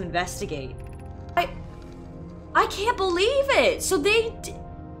like to investigate. I can't believe it! So they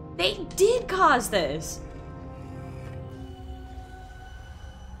did cause this.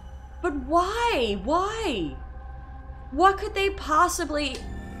 But why? Why? What could they possibly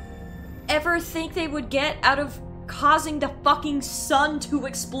ever think they would get out of causing the fucking sun to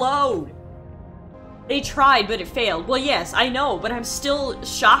explode? They tried, but it failed. Well, yes, I know, but I'm still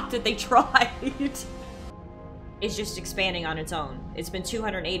shocked that they tried. It's just expanding on its own. It's been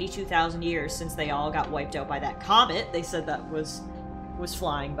 282,000 years since they all got wiped out by that comet they said that was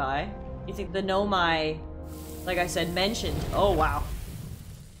flying by. You think the Nomai, like I said, mentioned, oh wow,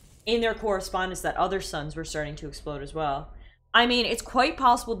 in their correspondence that other suns were starting to explode as well. I mean, it's quite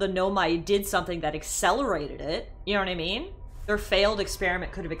possible the Nomai did something that accelerated it. You know what I mean? Their failed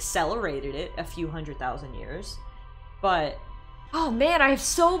experiment could have accelerated it a few 100,000 years. But, oh man, I have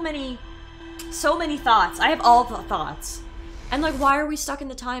so many thoughts. I have all the thoughts. And like, why are we stuck in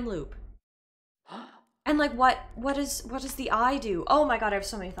the time loop? And like, what does the eye do? Oh my god, I have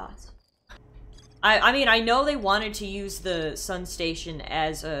so many thoughts. I mean, I know they wanted to use the sun station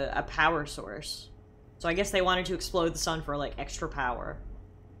as a power source. So I guess they wanted to explode the sun for like extra power.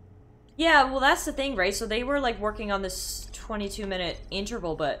 Yeah, well that's the thing, right? So they were like working on this 22-minute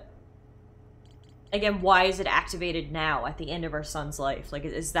interval, but again, why is it activated now at the end of our sun's life? Like,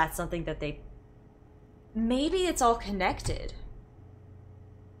 is that something that they... Maybe it's all connected.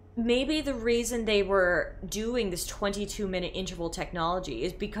 Maybe the reason they were doing this 22-minute interval technology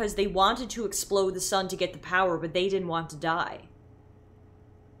is because they wanted to explode the sun to get the power, but they didn't want to die.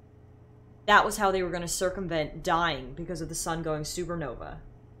 That was how they were going to circumvent dying because of the sun going supernova.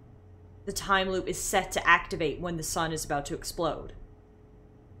 The time loop is set to activate when the sun is about to explode.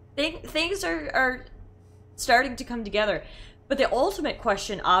 Things are starting to come together. But the ultimate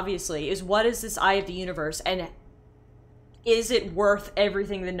question, obviously, is what is this Eye of the Universe, and is it worth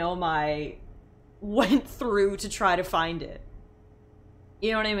everything the Nomai went through to try to find it?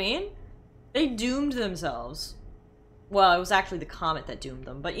 You know what I mean? They doomed themselves. Well, it was actually the comet that doomed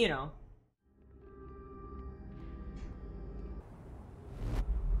them, but you know.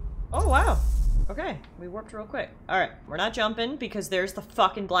 Oh, wow. Okay, we warped real quick. Alright, we're not jumping because there's the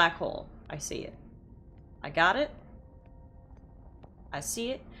fucking black hole. I see it. I got it. I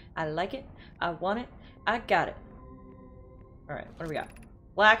see it. I like it. I want it. I got it. Alright, what do we got?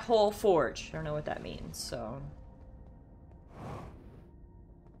 Black hole forge. I don't know what that means, so...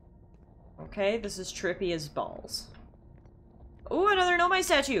 Okay, this is trippy as balls. Ooh, another Nomai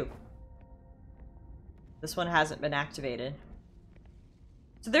statue! This one hasn't been activated.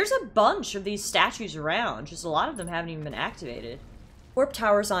 So there's a bunch of these statues around, just a lot of them haven't even been activated. Warp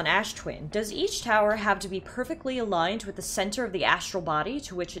towers on Ash Twin. Does each tower have to be perfectly aligned with the center of the astral body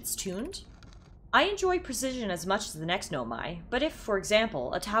to which it's tuned? I enjoy precision as much as the next Nomai, but if, for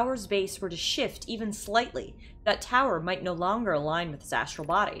example, a tower's base were to shift even slightly, that tower might no longer align with its astral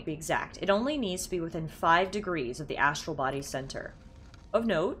body. To be exact, it only needs to be within 5 degrees of the astral body's center. Of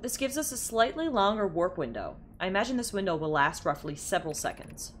note, this gives us a slightly longer warp window. I imagine this window will last roughly several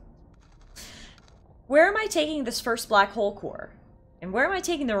seconds. Where am I taking this first black hole core? And where am I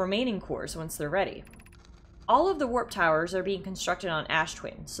taking the remaining cores once they're ready? All of the warp towers are being constructed on Ash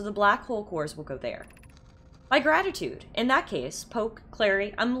Twin, so the black hole cores will go there. My gratitude. In that case, Poke,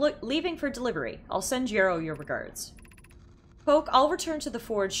 Clary, I'm leaving for delivery. I'll send Yarrow your regards. Poke, I'll return to the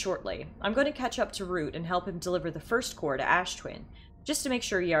forge shortly. I'm going to catch up to Root and help him deliver the first core to Ash Twin, just to make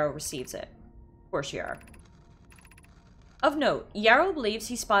sure Yarrow receives it. Of course you are. Of note, Yarrow believes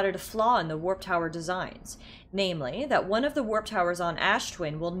he spotted a flaw in the warp tower designs, namely, that one of the warp towers on Ash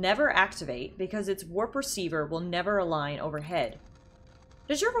Twin will never activate because its warp receiver will never align overhead.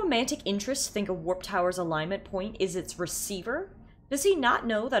 Does your romantic interest think a warp tower's alignment point is its receiver? Does he not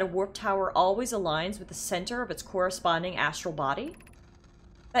know that a warp tower always aligns with the center of its corresponding astral body?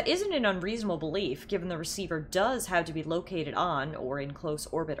 That isn't an unreasonable belief, given the receiver does have to be located on, or in close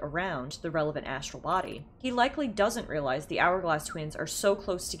orbit around, the relevant astral body. He likely doesn't realize the Hourglass twins are so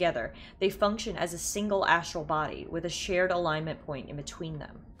close together, they function as a single astral body, with a shared alignment point in between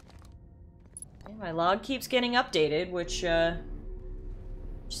them. Okay, my log keeps getting updated, which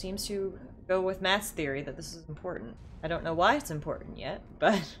seems to go with Matt's theory that this is important. I don't know why it's important yet,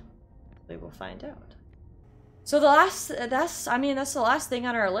 but we will find out. So that's the last thing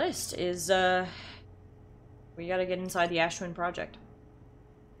on our list is, we gotta get inside the Ash Twin project.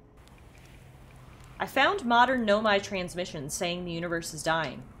 I found modern Nomai transmissions saying the universe is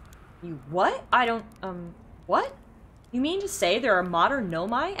dying. You what? I don't, what? You mean to say there are modern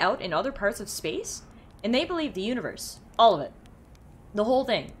Nomai out in other parts of space? And they believe the universe, all of it, the whole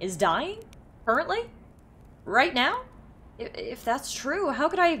thing, is dying? Currently? Right now? If that's true, how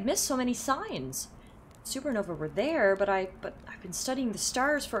could I have missed so many signs? Supernova were there, but I've been studying the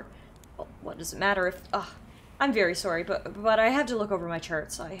stars for... Well, what does it matter if... I'm very sorry, but I have to look over my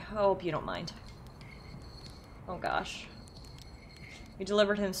charts. I hope you don't mind. Oh gosh. We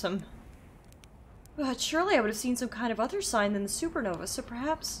delivered him some... But surely I would have seen some kind of other sign than the supernova, so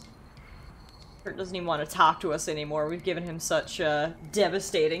perhaps... Kurt doesn't even want to talk to us anymore. We've given him such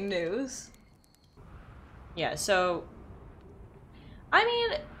devastating news. Yeah, so... I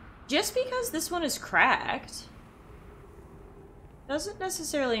mean... Just because this one is cracked doesn't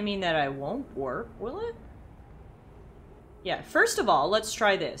necessarily mean that I won't warp, will it? Yeah, first of all, let's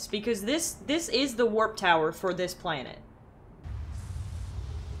try this, because this is the warp tower for this planet.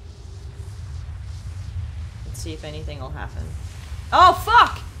 Let's see if anything will happen. Oh,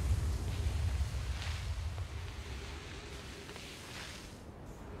 fuck!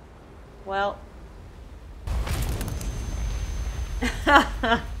 Well.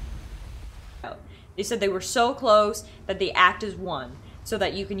 They said they were so close that they act as one, so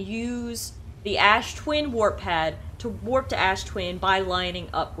that you can use the Ash Twin warp pad to warp to Ash Twin by lining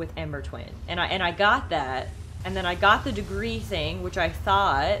up with Ember Twin. And I got that, and then I got the degree thing, which I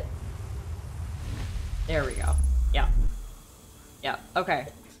thought... There we go. Yeah. Yeah, okay.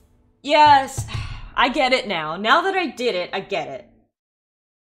 Yes! I get it now. Now that I did it, I get it.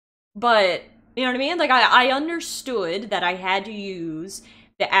 But, you know what I mean? Like, I understood that I had to use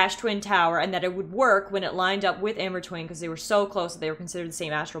the Ash Twin Tower and that it would work when it lined up with Ember Twin because they were so close that they were considered the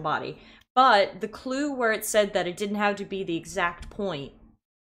same astral body. But the clue where it said that it didn't have to be the exact point,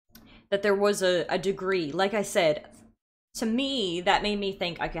 that there was a degree, like I said, to me, that made me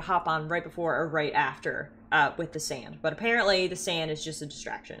think I could hop on right before or right after with the sand. But apparently the sand is just a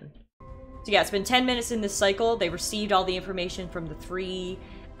distraction. So yeah, it's been 10 minutes in this cycle. They received all the information from the 3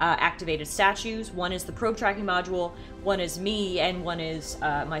 activated statues. One is the probe tracking module, one is me, and one is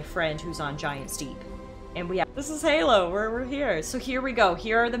my friend who's on Giant Steep. And we have— this is Halo, we're here. So here we go,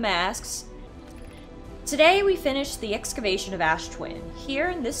 here are the masks. Today we finished the excavation of Ash Twin. Here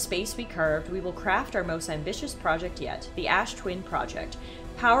in this space we carved, we will craft our most ambitious project yet, the Ash Twin Project,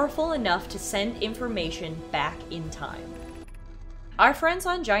 powerful enough to send information back in time. Our friends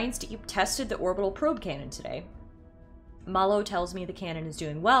on Giant Steep tested the orbital probe cannon today. Malo tells me the cannon is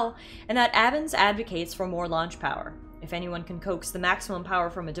doing well, and that Avens advocates for more launch power. If anyone can coax the maximum power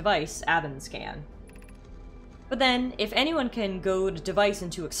from a device, Avens can. But then, if anyone can goad a device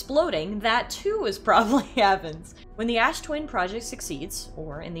into exploding, that too is probably Avens. When the Ash Twin project succeeds,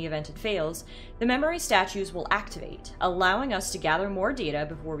 or in the event it fails, the memory statues will activate, allowing us to gather more data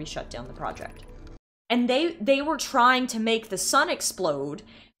before we shut down the project. And they were trying to make the sun explode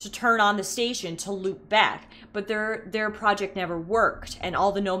to turn on the station to loop back, but their project never worked, and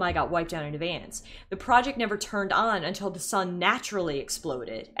all the Nomai got wiped out in advance. The project never turned on until the sun naturally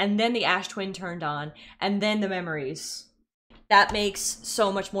exploded, and then the Ash Twin turned on, and then the memories. That makes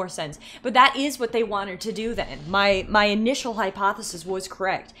so much more sense. But that is what they wanted to do then. My initial hypothesis was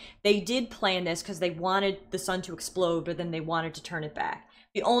correct. They did plan this because they wanted the sun to explode, but then they wanted to turn it back.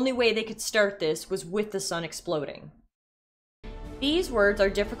 The only way they could start this was with the sun exploding. These words are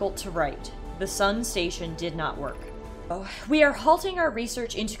difficult to write. The sun station did not work. Oh, we are halting our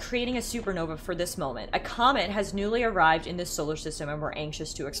research into creating a supernova for this moment. A comet has newly arrived in this solar system and we're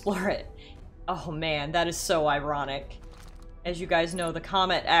anxious to explore it. Oh man, that is so ironic. As you guys know, the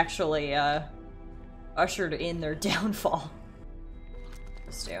comet actually ushered in their downfall.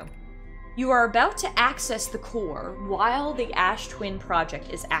 Let's do. You are about to access the core while the Ash Twin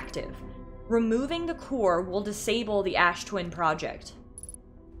project is active. Removing the core will disable the Ash Twin project.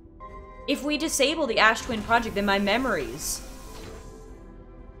 If we disable the Ash Twin project, then my memories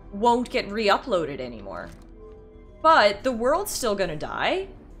won't get re-uploaded anymore. But the world's still gonna die.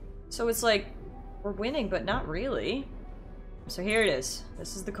 So it's like, we're winning, but not really. So here it is.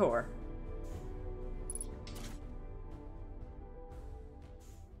 This is the core.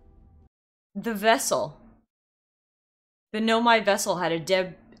 The vessel. The Nomai vessel had a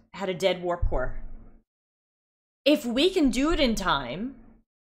dead warp core. If we can do it in time,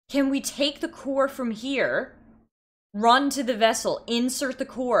 can we take the core from here, run to the vessel, insert the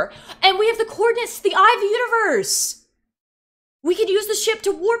core, and we have the coordinates to the eye of the universe! We could use the ship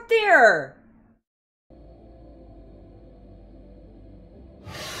to warp there!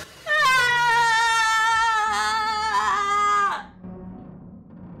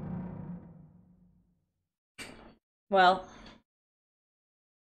 Well.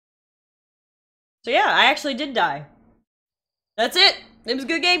 So yeah, I actually did die. That's it! It was a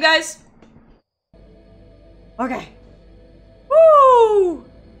good game, guys! Okay. Woo!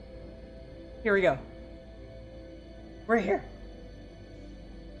 Here we go. We're here.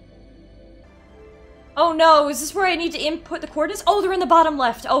 Oh no, is this where I need to input the coordinates? Oh, they're in the bottom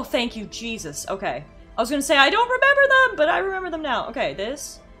left. Oh, thank you, Jesus. Okay. I was gonna say, I don't remember them, but I remember them now. Okay,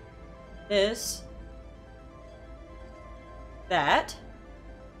 this. That.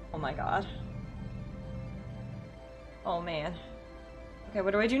 Oh my god. Oh man. Okay,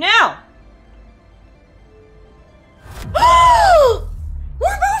 what do I do now? We're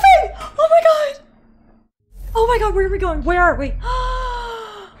moving! Oh my god! Oh my god, where are we going? Where are we?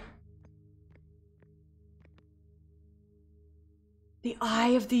 The eye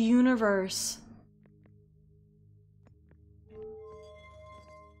of the universe.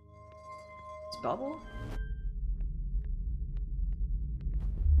 This bubble?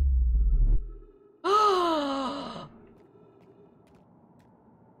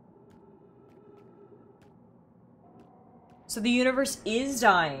 So the universe is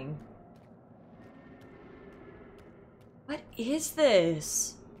dying. What is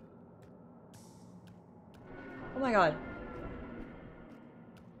this? Oh my god.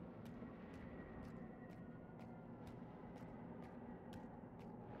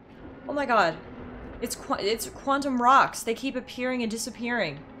 Oh my god. It's quantum rocks. They keep appearing and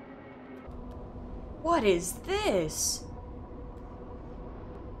disappearing. What is this?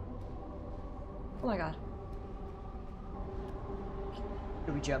 Oh my god.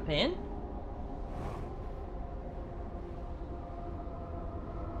 Do we jump in?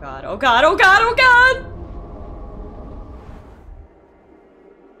 God, oh god, oh god, oh god!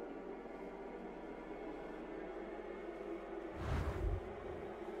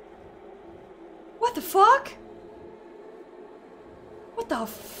 What the fuck? What the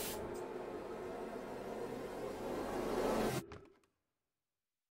f-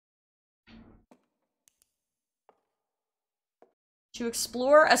 To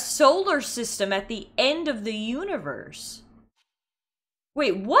explore a solar system at the end of the universe.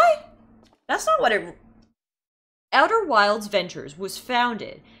 Wait, what? That's not what it... Outer Wilds Ventures was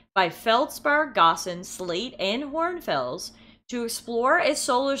founded by Feldspar, Gossin, Slate, and Hornfels to explore a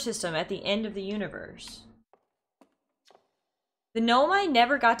solar system at the end of the universe. The Nomai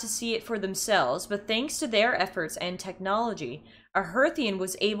never got to see it for themselves, but thanks to their efforts and technology, a Hearthian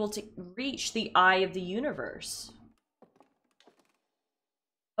was able to reach the eye of the universe.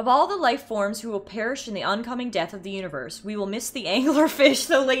 Of all the life forms who will perish in the oncoming death of the universe, we will miss the anglerfish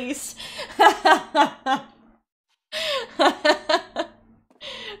the least.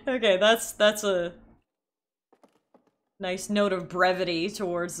 Okay, that's a nice note of brevity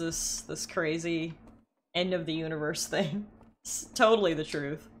towards this crazy end of the universe thing. It's totally the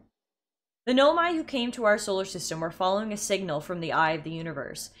truth. The Nomai who came to our solar system were following a signal from the eye of the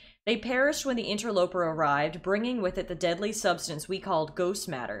universe. They perished when the interloper arrived, bringing with it the deadly substance we called ghost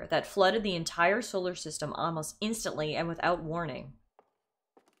matter that flooded the entire solar system almost instantly and without warning.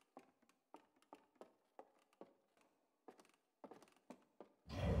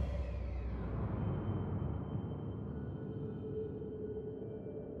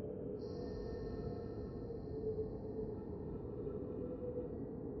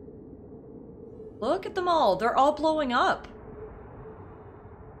 Look at them all. They're all blowing up.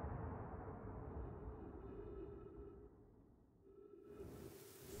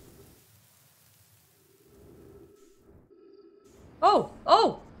 Oh!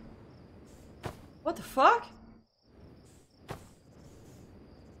 Oh! What the fuck?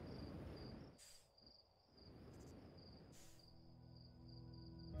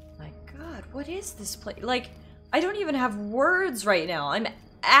 My god, what is this place? Like, I don't even have words right now. I'm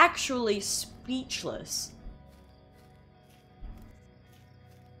actually speechless.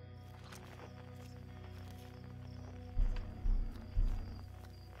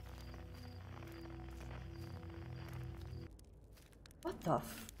 What the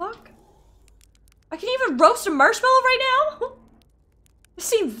fuck? I can even roast a marshmallow right now? This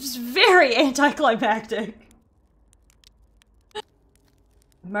seems very anticlimactic.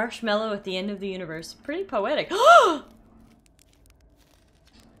 Marshmallow at the end of the universe. Pretty poetic.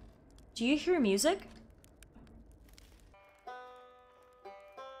 Do you hear music?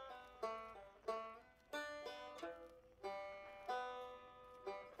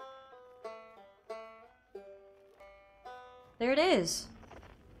 There it is.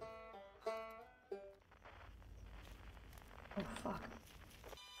 Oh, fuck.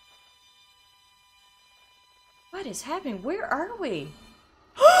 What is happening? Where are we?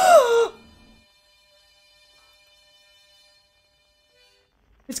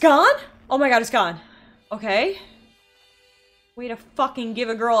 It's gone? Oh my god, it's gone. Okay. Way to fucking give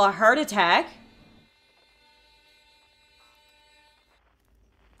a girl a heart attack.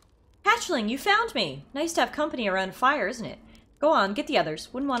 Hatchling, you found me. Nice to have company around a fire, isn't it? Go on, get the others.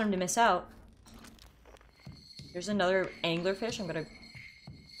 Wouldn't want them to miss out. There's another anglerfish. I'm gonna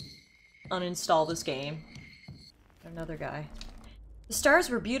uninstall this game. Another guy. The stars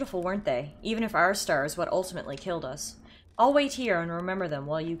were beautiful, weren't they? Even if our star is what ultimately killed us. I'll wait here and remember them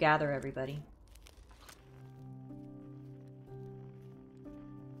while you gather everybody.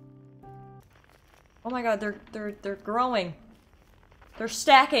 Oh my god, they're growing. They're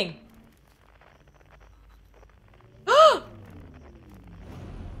stacking.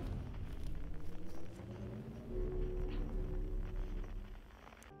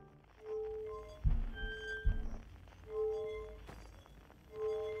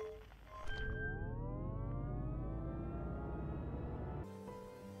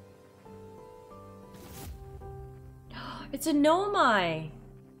 It's a Nomai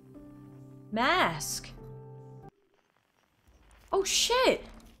mask. Oh shit!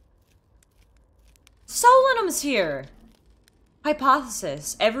 Solanum's here!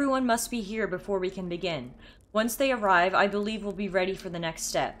 Hypothesis. Everyone must be here before we can begin. Once they arrive, I believe we'll be ready for the next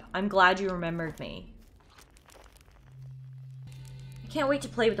step. I'm glad you remembered me. I can't wait to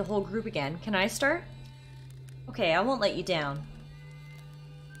play with the whole group again. Can I start? Okay, I won't let you down.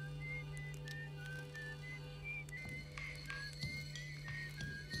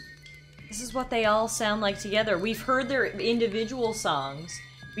 This is what they all sound like together. We've heard their individual songs.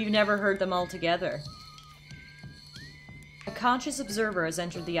 We've never heard them all together. A conscious observer has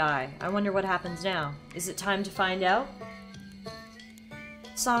entered the eye. I wonder what happens now. Is it time to find out?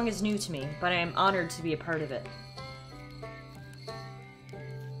 The song is new to me, but I am honored to be a part of it.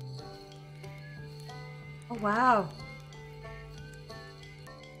 Oh, wow.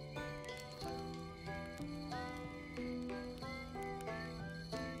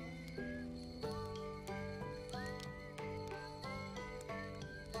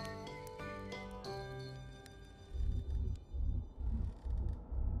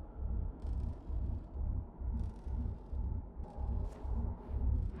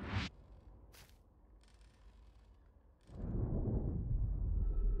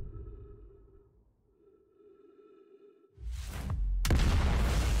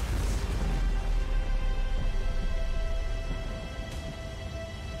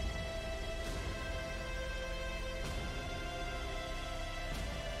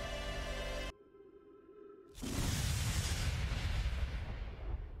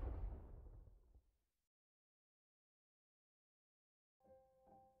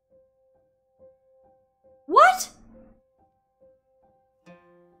 What?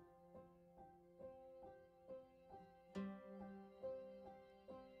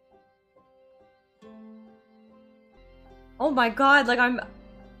 Oh my god, like I'm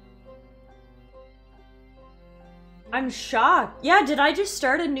shocked. Yeah, did I just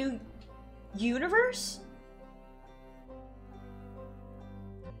start a new universe?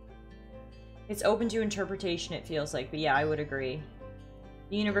 It's open to interpretation, it feels like, but yeah, I would agree.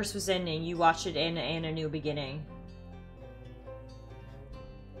 The universe was ending, you watched it end and a new beginning.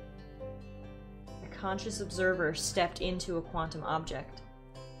 A conscious observer stepped into a quantum object.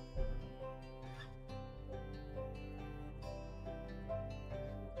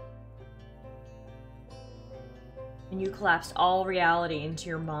 And you collapsed all reality into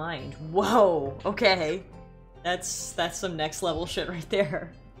your mind. Whoa, okay. That's some next level shit right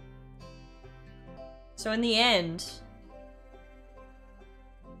there. So in the end,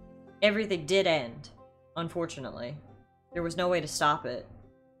 everything did end, unfortunately. There was no way to stop it.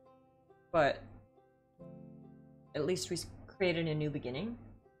 But at least we created a new beginning.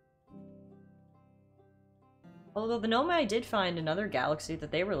 Although the Nomai did find another galaxy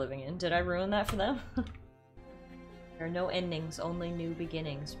that they were living in. Did I ruin that for them? There are no endings, only new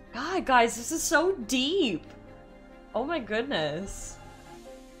beginnings. God, guys, this is so deep! Oh my goodness.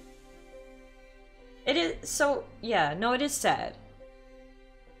 It is so... yeah, no, it is sad.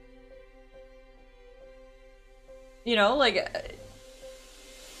 You know, like...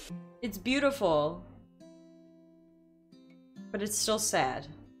 it's beautiful. But it's still sad.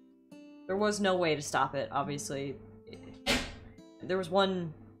 There was no way to stop it, obviously. There was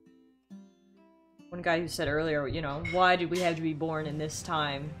one guy who said earlier, you know, why did we have to be born in this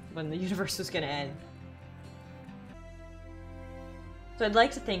time when the universe was gonna end? So I'd like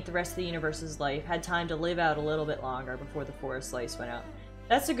to think the rest of the universe's life had time to live out a little bit longer before the forest lights went out.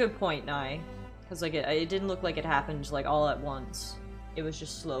 That's a good point, Nai. Because like it didn't look like it happened like all at once. It was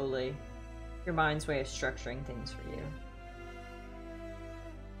just slowly your mind's way of structuring things for you.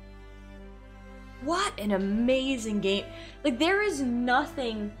 What an amazing game. Like, there is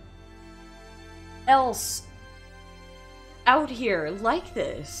nothing else out here like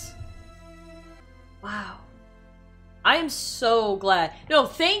this. Wow. I am so glad. No,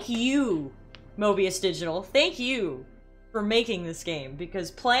 thank you, Mobius Digital. Thank you for making this game,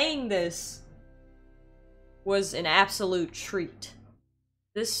 because playing this was an absolute treat.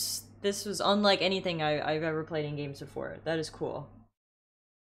 This was unlike anything I've ever played in games before. That is cool.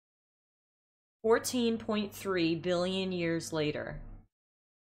 14.3 billion years later.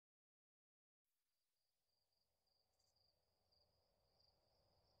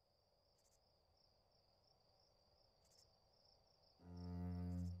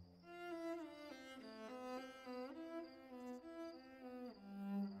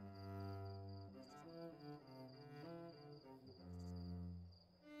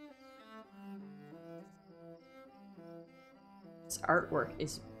 This artwork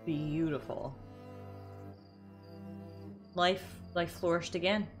is beautiful. Life flourished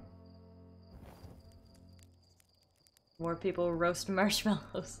again. More people roast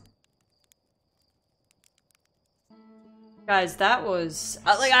marshmallows. Guys, that was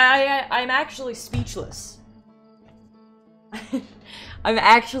like I'm actually speechless. I'm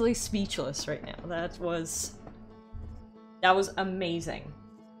actually speechless right now. That was amazing.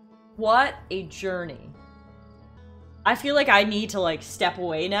 What a journey. I feel like I need to like step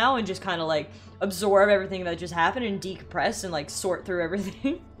away now and just kind of like absorb everything that just happened and decompress and like sort through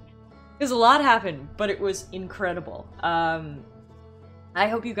everything. Because a lot happened, but it was incredible. I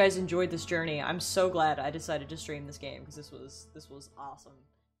hope you guys enjoyed this journey. I'm so glad I decided to stream this game because this was awesome.